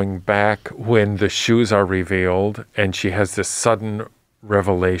 So going back when the shoes are revealed and she has this sudden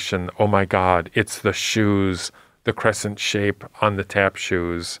revelation, oh my God, it's the shoes, the crescent shape on the tap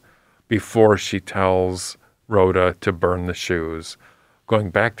shoes, before she tells Rhoda to burn the shoes. Going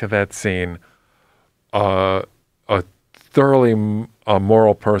back to that scene, a thoroughly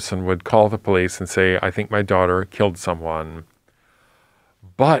moral person would call the police and say, I think my daughter killed someone.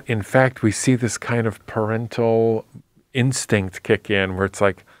 But in fact, we see this kind of parental instinct kick in where it's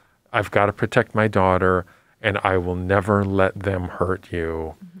like, I've got to protect my daughter and I will never let them hurt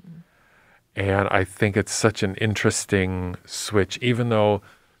you. Mm-hmm. And I think it's such an interesting switch, even though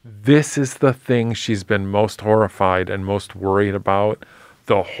this is the thing she's been most horrified and most worried about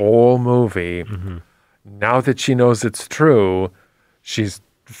the whole movie. Now that she knows it's true, she's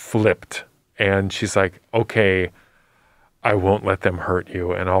flipped. And she's like, okay, I won't let them hurt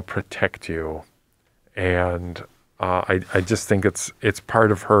you and I'll protect you. And I just think it's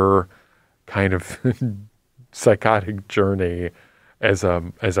part of her kind of psychotic journey as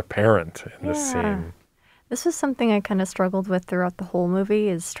a parent in this scene. This was something I kind of struggled with throughout the whole movie,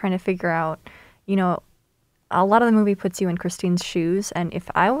 is trying to figure out, you know, a lot of the movie puts you in Christine's shoes, and if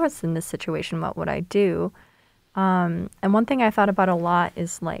I was in this situation, what would I do? And one thing I thought about a lot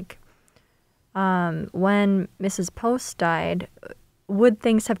is like, when Mrs. Post died, would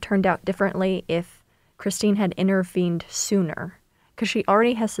things have turned out differently if Christine had intervened sooner? Because she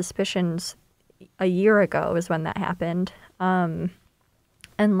already has suspicions. A year ago is when that happened. And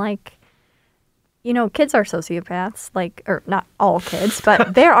like, you know, kids are sociopaths, like, or not all kids,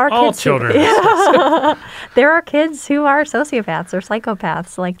 but there are All kids. children. There are kids who are sociopaths or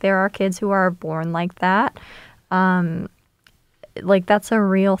psychopaths. Like, there are kids who are born like that. Like, that's a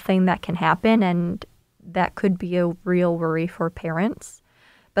real thing that can happen, and that could be a real worry for parents.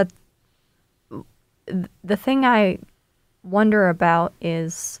 But the thing I wonder about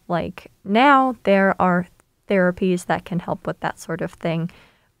is, like, now there are therapies that can help with that sort of thing.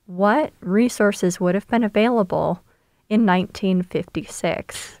 What resources would have been available in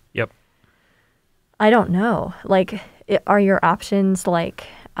 1956? Yep. I don't know. Like, are your options like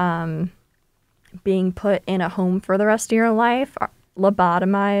being put in a home for the rest of your life,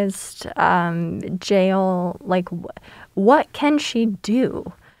 lobotomized, jail? Like, what can she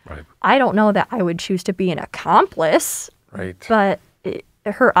do? Right. I don't know that I would choose to be an accomplice, Right. but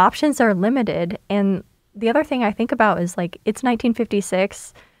her options are limited. And the other thing I think about is, like, it's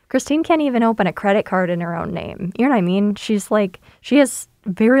 1956. Christine can't even open a credit card in her own name. You know what I mean? She's like, she has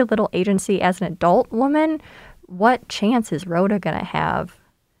very little agency as an adult woman. What chance is Rhoda going to have,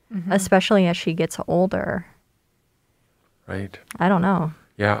 especially as she gets older? Right. I don't know.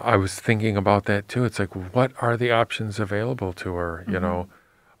 Yeah, I was thinking about that too. It's like, what are the options available to her? You know,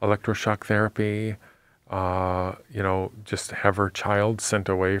 electroshock therapy, you know, just have her child sent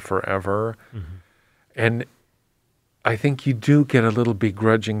away forever. And I think you do get a little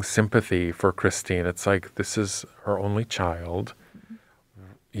begrudging sympathy for Christine. It's like, this is her only child.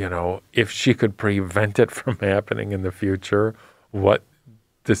 You know, if she could prevent it from happening in the future, what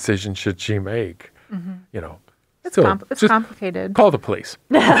decision should she make? You know, It's, so it's just complicated. call the police.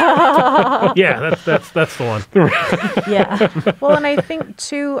 Yeah, that's the one. Yeah. Well, and I think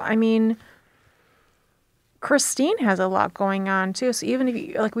too, I mean, Christine has a lot going on too. So even if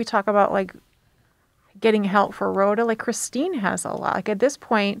you, like, we talk about like getting help for Rhoda, like, Christine has a lot. Like, at this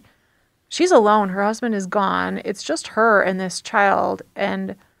point, she's alone. Her husband is gone. It's just her and this child,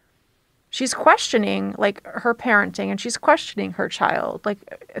 and she's questioning like her parenting, and she's questioning her child. Like,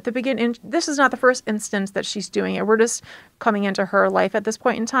 at the beginning, this is not the first instance that she's doing it. We're just coming into her life at this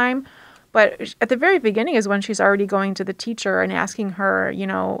point in time. But at the very beginning is when she's already going to the teacher and asking her, you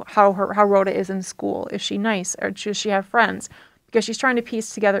know, how Rhoda is in school. Is she nice, or does she have friends? Because she's trying to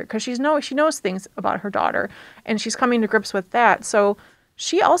piece together, because she knows things about her daughter, and she's coming to grips with that. So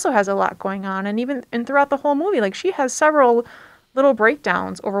she also has a lot going on, and throughout the whole movie, like, she has several little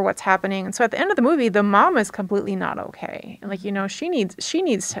breakdowns over what's happening. And so at the end of the movie, the mom is completely not okay, and, like, you know, she needs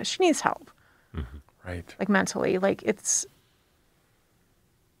help, Right. like, mentally. Like, it's,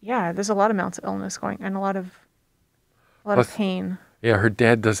 yeah, there's a lot of mental illness going, and a lot of Plus- pain. Yeah, her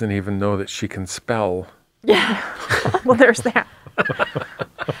dad doesn't even know that she can spell. Yeah. Well, there's that.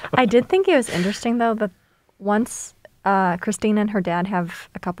 I did think it was interesting, though, that once Christine and her dad have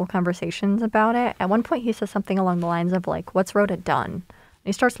a couple conversations about it, at one point he says something along the lines of, like, what's Rhoda done? And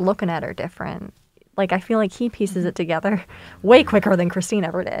he starts looking at her different. Like, I feel like he pieces it together way quicker than Christine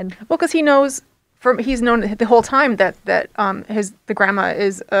ever did. Well, because he's known the whole time that the grandma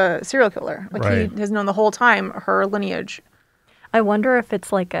is a serial killer. Like, Right. he has known the whole time her lineage. I wonder if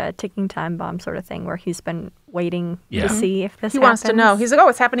it's like a ticking time bomb sort of thing where he's been waiting Yeah. to see if this He happens. wants to know. He's like, oh,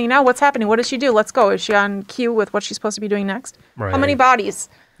 what's happening now? What's happening? What does she do? Let's go. Is she on cue with what she's supposed to be doing next? Right. How many bodies?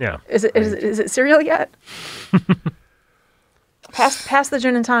 Yeah. Is it cereal yet? Pass the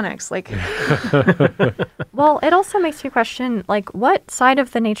gin and tonics. Like, Well, it also makes you question, like, what side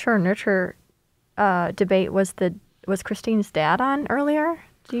of the nature or nurture debate was Christine's dad on earlier?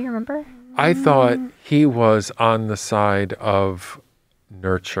 Do you remember? I thought he was on the side of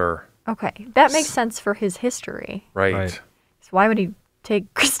nurture. Okay, that makes sense for his history. Right. Right. So why would he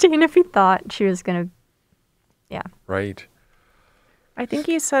take Christine if he thought she was going to, yeah. Right. I think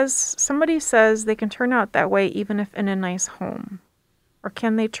somebody says they can turn out that way even if in a nice home. Or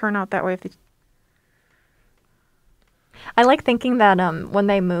can they turn out that way if they... I like thinking that when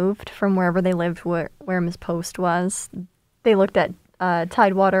they moved from wherever they lived, where Miss Post was, they looked at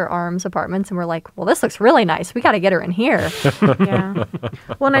Tidewater Arms Apartments and were like, well, this looks really nice. We got to get her in here. Yeah.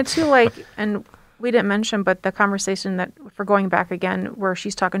 Well, and I too like, and we didn't mention, but the conversation that, for going back again, where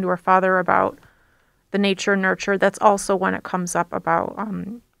she's talking to her father about the nature nurture, that's also when it comes up about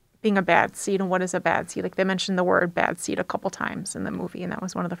being a bad seed and what is a bad seed. Like they mentioned the word bad seed a couple times in the movie, and that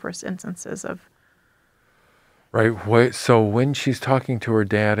was one of the first instances of. Right. So when she's talking to her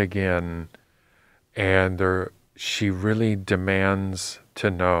dad again, and she really demands to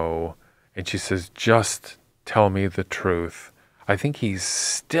know, and she says, just tell me the truth. I think he's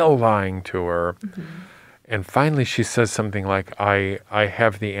still lying to her. Mm-hmm. And finally she says something like, I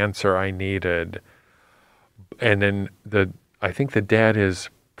have the answer I needed. And then I think the dad is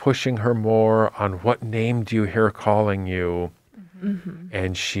pushing her more on, what name do you hear calling you? Mm-hmm.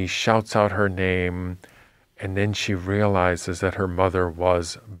 And she shouts out her name. And then she realizes that her mother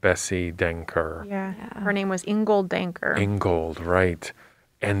was Bessie Denker. Yeah. Her name was Ingold Denker. Ingold, right.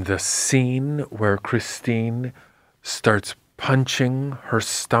 And the scene where Christine starts punching her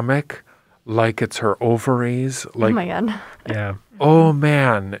stomach like it's her ovaries. Like, oh my God. Yeah. Oh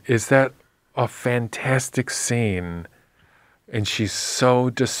man, is that a fantastic scene? And she's so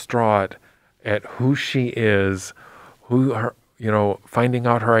distraught at who she is, finding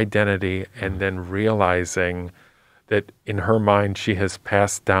out her identity, and then realizing that in her mind she has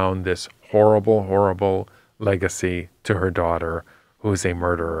passed down this horrible, horrible legacy to her daughter, who is a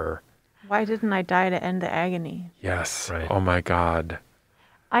murderer. Why didn't I die to end the agony? Yes. Right. Oh my God.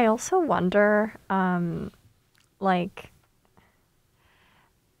 I also wonder, one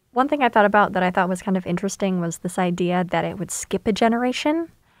thing I thought about that I thought was kind of interesting was this idea that it would skip a generation.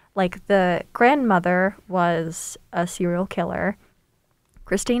 Like the grandmother was a serial killer.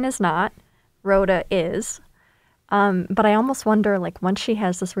 Christine is not. Rhoda is. But I almost wonder, like, once she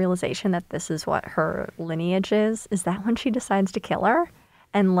has this realization that this is what her lineage is that when she decides to kill her?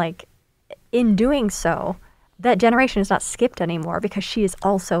 And, like, in doing so, that generation is not skipped anymore because she is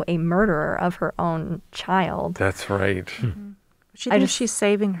also a murderer of her own child. That's right. Mm-hmm. She thinks she's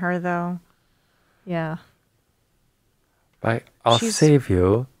saving her, though. Yeah. I'll save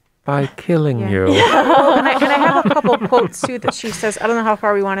you by killing you. Oh, and I have a couple quotes, too, that she says. I don't know how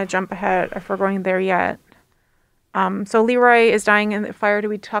far we want to jump ahead if we're going there yet. So Leroy is dying in the fire. Did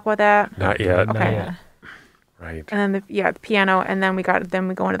we talk about that? Not yet. Okay. Not yet. Right. And then the piano, and then we go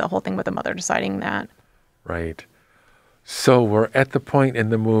into the whole thing with the mother deciding that. Right. So we're at the point in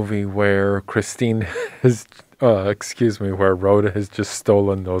the movie where Christine has, where Rhoda has just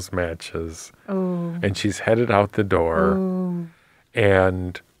stolen those matches. Oh. And she's headed out the door. Oh.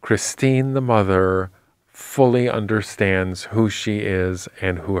 And Christine, the mother, fully understands who she is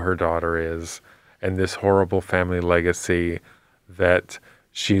and who her daughter is, and this horrible family legacy, that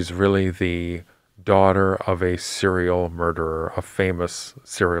she's really the daughter of a serial murderer, a famous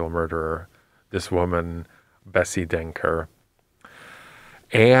serial murderer, this woman, Bessie Denker.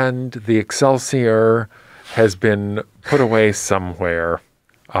 And the Excelsior has been put away somewhere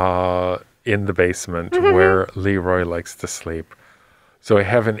in the basement where Leroy likes to sleep. So I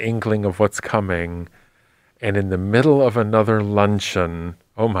have an inkling of what's coming. And in the middle of another luncheon,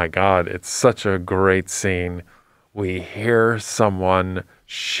 oh my God, it's such a great scene. We hear someone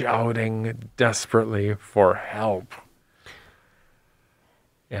shouting desperately for help.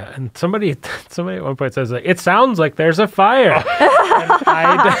 Yeah, and somebody at one point says, like, it sounds like there's a fire.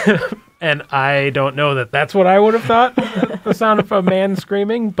 and I don't know that that's what I would have thought, the sound of a man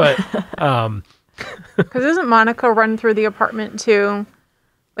screaming, but... Because doesn't Monica run through the apartment too?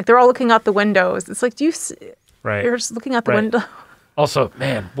 Like they're all looking out the windows. It's like, do you see? Right. You're just looking out the window. Also,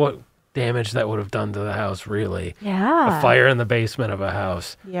 man, what damage that would have done to the house, really. Yeah. A fire in the basement of a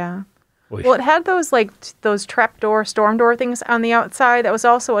house. Yeah. Oy. Well, it had those those trapdoor, storm door things on the outside. That was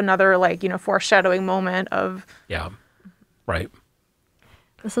also another foreshadowing moment of. Yeah. Right.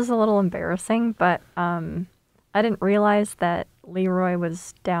 This is a little embarrassing, but I didn't realize that Leroy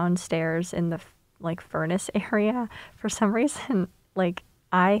was downstairs in the furnace area. For some reason,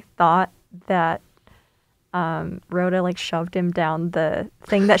 I thought that Rhoda shoved him down the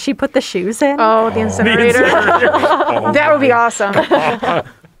thing that she put the shoes in. Oh, the incinerator. That would be awesome.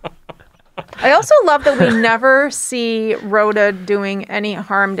 I also love that we never see Rhoda doing any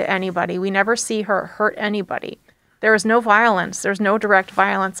harm to anybody. We never see her hurt anybody. There is no violence. There's no direct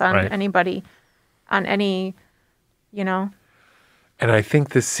violence on anybody, on any, And I think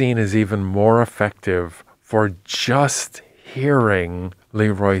this scene is even more effective for just hearing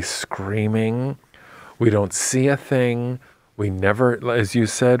Leroy screaming. We don't see a thing. We never, as you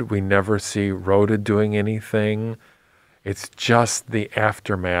said, we never see Rhoda doing anything. It's just the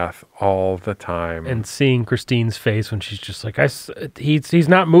aftermath all the time. And seeing Christine's face when she's just like, he's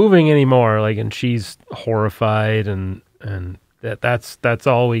not moving anymore. Like, and she's horrified, and that's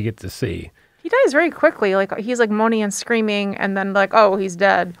all we get to see. He dies very quickly. Like, he's like moaning and screaming, and then like, oh, he's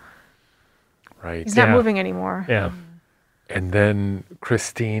dead. Right. He's not moving anymore. Yeah. And then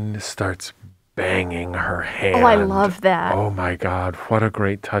Christine starts banging her hand. Oh, I love that. Oh my God, what a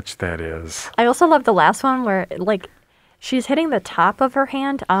great touch that is. I also love the last one where, like, she's hitting the top of her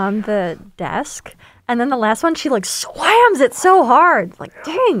hand on the desk, and then the last one, she, like, slams it so hard. Like,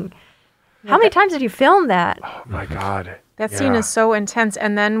 dang. How many times did you film that? Oh my God. That scene is so intense.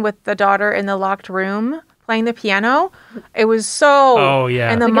 And then with the daughter in the locked room playing the piano, it was so... Oh,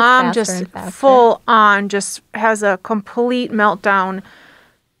 yeah. And the It gets mom faster just and faster. full on just has a complete meltdown.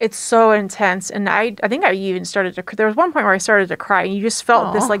 It's so intense, and I think I even started to. There was one point where I started to cry, and you just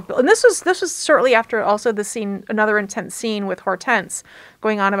felt this like. And this was shortly after also the scene, another intense scene with Hortense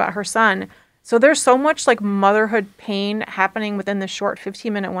going on about her son. So there's so much like motherhood pain happening within the short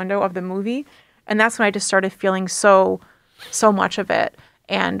 15-minute window of the movie, and that's when I just started feeling so much of it.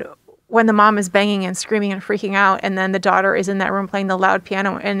 And when the mom is banging and screaming and freaking out, and then the daughter is in that room playing the loud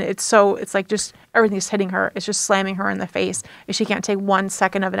piano, and it's like just everything's hitting her. It's just slamming her in the face. And she can't take 1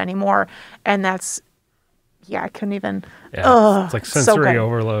 second of it anymore. And that's, I couldn't even. Yeah, it's like sensory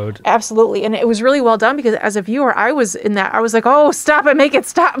overload. Absolutely. And it was really well done because as a viewer, I was in that. I was like, oh, stop it, make it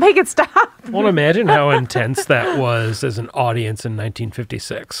stop. Well, imagine how intense that was as an audience in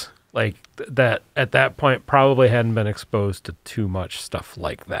 1956. Like that at that point probably hadn't been exposed to too much stuff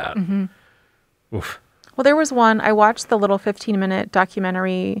like that. Mm-hmm. Oof. Well, there was one, I watched the little 15-minute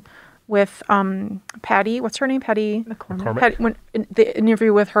documentary with Patty. What's her name? Patty McCormick. Patty, when the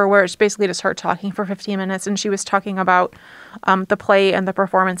interview with her where it's basically just her talking for 15 minutes, and she was talking about the play and the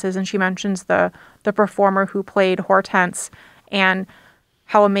performances, and she mentions the performer who played Hortense and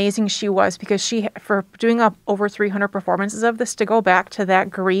how amazing she was, because she, for doing up over 300 performances of this, to go back to that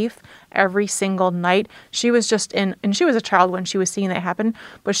grief every single night, she was just in, and she was a child when she was seeing that happen,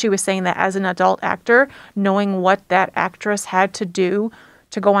 but she was saying that as an adult actor, knowing what that actress had to do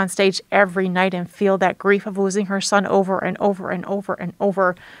to go on stage every night and feel that grief of losing her son over and over and over and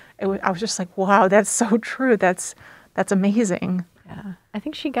over, I was just like, wow, that's so true. That's amazing. Yeah. I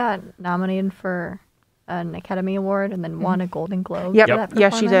think she got nominated for an Academy Award and then won a Golden Globe. Yep. For that Yeah,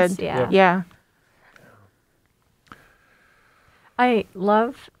 she did. performance. Yeah. Yeah. I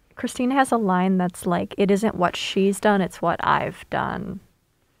love, Christine has a line that's like, it isn't what she's done, it's what I've done.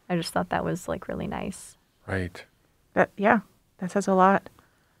 I just thought that was like really nice. Right. That says a lot.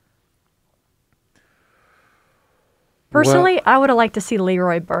 Personally, I would have liked to see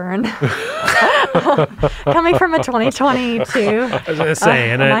Leroy burn. Coming from a 2022 I was going to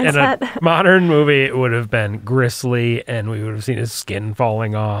say, in a mindset. modern movie, it would have been grisly, and we would have seen his skin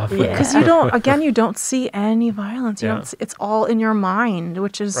falling off. Yeah. Because you don't see any violence. It's all in your mind,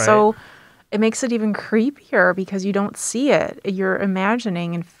 which is it makes it even creepier because you don't see it. You're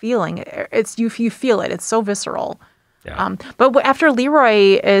imagining and feeling it. You feel it. It's so visceral. Yeah. But after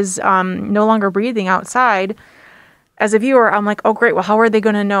Leroy is no longer breathing outside, as a viewer, I'm like, oh, great. Well, how are they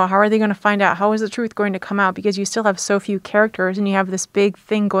going to know? How are they going to find out? How is the truth going to come out? Because you still have so few characters, and you have this big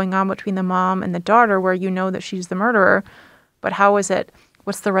thing going on between the mom and the daughter where you know that she's the murderer. But how is it?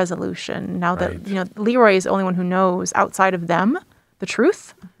 What's the resolution? Now that, Leroy is the only one who knows outside of them the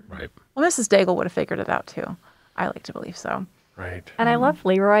truth. Right. Well, Mrs. Daigle would have figured it out, too. I like to believe so. Right. And I love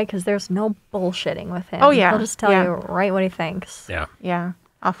Leroy because there's no bullshitting with him. Oh, yeah. He'll just tell you right what he thinks. Yeah. Yeah.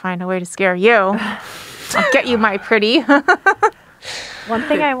 I'll find a way to scare you. I'll get you, my pretty. One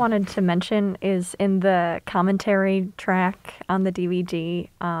thing I wanted to mention is in the commentary track on the DVD,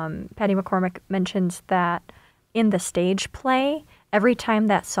 Patty McCormick mentions that in the stage play, every time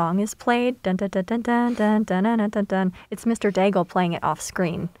that song is played, dun dun dun dun dun dun dun dun dun dun, it's Mr. Daigle playing it off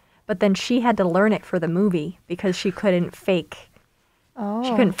screen. But then she had to learn it for the movie because she couldn't fake. Oh. She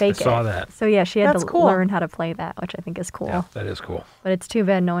couldn't fake it. I saw that. So yeah, she had That's to cool. learn how to play that, which I think is cool. Yeah, that is cool. But it's too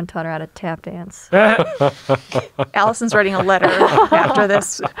bad no one taught her how to tap dance. Allison's writing a letter after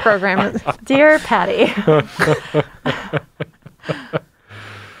this program. Dear Patty.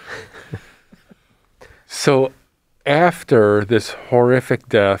 So after this horrific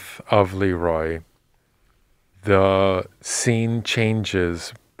death of Leroy, the scene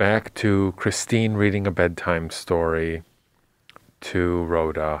changes back to Christine reading a bedtime story to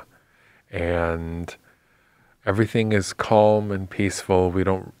Rhoda, and everything is calm and peaceful. We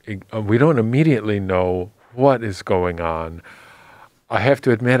don't immediately know what is going on. I have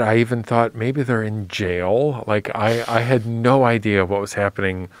to admit, I even thought maybe they're in jail. Like I had no idea what was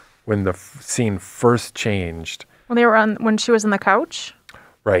happening when the scene first changed. When she was on the couch.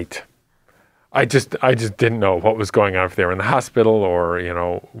 Right. I just didn't know what was going on if they were in the hospital or,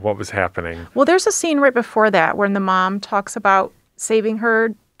 what was happening. Well, there's a scene right before that when the mom talks about saving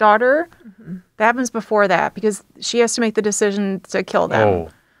her daughter. Mm-hmm. That happens before that because she has to make the decision to kill them. Oh.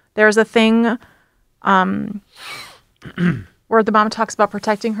 There's a thing where the mom talks about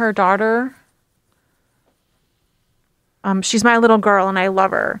protecting her daughter. She's my little girl and I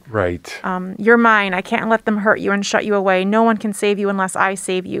love her. Right. You're mine. I can't let them hurt you and shut you away. No one can save you unless I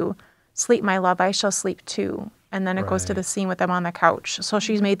save you. Sleep, my love. I shall sleep too. And then it goes to the scene with them on the couch. So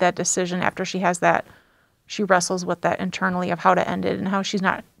she's made that decision after she has that. She wrestles with that internally of how to end it and how she's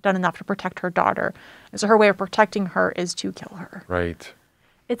not done enough to protect her daughter. And so her way of protecting her is to kill her. Right.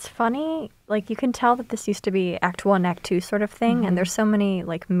 It's funny, like you can tell that this used to be Act 1, Act 2 sort of thing, and there's so many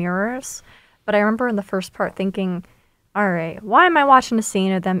like mirrors. But I remember in the first part thinking, all right, why am I watching a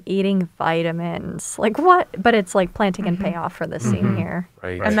scene of them eating vitamins? Like what? But it's like planting and payoff for this scene here.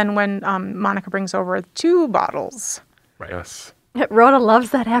 Right. And then when Monica brings over 2 bottles. Right. Yes. Rhoda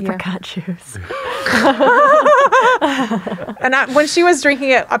loves that apricot juice. And when she was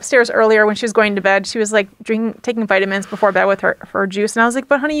drinking it upstairs earlier when she was going to bed, she was like taking vitamins before bed with her juice. And I was like,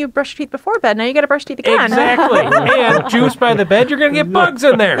 but honey, you brush your teeth before bed. Now you got to brush your teeth again. Exactly. And juice by the bed, you're going to get bugs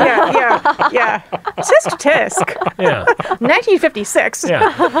in there. Yeah. Tisk tisk. Yeah. 1956.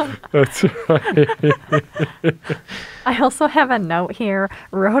 Yeah. That's right. I also have a note here.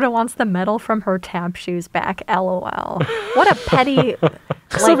 Rhoda wants the medal from her tap shoes back. LOL. What a petty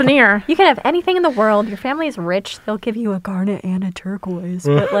souvenir. You can have anything in the world. Your family is rich. They'll give you a garnet and a turquoise.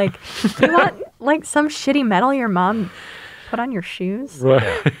 But like, you want like some shitty medal your mom put on your shoes?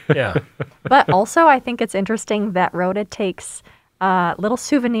 Right. Yeah. But also, I think it's interesting that Rhoda takes little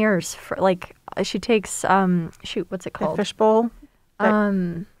souvenirs for like she takes what's it called? The fishbowl.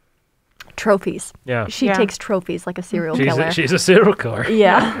 Trophies. Yeah. She takes trophies like a serial killer. She's a serial killer.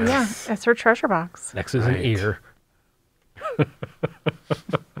 Yeah. Yeah. That's her treasure box. Next is an ear.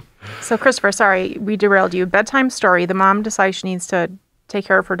 So, Christopher, sorry, we derailed you. Bedtime story. The mom decides she needs to take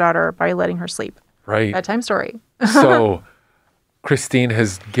care of her daughter by letting her sleep. Right. Bedtime story. So Christine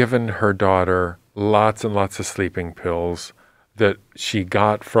has given her daughter lots and lots of sleeping pills that she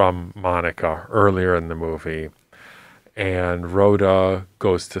got from Monica earlier in the movie. And Rhoda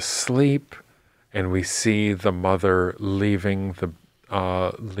goes to sleep, and we see the mother leaving the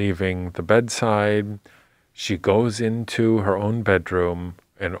bedside. She goes into her own bedroom,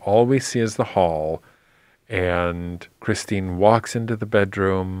 and all we see is the hall. And Christine walks into the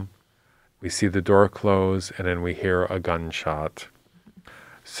bedroom. We see the door close, and then we hear a gunshot.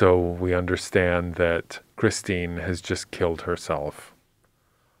 So we understand that Christine has just killed herself.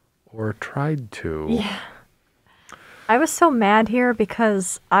 Or tried to. Yeah. I was so mad here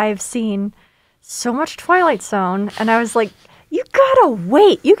because I've seen so much Twilight Zone, and I was like, you gotta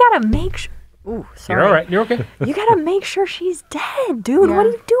wait. You gotta make sure. Ooh, sorry. You're all right. You're okay. You gotta make sure she's dead, dude. Yeah. What are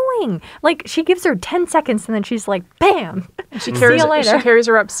you doing? Like, she gives her 10 seconds, and then she's like, bam. She See you later. She carries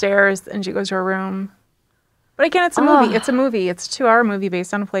her upstairs, and she goes to her room. But again, it's a movie. It's a movie. It's a 2-hour movie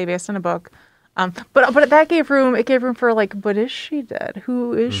based on a play, based on a book. But that gave room. It gave room for like, but is she dead?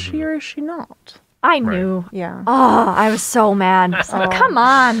 Who is she or is she not? I knew. Yeah. Oh, I was so mad. Like, come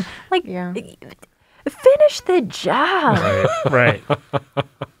on. Like, finish the job. Right.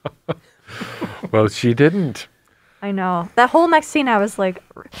 Well, she didn't. I know. That whole next scene, I was like...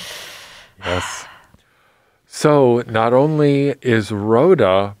 Yes. So not only is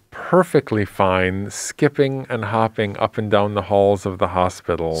Rhoda perfectly fine skipping and hopping up and down the halls of the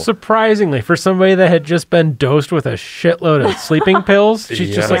hospital. Surprisingly, for somebody that had just been dosed with a shitload of sleeping pills,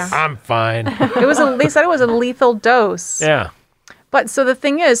 she's just Yes. like, I'm fine. They said it was a lethal dose. Yeah. But so the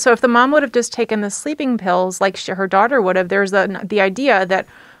thing is, so if the mom would have just taken the sleeping pills like her daughter would have, there's the idea that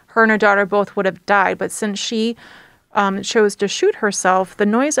her and her daughter both would have died. But since she chose to shoot herself, the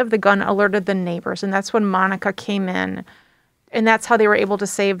noise of the gun alerted the neighbors. And that's when Monica came in. And that's how they were able to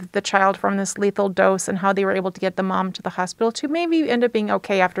save the child from this lethal dose and how they were able to get the mom to the hospital to maybe end up being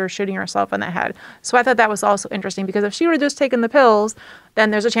okay after shooting herself in the head. So I thought that was also interesting because if she would have just taken the pills,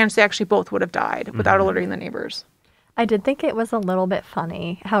 then there's a chance they actually both would have died without alerting the neighbors. I did think it was a little bit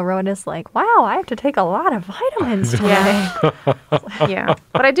funny how Rhoda's like, wow, I have to take a lot of vitamins today. Yeah.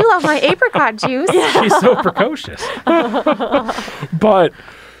 But I do love my apricot juice. She's so precocious. But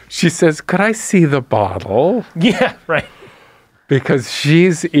she says, could I see the bottle? Yeah, right. Because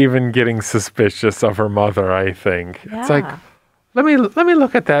she's even getting suspicious of her mother, I think. Yeah. It's like, let me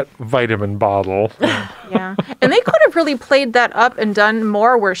look at that vitamin bottle. Yeah. And they could have really played that up and done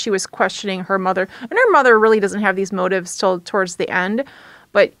more where she was questioning her mother. And her mother really doesn't have these motives till towards the end.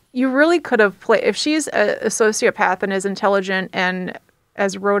 But you really could have played, if she's a sociopath and as intelligent and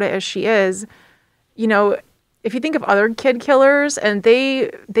as Rhoda as she is, you know, if you think of other kid killers and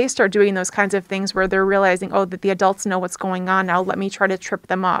they start doing those kinds of things where they're realizing, oh, that the adults know what's going on now, let me try to trip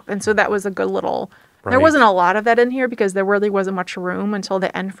them up. And so that was a good little, there wasn't a lot of that in here because there really wasn't much room until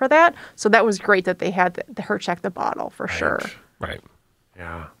the end for that. So that was great that they had her check the bottle for sure. Right.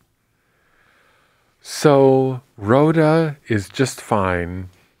 Yeah. So Rhoda is just fine,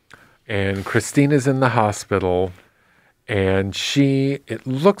 and Christina's in the hospital, and it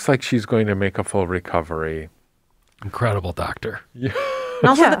looks like she's going to make a full recovery. Incredible doctor. Yeah. And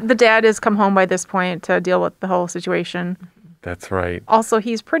also, the dad has come home by this point to deal with the whole situation. That's right. Also,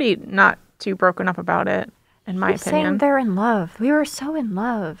 he's pretty not too broken up about it, in my opinion. Saying they're in love. We were so in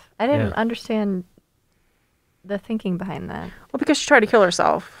love. I didn't understand the thinking behind that. Well, because she tried to kill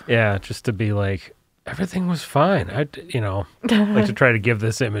herself. Yeah, just to be like, everything was fine. I like to try to give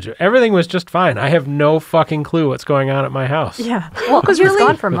this image. Everything was just fine. I have no fucking clue what's going on at my house. Yeah. Well, because he was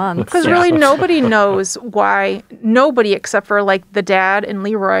gone for months. Because really nobody knows why, nobody except for like the dad and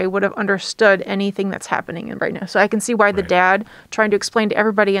Leroy would have understood anything that's happening right now. So I can see why the dad trying to explain to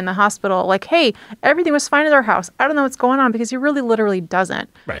everybody in the hospital, like, hey, everything was fine at our house. I don't know what's going on, because he really literally doesn't.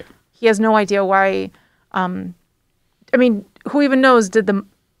 Right. He has no idea why. I mean, who even knows?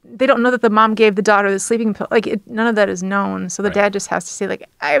 They don't know that the mom gave the daughter the sleeping pill. Like, none of that is known. So the dad just has to say, like,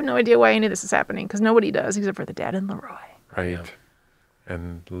 I have no idea why any of this is happening, because nobody does except for the dad and Leroy. Right. Yeah.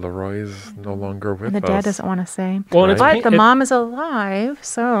 And Leroy's no longer with us. And the dad doesn't want to say. Well, but the mom is alive,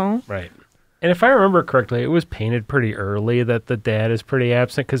 so. Right. And if I remember correctly, it was painted pretty early that the dad is pretty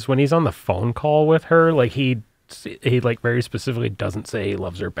absent, because when he's on the phone call with her, like, he like very specifically doesn't say he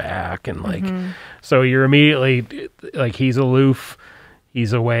loves her back, and like so you're immediately like, he's aloof,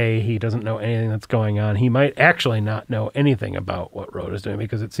 he's away, he doesn't know anything that's going on. He might actually not know anything about what Rhoda's doing,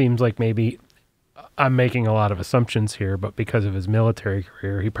 because it seems like maybe I'm making a lot of assumptions here, but because of his military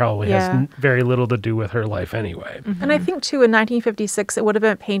career, he probably has very little to do with her life anyway. And I think, too, in 1956, it would have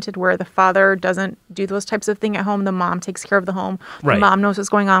been painted where the father doesn't do those types of things at home. The mom takes care of the home. The mom knows what's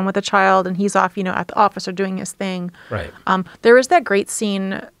going on with the child, and he's off, at the office or doing his thing. Right. There is that great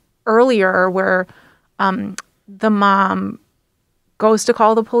scene earlier where the mom goes to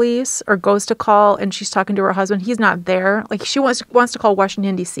call the police, or goes to call, and she's talking to her husband. He's not there. Like, she wants to call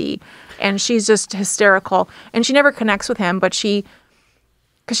Washington, D.C., and she's just hysterical. And she never connects with him, but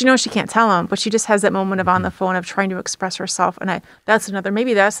because she knows she can't tell him, but she just has that moment of on the phone of trying to express herself. And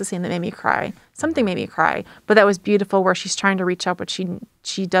maybe that's the scene that made me cry. Something made me cry. But that was beautiful, where she's trying to reach out, but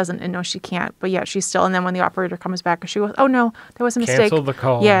she doesn't, and knows she can't. But yeah, she's still. And then when the operator comes back, she goes, oh no, that was a mistake. Cancel the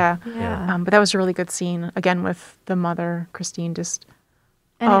call. Yeah. Yeah. But that was a really good scene. Again, with the mother, Christine, just...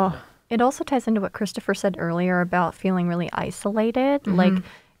 And it also ties into what Christopher said earlier about feeling really isolated. Like,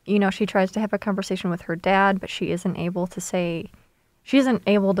 she tries to have a conversation with her dad, but she isn't able to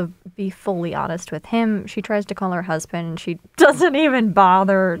be fully honest with him. She tries to call her husband, and she doesn't even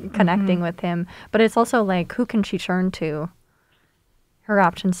bother connecting with him. But it's also like, who can she turn to? Her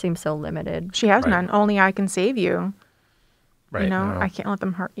options seem so limited. She has none. Only I can save you. Right. I can't let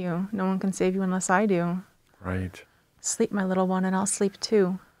them hurt you. No one can save you unless I do. Right. Sleep, my little one, and I'll sleep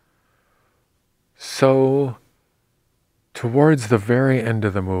too. So, towards the very end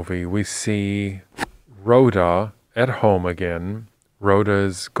of the movie, we see Rhoda at home again.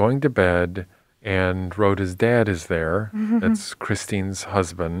 Rhoda's going to bed, and Rhoda's dad is there. That's Christine's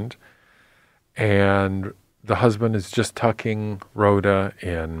husband. And the husband is just tucking Rhoda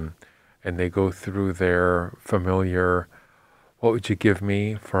in, and they go through their familiar, what would you give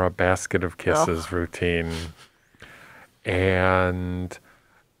me for a basket of kisses routine. And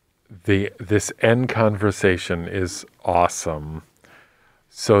this end conversation is awesome.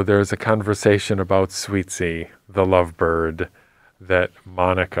 So there's a conversation about Sweetsy, the lovebird that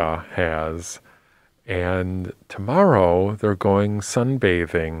Monica has. And tomorrow they're going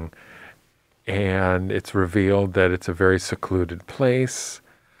sunbathing. And it's revealed that it's a very secluded place.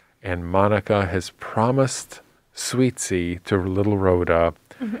 And Monica has promised Sweetsy to little Rhoda,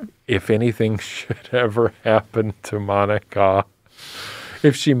 if anything should ever happen to Monica,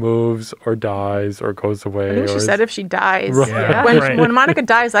 if she moves or dies or goes away. I think she said if she dies. Right. Yeah. When Monica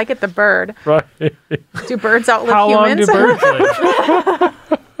dies, I get the bird. Right. Do birds outlive How humans? long do birds live?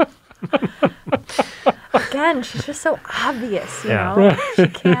 Again, she's just so obvious, you Yeah. know? She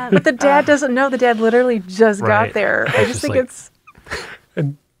can't. But the dad doesn't know. The dad literally just got Right. there. I just think like- it's...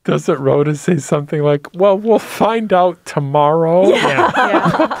 Doesn't Rhoda say something like, well, we'll find out tomorrow? Yeah.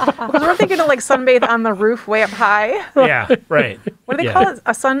 Yeah. Because we're thinking of like sunbathe on the roof way up high. Yeah, right. What do they call it?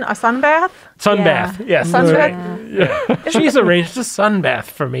 A sunbath? Sunbath. Yes. that's Sunbath? right. Yeah. She's arranged a sunbath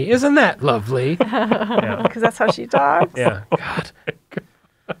for me. Isn't that lovely? Yeah. Because that's how she talks. Yeah. God.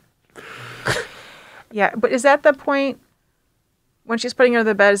 Yeah, but is that the point when she's putting her to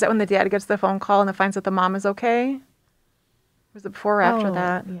the bed? Is that when the dad gets the phone call and finds that the mom is okay? Was it before or after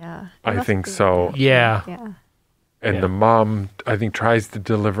that? Yeah. I think so. Yeah. Yeah. And Yeah. the mom, I think, tries to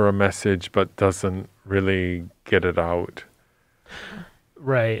deliver a message but doesn't really get it out.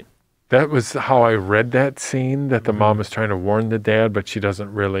 Right. That was how I read that scene, that the mom is trying to warn the dad, but she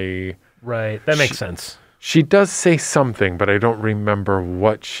doesn't really. Right. That makes sense. She does say something, but I don't remember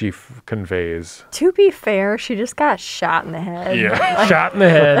what she conveys. To be fair, she just got shot in the head. Yeah. Shot in the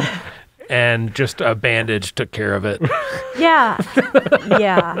head, and just a bandage took care of it. Yeah.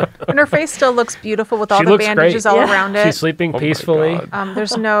 Yeah. And her face still looks beautiful with all She the looks bandages great. all Yeah. around it. She's sleeping Oh my peacefully. God.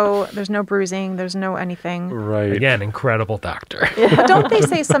 There's no bruising. There's no anything. Right. Again, incredible doctor. But don't they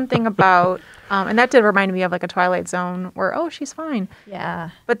say something about? And that did remind me of like a Twilight Zone where she's fine. Yeah.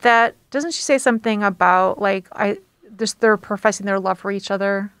 But that doesn't she say something about like they're professing their love for each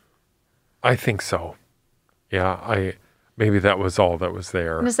other? I think so. Yeah, maybe that was all that was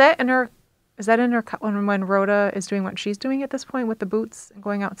there. And is that in her? Is that in her when Rhoda is doing what she's doing at this point with the boots and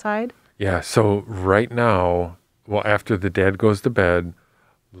going outside? Yeah, so right now, well, after the dad goes to bed,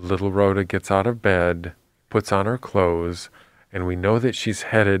 little Rhoda gets out of bed, puts on her clothes, and we know that she's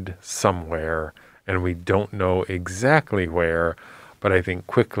headed somewhere, and we don't know exactly where, but I think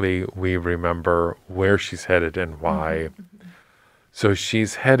quickly we remember where she's headed and why. Mm-hmm. So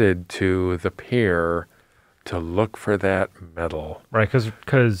she's headed to the pier to look for that medal. Right, because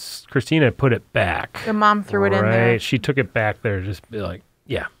Christina put it back. The mom threw it in there. Right, she took it back there, just be like,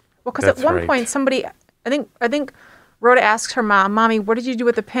 yeah. Well, because at That's one right. point somebody, I think Rhoda asks her mom, "Mommy, what did you do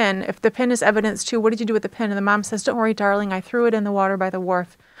with the pin? If the pin is evidence too, what did you do with the pin?" And the mom says, "Don't worry, darling. I threw it in the water by the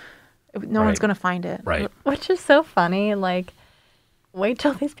wharf. No one's Right. going to find it." Right. Which is so funny. Like, wait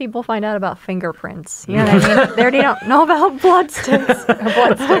till these people find out about fingerprints. You know what I mean? They already don't know about blood sticks.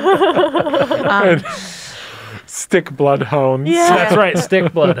 Stick bloodhounds. Yeah. That's right,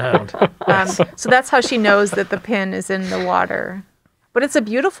 stick bloodhound. So that's how she knows that the pin is in the water. But it's a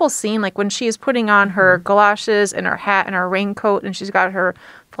beautiful scene, like when she is putting on her galoshes and her hat and her raincoat, and she's got her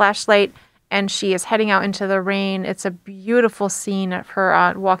flashlight, and she is heading out into the rain. It's a beautiful scene of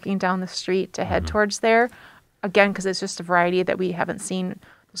her walking down the street to head towards there. Again, because it's just a variety that we haven't seen.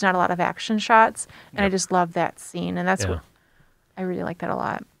 There's not a lot of action shots, and I just love that scene, and that's Yeah. what I really like that a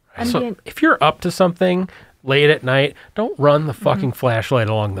lot. And So the- if you're up to something late at night, don't run the fucking flashlight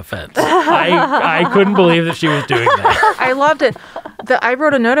along the fence. I couldn't believe that she was doing that. I loved it. I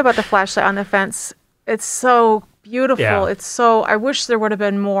wrote a note about the flashlight on the fence. It's so beautiful. Yeah. It's so. I wish there would have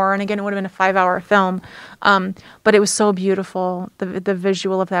been more. And again, it would have been a 5-hour film, but it was so beautiful. The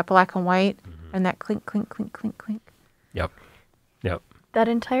visual of that black and white and that clink, clink, clink, clink, clink. Yep. that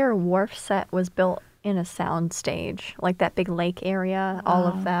entire wharf set was built in a sound stage, like that big lake area, all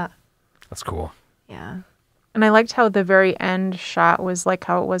of that. That's cool. Yeah. And I liked how the very end shot was like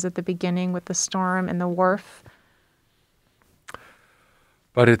how it was at the beginning with the storm and the wharf.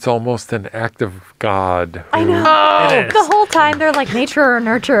 But it's almost an act of God. I know. It is. The whole time they're like nature or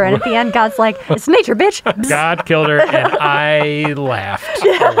nurture, and at the end, God's like, "It's nature, bitch." God killed her, and I laughed.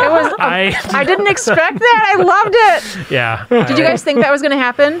 I didn't expect that. I loved it. Yeah. Did you guys think that was going to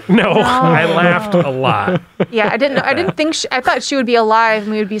happen? No, I laughed a lot. Yeah, I didn't know. I didn't think. I thought she would be alive,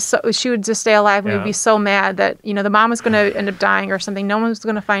 and we would be so. She would just stay alive, and we Yeah. would be so mad that the mom was going to end up dying or something. No one was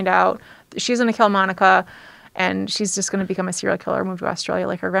going to find out. She's going to kill Monica, and she's just going to become a serial killer, move to Australia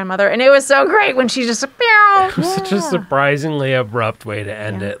like her grandmother. And it was so great when she just. It was such a surprisingly abrupt way to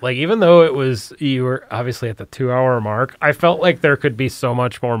end it. Like, even though you were obviously at the 2-hour mark, I felt like there could be so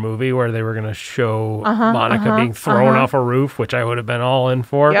much more movie where they were going to show Monica being thrown off a roof, which I would have been all in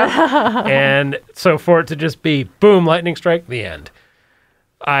for. Yeah. And so for it to just be boom, lightning strike, the end.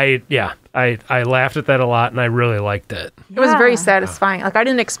 I laughed at that a lot, and I really liked it. It was very Yeah. satisfying. Like I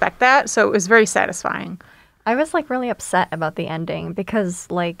didn't expect that, so it was very satisfying. I was like really upset about the ending because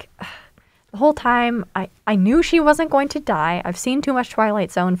like the whole time I knew she wasn't going to die. I've seen too much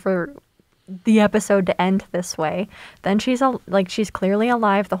Twilight Zone for the episode to end this way. Then she's clearly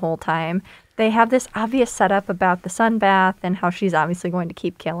alive the whole time. They have this obvious setup about the sunbath and how she's obviously going to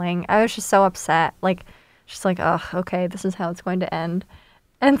keep killing. I was just so upset. Like she's like, "Oh, okay, this is how it's going to end."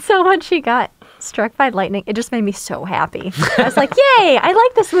 And so when she got struck by lightning, it just made me so happy. I was like, yay, I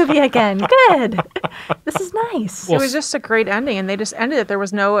like this movie again. Good. This is nice. It was just a great ending, and they just ended it. There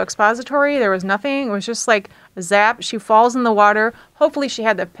was no expository. There was nothing. It was just like a zap. She falls in the water. Hopefully she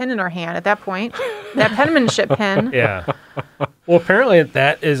had the pin in her hand at that point, that penmanship pin. Yeah. Well, apparently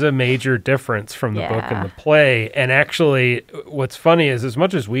that is a major difference from the book and the play. And actually, what's funny is as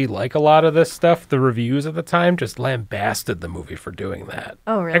much as we like a lot of this stuff, the reviews at the time just lambasted the movie for doing that.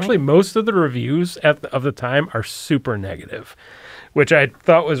 Oh, really? Actually, most of the reviews of the time are super negative, which I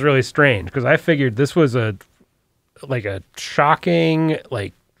thought was really strange because I figured this was a shocking,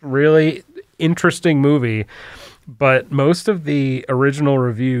 like really interesting movie. But most of the original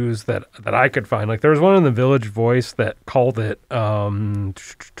reviews that I could find, like there was one in the Village Voice that called it,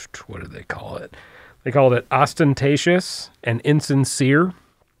 what did they call it? They called it ostentatious and insincere.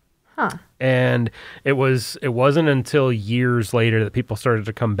 Huh. And it wasn't until years later that people started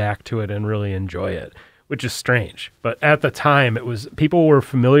to come back to it and really enjoy it, which is strange. But at the time, people were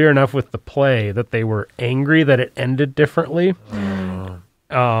familiar enough with the play that they were angry that it ended differently.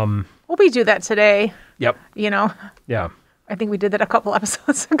 Well, we do that today. Yep. You know? Yeah. I think we did that a couple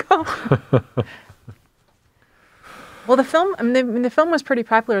episodes ago. Well, the film was pretty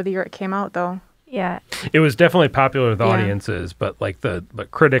popular the year it came out, though. Yeah. It was definitely popular with audiences, but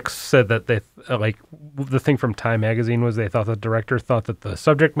critics said that they the thing from Time magazine was they thought the director thought that the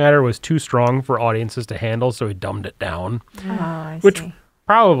subject matter was too strong for audiences to handle, so he dumbed it down. Oh, I which see.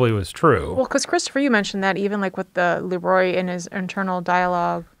 probably was true. Well, because Christopher, you mentioned that even like with the LeRoy in his internal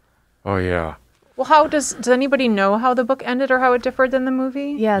dialogue. Oh, yeah. Well, how does anybody know how the book ended or how it differed than the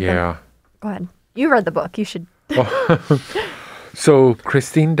movie? Yeah. Yeah. Go ahead. You read the book. You should. So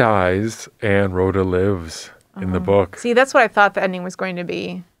Christine dies and Rhoda lives in the book. See, that's what I thought the ending was going to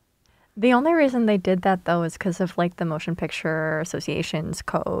be. The only reason they did that, though, is because of like the Motion Picture Association's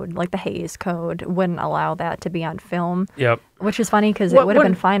code, like the Hayes Code wouldn't allow that to be on film. Yep. Which is funny because it What would have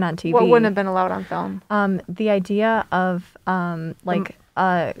been wouldn't- fine on TV. What wouldn't have been allowed on film? The idea of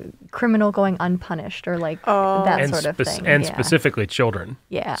a criminal going unpunished or like that sort of thing. And yeah. specifically children.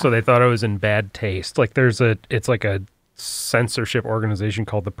 Yeah. So they thought it was in bad taste. Like it's like a censorship organization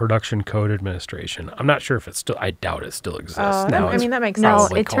called the Production Code Administration. I'm not sure if it still, I doubt it still exists Oh, now. I mean, that makes No, sense.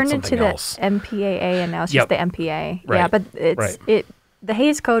 probably it called turned into something the else. MPAA and now it's Yep. just the MPA. Right. Yeah, but Right. the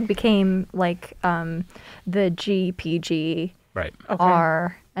Hayes Code became like the GPG Right.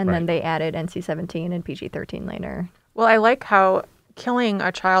 R, and Right. then they added NC-17 and PG-13 later. Well, I like how killing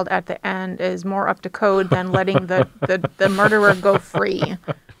a child at the end is more up to code than letting the murderer go free.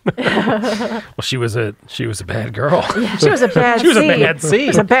 Well, she was a bad girl. She was a bad She was a seed. bad seed. She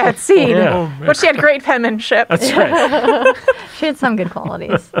was a bad seed. Yeah. But she had great penmanship. That's right. She had some good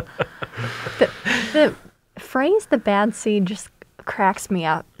qualities. The phrase "the bad seed" just cracks me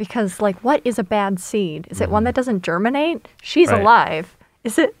up because, like, what is a bad seed? Is it one that doesn't germinate? She's Right. alive.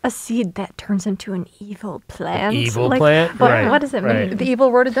 Is it a seed that turns into an evil plant? Evil Like, plant? What, Right, what does it right. mean? The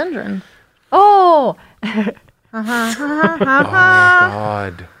evil rhododendron. Oh, Oh,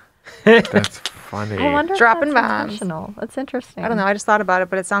 God. That's funny. I wonder Dropping if that's bombs. intentional. That's interesting. I don't know. I just thought about it,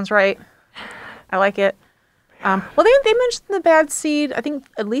 but it sounds right. I like it. Well, they mentioned the bad seed, I think,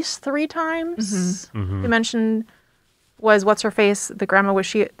 at least 3 times. They mentioned what's her face? The grandma, was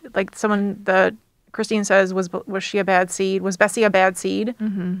she, like someone, Christine says, was she a bad seed? Was Bessie a bad seed?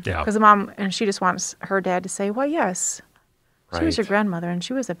 Yeah. Because the mom, and she just wants her dad to say, well, yes. She was your Right. grandmother, and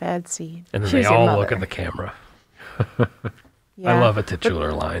she was a bad seed. And then She they was your all mother. look at the camera. Yeah. I love a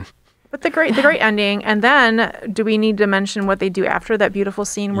titular line. But the great ending. And then, do we need to mention what they do after that beautiful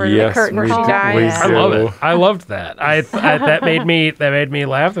scene where Yes, the curtain we she do. dies? We I do. love it. I loved that. That made me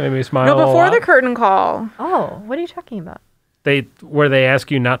laugh. That made me smile. No, a before lot. the curtain call. Oh, what are you talking about? Where they ask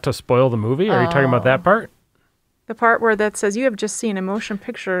you not to spoil the movie. Are you talking about that part? The part where that says, you have just seen a motion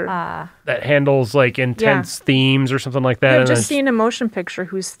picture. That handles like intense themes or something like that. You have and then just seen a motion picture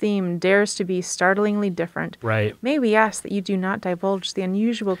whose theme dares to be startlingly different. Right. May we ask that you do not divulge the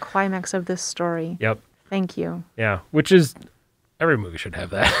unusual climax of this story. Yep. Thank you. Yeah. Which is every movie should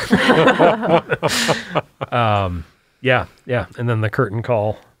have that. Yeah. Yeah. And then the curtain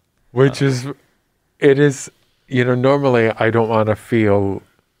call. Which is, it is, normally I don't want to feel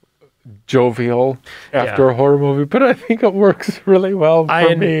jovial after a horror movie, but I think it works really well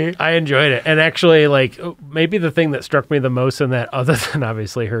for me. I enjoyed it. And actually, like, maybe the thing that struck me the most in that, other than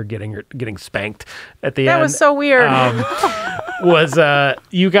obviously her getting spanked at the end. That was so weird. Was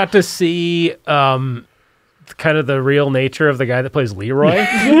you got to see kind of the real nature of the guy that plays Leroy,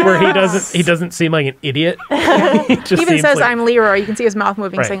 where he doesn't seem like an idiot. He even says like, I'm Leroy. You can see his mouth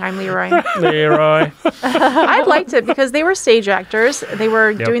moving, saying I'm Leroy. Leroy. I liked it because they were stage actors. They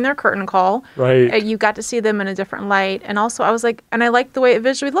were doing their curtain call. Right. You got to see them in a different light. And also I was like, and I liked the way it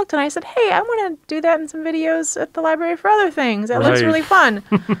visually looked. And I said, hey, I want to do that in some videos at the library for other things. That looks really fun.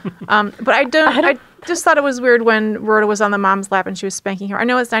 But I just thought it was weird when Rhoda was on the mom's lap and she was spanking her. I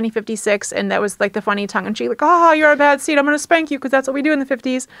know it's 1956 and that was like the funny tongue and cheek, like, oh, you're a bad seed. I'm going to spank you because that's what we do in the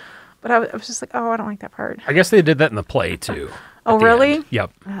 50s. But I was just like, oh, I don't like that part. I guess they did that in the play too. Oh, really? End.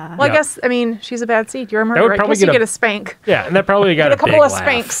 Yep. Well, I guess, I mean, she's a bad seed. You're a murderer. I guess you get a spank. Yeah, and that probably got a couple big of laugh,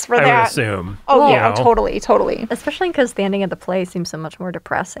 spanks for that. I would assume. Oh, yeah, totally. Especially because the ending of the play seems so much more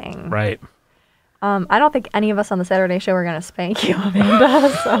depressing. Right. I don't think any of us on the Saturday show are going to spank you, Amanda.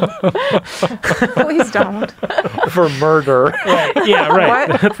 So. Please don't. For murder. Right. Yeah, right.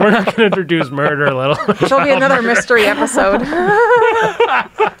 What? We're not going to introduce murder, little. There'll be another mystery episode.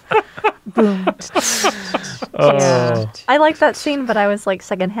 Boom. Yeah. I like that scene, but I was like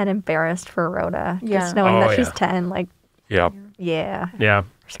secondhand embarrassed for Rhoda. Yeah. Just knowing that she's 10, like, Yeah. yeah. Yeah.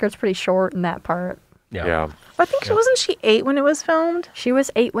 Her skirt's pretty short in that part. Yeah. I think wasn't she 8 when it was filmed? She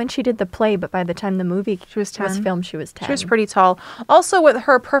was 8 when she did the play, but by the time the movie was 10. filmed, she was 10. She was pretty tall. Also, with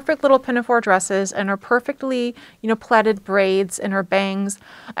her perfect little pinafore dresses and her perfectly, plaited braids and her bangs,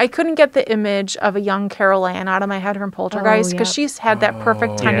 I couldn't get the image of a young Carol Ann out of my head from Poltergeist because she's had that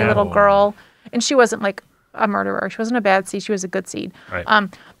perfect tiny little girl, and she wasn't like a murderer. She wasn't a bad seed. She was a good seed. Right.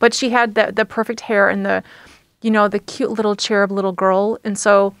 But she had the perfect hair and the cute little cherub little girl, and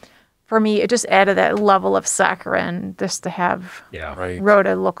so. For me, it just added that level of saccharine just to have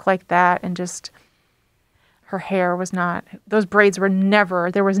Rhoda look like that, and just her hair was not. Those braids were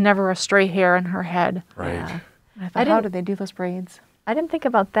never. There was never a stray hair in her head. Right. Yeah. And I thought, how did they do those braids? I didn't think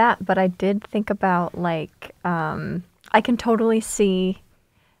about that, but I did think about like I can totally see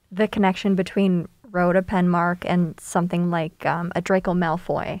the connection between Rhoda Penmark and something like a Draco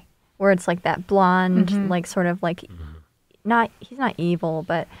Malfoy, where it's like that blonde, like sort of like he's not evil,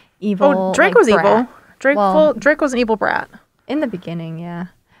 but evil. Oh, Draco's like, evil. Draco's an evil brat. In the beginning, yeah.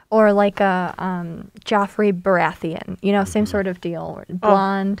 Or like a Joffrey Baratheon, same sort of deal.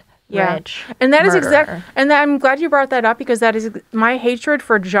 Blonde, rich, and that is murderer. And I'm glad you brought that up because that is my hatred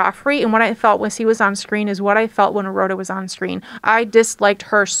for Joffrey and what I felt when he was on screen is what I felt when Rhoda was on screen. I disliked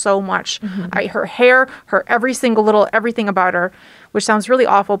her so much. Her hair, her everything about her, which sounds really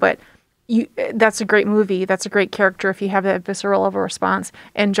awful, but. That's a great movie. That's a great character if you have that visceral of a response.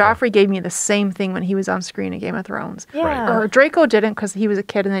 And Joffrey gave me the same thing when he was on screen in Game of Thrones. Yeah. Or Draco didn't because he was a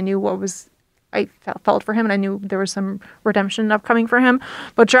kid and I knew I felt for him and I knew there was some redemption upcoming for him.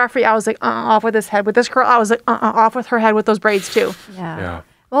 But Joffrey, I was like, off with his head. With this girl, I was like, off with her head with those braids too. Yeah.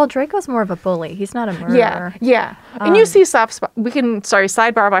 Well, Draco's more of a bully. He's not a murderer. Yeah. And you see soft spot.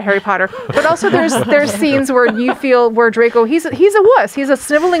 Sidebar about Harry Potter. But also there's scenes where you feel where Draco, he's a wuss. He's a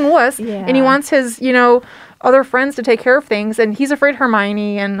sniveling wuss. Yeah. And he wants his, other friends to take care of things. And he's afraid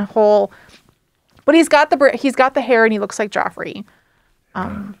Hermione and but he's got the hair and he looks like Joffrey.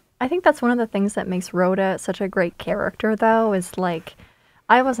 I think that's one of the things that makes Rhoda such a great character, though, is like,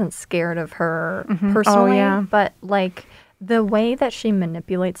 I wasn't scared of her personally, but like, the way that she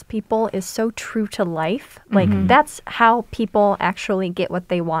manipulates people is so true to life. Like, that's how people actually get what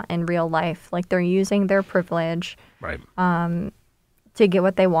they want in real life. Like, they're using their privilege to get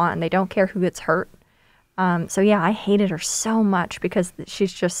what they want, and they don't care who gets hurt. So, yeah, I hated her so much because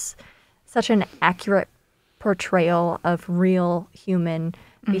she's just such an accurate portrayal of real human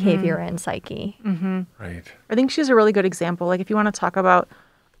behavior and psyche. Right. I think she's a really good example. Like, if you want to talk about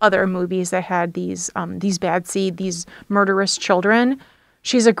other movies that had these bad seed, these murderous children,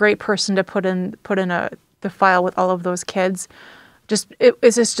 she's a great person to put in the file with all of those kids.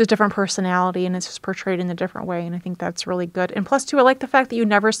 It's just a different personality and it's just portrayed in a different way, and I think that's really good. And plus, too, I like the fact that you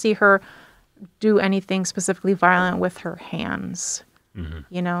never see her do anything specifically violent with her hands,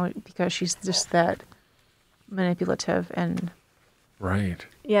 because she's just that manipulative and. Right.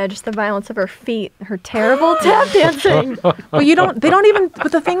 Yeah, just the violence of her feet, her terrible tap dancing. But but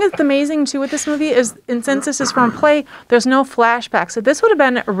the thing that's amazing too with this movie is, and since this is from a play, there's no flashbacks. So this would have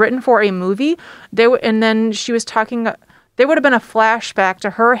been written for a movie. And then she was talking, there would have been a flashback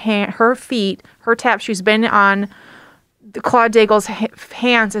to her feet, her tap. She was been on Claude Daigle's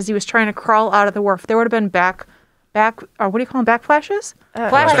hands as he was trying to crawl out of the wharf. There would have been what do you call them? Backflashes?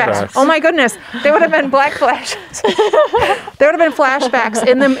 Flashbacks. Oh my goodness. They would have been black flashes. There would have been flashbacks.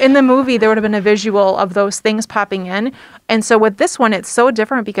 In the movie, there would have been a visual of those things popping in. And so with this one, it's so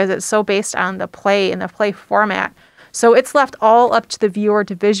different because it's so based on the play and the play format. So it's left all up to the viewer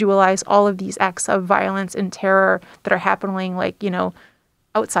to visualize all of these acts of violence and terror that are happening, like,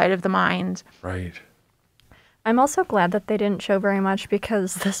 outside of the mind. Right. I'm also glad that they didn't show very much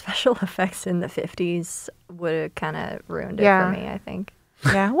because the special effects in the 50s would have kind of ruined it for me, I think.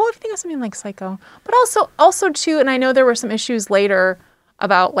 Yeah. Well, if you think of something like Psycho. But also too, and I know there were some issues later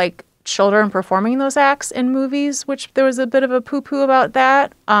about like children performing those acts in movies, which there was a bit of a poo-poo about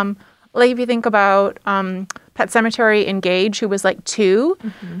that. Like if you think about Pet Sematary in Gage, who was like 2,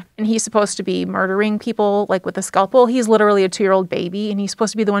 and he's supposed to be murdering people like with a scalpel. He's literally a 2-year-old baby, and he's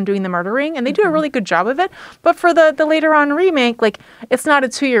supposed to be the one doing the murdering, and they do a really good job of it. But for the later on remake, like it's not a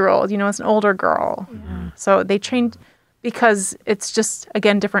 2-year-old, it's an older girl. So they trained because it's just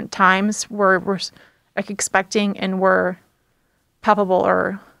again different times where we're like expecting and we're palpable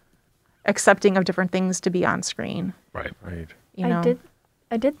or accepting of different things to be on screen. Right.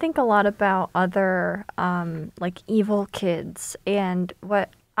 I did think a lot about other like evil kids, and what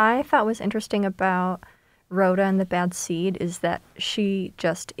I thought was interesting about Rhoda and the Bad Seed is that she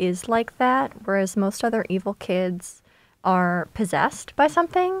just is like that, whereas most other evil kids are possessed by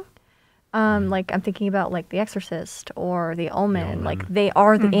something. Like I'm thinking about like The Exorcist or The Omen. Like they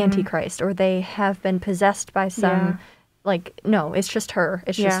are the Antichrist, or they have been possessed by some. Like no, it's just her.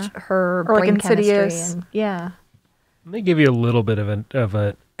 It's just her or brain like Insidious. chemistry. And, They give you a little bit of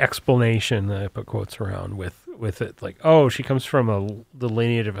an explanation that I put quotes around with it, like, oh, she comes from the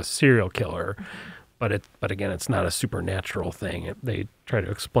lineage of a serial killer, but again, it's not a supernatural thing. They try to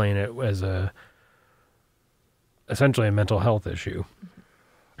explain it as essentially a mental health issue.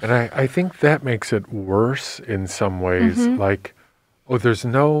 And I think that makes it worse in some ways. Like, oh, there's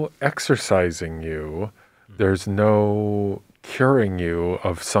no exercising you. There's no curing you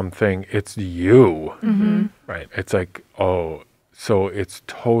of something. It's you. Right. It's like, oh, so it's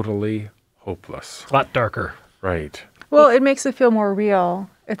totally hopeless. A lot darker. Right. Well, it makes it feel more real.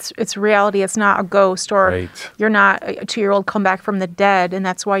 It's reality. It's not a ghost, or you're not a 2-year-old come back from the dead, and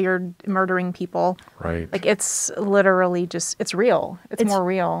that's why you're murdering people. Right. Like it's literally just it's real. It's more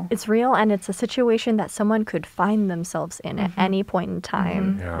real. It's real, and it's a situation that someone could find themselves in at any point in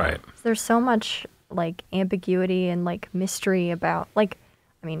time. Yeah. Right. There's so much like ambiguity and like mystery about like.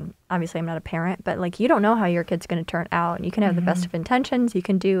 I mean, obviously I'm not a parent, but like you don't know how your kid's going to turn out. And you can have the best of intentions. You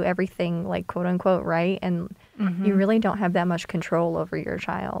can do everything like quote unquote right. And you really don't have that much control over your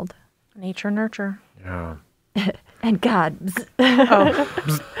child. Nature, nurture. Yeah. And God.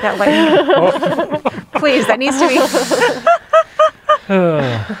 That like please, that needs to be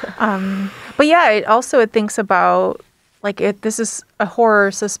but yeah, it thinks about like this is a horror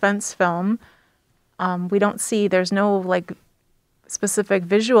suspense film. We don't see there's no like specific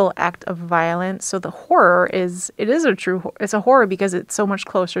visual act of violence, so the horror is a horror because it's so much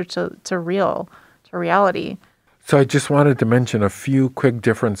closer to reality. So I just wanted to mention a few quick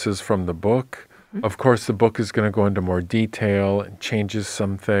differences from the book. Of course, the book is going to go into more detail and changes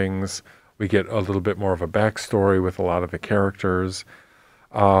some things. We get a little bit more of a backstory with a lot of the characters.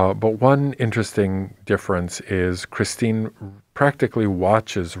 But one interesting difference is Christine practically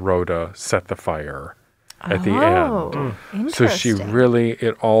watches Rhoda set the fire at the end. So she really,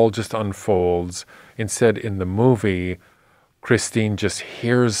 it all just unfolds. Instead, in the movie, Christine just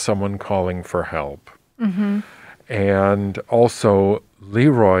hears someone calling for help. And also,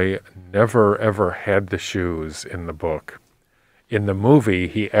 Leroy never, ever had the shoes in the book. In the movie,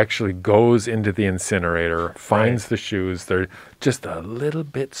 he actually goes into the incinerator, finds the shoes. They're just a little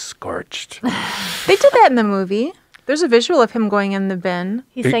bit scorched. They did that in the movie. There's a visual of him going in the bin.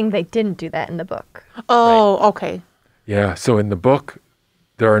 He's saying they didn't do that in the book. Oh, okay. Yeah, so in the book,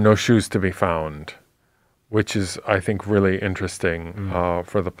 there are no shoes to be found, which is, I think, really interesting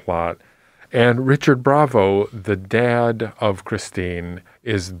for the plot. And Richard Bravo, the dad of Christine,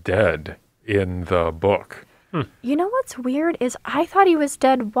 is dead in the book. You know what's weird is I thought he was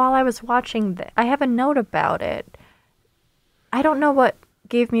dead while I was watching this. I have a note about it. I don't know what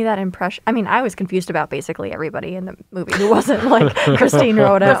gave me that impression. I mean, I was confused about basically everybody in the movie who wasn't like Christine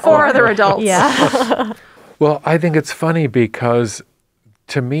Rhoda. The 4 other adults. Yeah. Well, I think it's funny because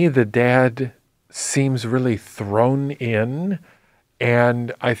to me, the dad seems really thrown in,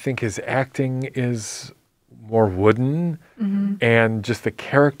 and I think his acting is more wooden, and just the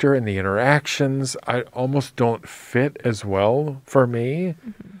character and the interactions, I almost don't fit as well for me.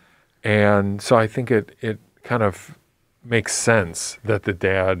 And so I think it kind of makes sense that the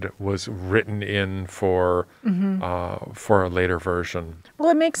dad was written in for a later version. Well,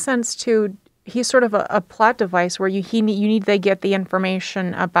 it makes sense too. He's sort of a plot device where you need to get the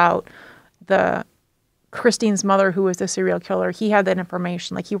information about the Christine's mother, who was the serial killer, he had that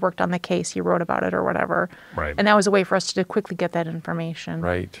information. Like he worked on the case, he wrote about it or whatever. Right. And that was a way for us to quickly get that information.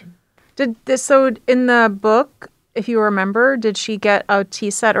 Right. So in the book, if you remember, did she get a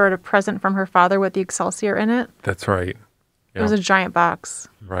tea set or a present from her father with the Excelsior in it? That's right. It was a giant box.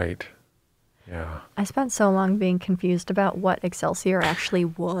 Right. Yeah. I spent so long being confused about what Excelsior actually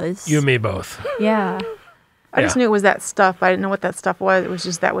was. You and me both. Yeah. I just knew it was that stuff, but I didn't know what that stuff was. It was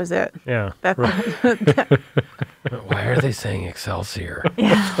just that was it. Yeah. Why are they saying Excelsior?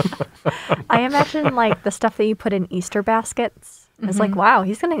 Yeah. I imagine like the stuff that you put in Easter baskets. It's like, wow,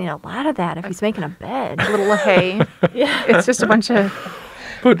 he's going to need a lot of that if he's making a bed. A little hay. Yeah. It's just a bunch of...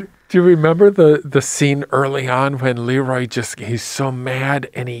 But do you remember the scene early on when Leroy he's so mad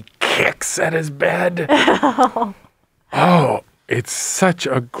and he kicks at his bed? Oh, it's such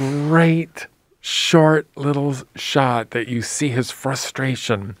a great short little shot that you see his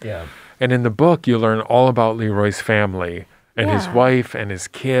frustration. Yeah. And in the book, you learn all about Leroy's family and his Yeah. wife and his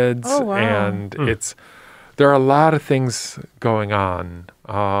kids. Oh, wow. And there are a lot of things going on.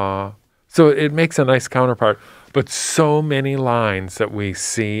 So it makes a nice counterpart. But so many lines that we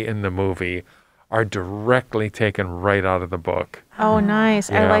see in the movie are directly taken right out of the book. Oh, nice.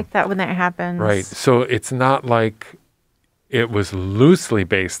 I Yeah. like that when that happens. Right. So it's not like it was loosely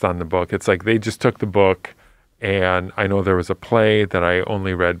based on the book. It's like they just took the book, and I know there was a play that I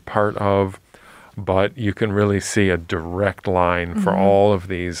only read part of, but you can really see a direct line for all of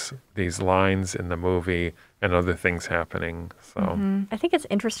these lines in the movie and other things happening. So, I think it's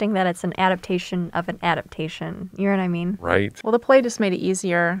interesting that it's an adaptation of an adaptation. You know what I mean? right. Well, the play just made it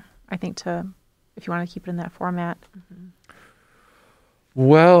easier, I think, if you want to keep it in that format.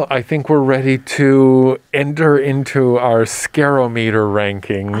 Well, I think we're ready to enter into our Scarometer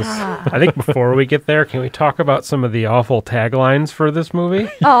rankings. I think before we get there, can we talk about some of the awful taglines for this movie?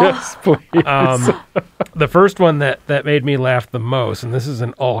 Oh, Yes, please. The first one that made me laugh the most, and this is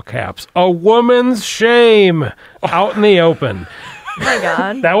in all caps, "A woman's shame out in the open." oh my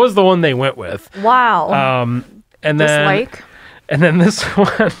God. That was the one they went with. Wow. And then, Dislike. and then this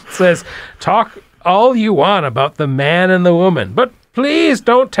one says, "Talk all you want about the man and the woman, but please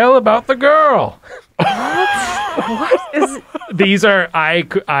don't tell about the girl." What is... These are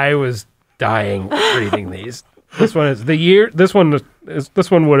I was dying reading these. This one is the year. This one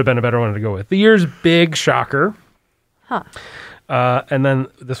would have been a better one to go with. The year's big shocker. Huh. And then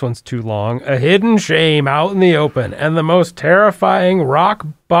this one's too long. "A hidden shame out in the open, and the most terrifying rock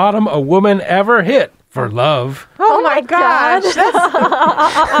bottom a woman ever hit for love." Oh, my gosh.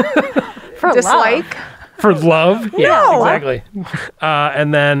 That's For dislike. love. For love? Yeah, No. exactly.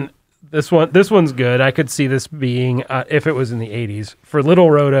 And then this one's good. I could see this being, if it was in the 80s, "For Little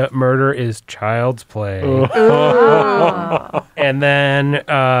Rhoda, murder is child's play." And then,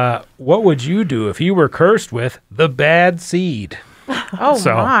 "What would you do if you were cursed with the bad seed?" Oh,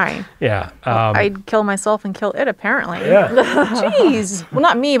 So, my. Yeah. I'd kill myself and kill it, apparently. Yeah. Jeez. Well,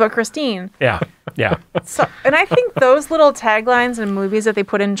 not me, but Christine. Yeah. Yeah. So, and I think those little taglines in movies that they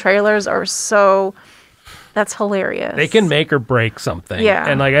put in trailers are so... That's hilarious. They can make or break something. Yeah.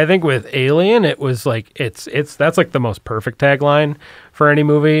 And like I think with Alien, it was like that's like the most perfect tagline for any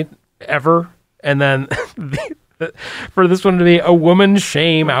movie ever. And then for this one to be "A woman's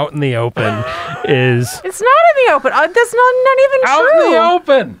shame out in the open" is It's not in the open. That's not even out true. in the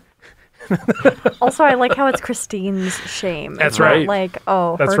open. Also, I like how it's Christine's shame. That's It's not right. like,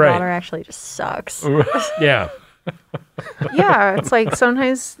 oh, That's her right. daughter actually just sucks. Yeah. Yeah, it's like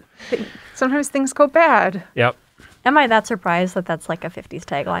sometimes things go bad. Yep. Am I that surprised that that's like a 50s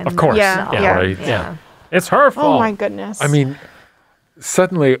tagline? Of course. Yeah. No. Yeah. Right. Yeah. It's her fault. Oh my goodness. I mean,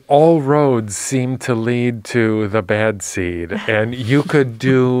 suddenly all roads seem to lead to the bad seed. And you could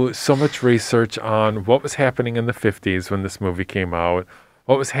do so much research on what was happening in the 50s when this movie came out,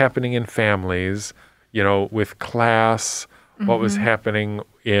 what was happening in families, with class, what was happening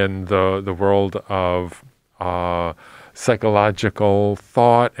in the world of psychological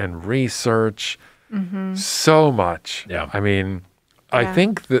thought and research. So much. Yeah. I mean, I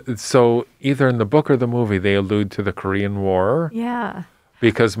think that so either in the book or the movie they allude to the Korean War Yeah.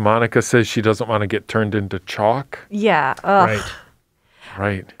 because Monica says she doesn't want to get turned into chalk. Yeah. Ugh. Right.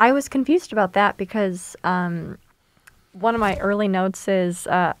 Right. I was confused about that because one of my early notes is,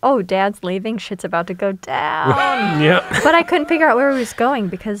 oh, Dad's leaving, shit's about to go down. Yeah. But I couldn't figure out where he was going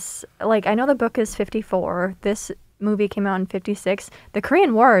because, like, I know the book is 54. This movie came out in 56. The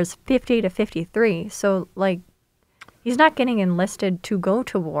Korean War is 50 to 53. So, like, he's not getting enlisted to go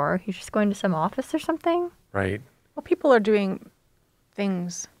to war. He's just going to some office or something. Right. well, people are doing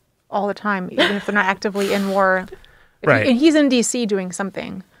things all the time, even if they're not actively in war. Right. And he's in D.C. doing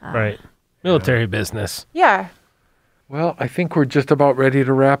something. Right. Military business. Yeah. Well, I think we're just about ready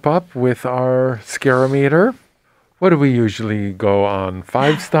to wrap up with our Scarometer. What do we usually go on?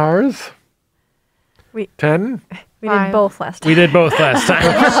 5 stars? We 10? we did both last time. We did both last time.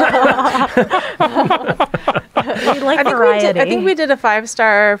 We like I variety. think we did a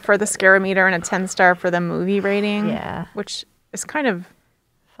 5-star for the Scarometer and a 10-star for the movie rating. Yeah. Which is kind of,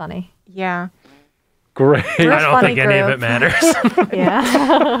 Funny. yeah. Great. I don't funny think any of group. it matters.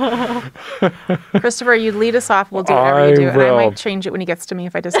 Yeah. Christopher, you lead us off. We'll do whatever you do. And I will. might change it when he gets to me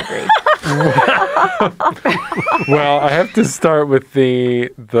if I disagree. Well, I have to start with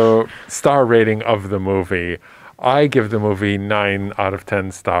the star rating of the movie. I give the movie 9 out of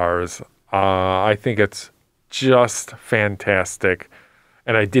 10 stars. I think it's just fantastic.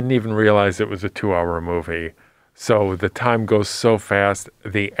 And I didn't even realize it was a 2-hour movie. So the time goes so fast.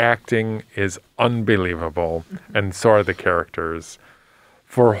 The acting is unbelievable, and so are the characters.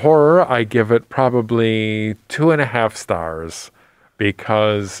 For horror, I give it probably 2.5 stars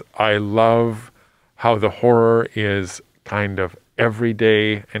because I love how the horror is kind of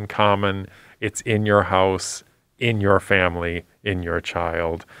everyday and common. It's in your house, in your family, in your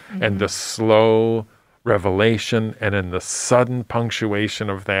child. And the slow revelation and then the sudden punctuation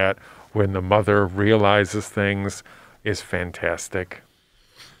of that when the mother realizes things is fantastic.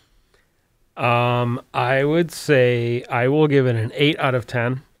 I would say I will give it an 8 out of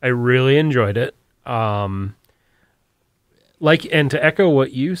 10. I really enjoyed it. And to echo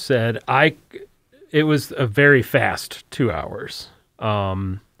what you said, it was a very fast 2 hours.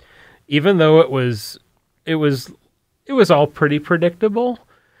 Even though it was all pretty predictable.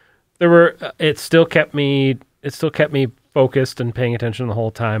 It still kept me focused and paying attention the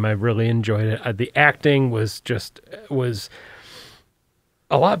whole time. I really enjoyed it. The acting was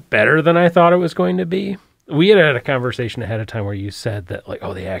a lot better than I thought it was going to be. We had a conversation ahead of time where you said that, like,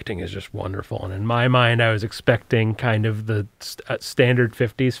 oh, the acting is just wonderful. And in my mind, I was expecting kind of the standard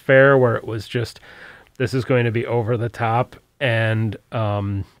 50s fare where it was just, this is going to be over the top and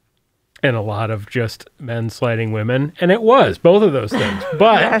a lot of just men sliding women. And it was both of those things.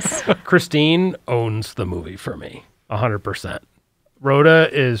 But Yes. Christine owns the movie for me 100%. Rhoda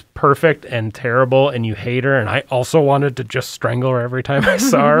is perfect and terrible, and you hate her. And I also wanted to just strangle her every time I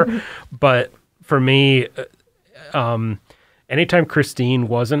saw her. But for me, anytime Christine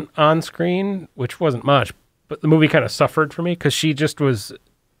wasn't on screen, which wasn't much, but the movie kind of suffered for me because she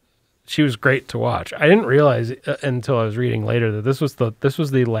was great to watch. I didn't realize until I was reading later that this was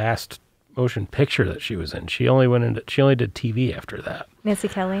the last motion picture that she was in. She only did TV after that. Nancy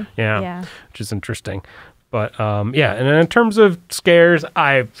Kelly. Yeah. Which is interesting. But yeah, and in terms of scares,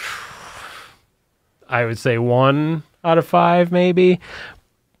 I would say 1 out of 5 maybe.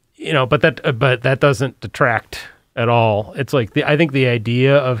 But that doesn't detract at all. It's like I think the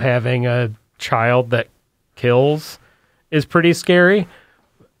idea of having a child that kills is pretty scary.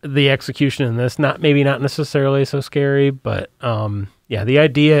 The execution in this maybe not necessarily so scary, but yeah, the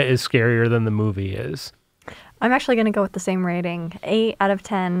idea is scarier than the movie is. I'm actually going to go with the same rating, 8 out of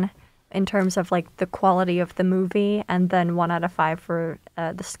 10 in terms of like the quality of the movie, and then 1 out of 5 for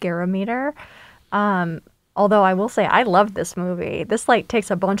the Scarometer. Although I will say I love this movie. This like takes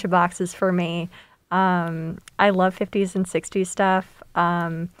a bunch of boxes for me. I love 50s and 60s stuff.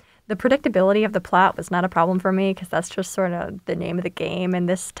 The predictability of the plot was not a problem for me because that's just sort of the name of the game in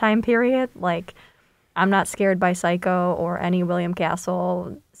this time period. Like, I'm not scared by Psycho or any William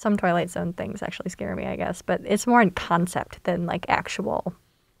Castle. Some Twilight Zone things actually scare me, I guess. But it's more in concept than like actual,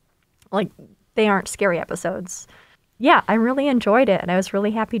 like they aren't scary episodes. Yeah, I really enjoyed it and I was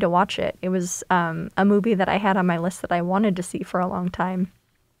really happy to watch it. It was a movie that I had on my list that I wanted to see for a long time.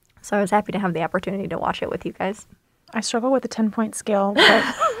 So I was happy to have the opportunity to watch it with you guys. I struggle with the 10-point scale,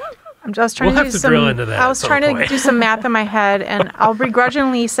 but I'm just trying We'll to have to drill into that I was at some trying to point. do some math in my head, and I'll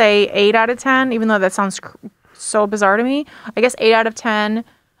begrudgingly say 8 out of 10, even though that sounds so bizarre to me. I guess 8 out of 10.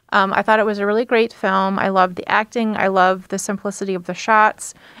 I thought it was a really great film. I loved the acting. I love the simplicity of the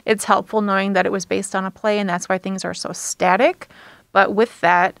shots. It's helpful knowing that it was based on a play, and that's why things are so static. But with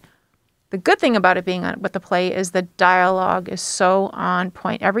that, the good thing about it being with the play is the dialogue is so on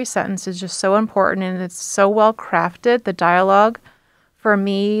point. Every sentence is just so important, and it's so well crafted, the dialogue. For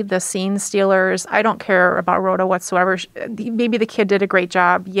me, the scene stealers, I don't care about Rhoda whatsoever. Maybe the kid did a great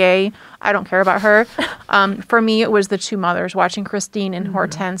job. Yay. I don't care about her. For me, it was the two mothers, watching Christine and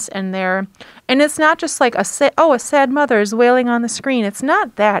Hortense and and it's not just like a sad mother is wailing on the screen. It's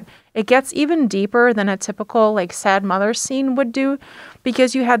not that. It gets even deeper than a typical like sad mother scene would do,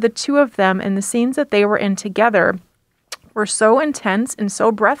 because you had the two of them and the scenes that they were in together were so intense and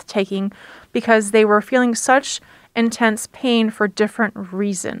so breathtaking because they were feeling such intense pain for different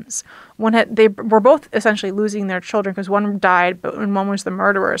reasons. They were both essentially losing their children because one died, but one was the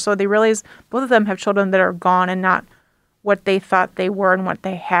murderer. So they realized both of them have children that are gone and not what they thought they were and what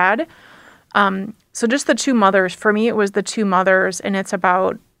they had. So just the two mothers. For me, it was the two mothers, and it's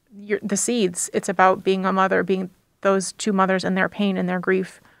about the seeds. It's about being a mother, being those two mothers and their pain and their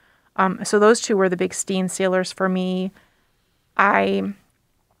grief. So those two were the big Steen sealers for me. I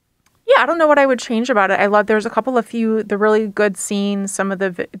don't know what I would change about it. There's a couple of the really good scenes, some of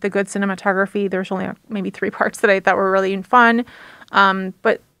the good cinematography. There's only maybe 3 parts that I thought were really fun.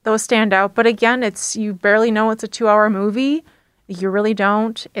 But those stand out. But again, you barely know it's a 2-hour movie. You really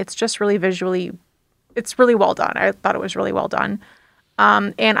don't. It's just really visually, it's really well done. I thought it was really well done.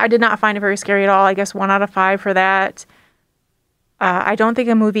 And I did not find it very scary at all. I guess 1 out of 5 for that. I don't think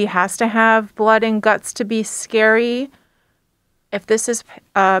a movie has to have blood and guts to be scary. If this is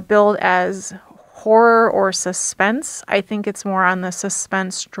billed as horror or suspense, I think it's more on the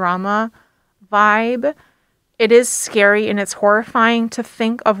suspense drama vibe. It is scary and it's horrifying to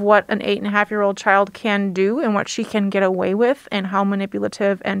think of what an 8.5-year-old child can do and what she can get away with and how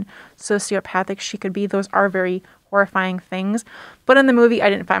manipulative and sociopathic she could be. Those are very horrifying things. But in the movie, I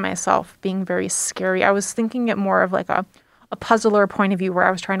didn't find myself being very scary. I was thinking it more of like a puzzler point of view where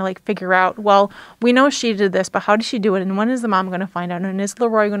I was trying to figure out, well, we know she did this, but how did she do it? And when is the mom going to find out? And is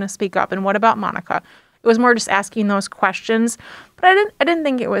LeRoy going to speak up? And what about Monica? It was more just asking those questions, but I didn't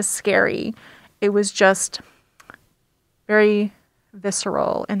think it was scary. It was just very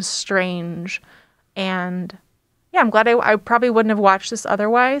visceral and strange. And yeah, I'm glad I probably wouldn't have watched this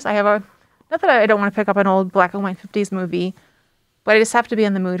otherwise. Not that I don't want to pick up an old black and white 50s movie, but I just have to be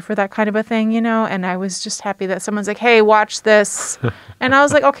in the mood for that kind of a thing, and I was just happy that someone's like, hey, watch this. And I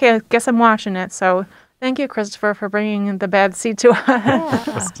was like, okay, I guess I'm watching it. So thank you, Christopher, for bringing the bad seed to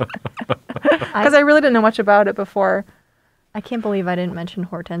us. Because I really didn't know much about it before. I can't believe I didn't mention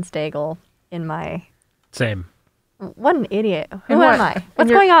Hortense Daigle in my... Same. What an idiot. Who what? am I?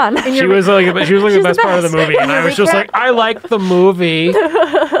 What's going on? She was like the best part of the movie. And I was just like, I like the movie.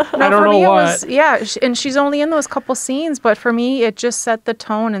 I don't know what. And she's only in those couple scenes, but for me, it just set the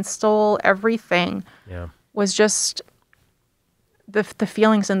tone and stole everything. Yeah. Was just the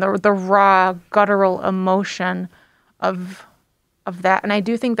feelings and the raw, guttural emotion of that. And I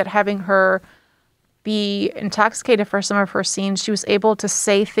do think that having her be intoxicated for some of her scenes, she was able to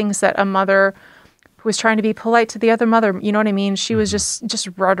say things that a mother who was trying to be polite to the other mother, you know what I mean? She was just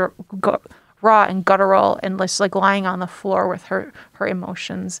raw and guttural and just lying on the floor with her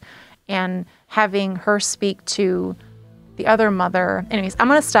emotions. And having her speak to the other mother. Anyways, I'm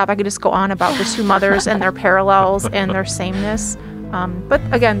going to stop. I could just go on about the two mothers and their parallels and their sameness. But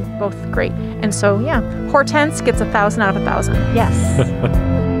again, both great. And so, yeah, Hortense gets 1,000 out of 1,000. Yes.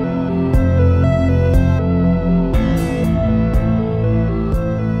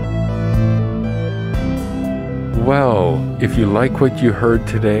 Well, if you like what you heard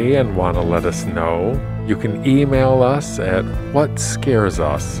today and want to let us know, you can email us at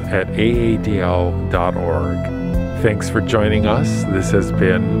whatscaresus@aadl.org. Thanks for joining us. This has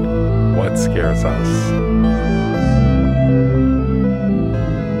been What Scares Us.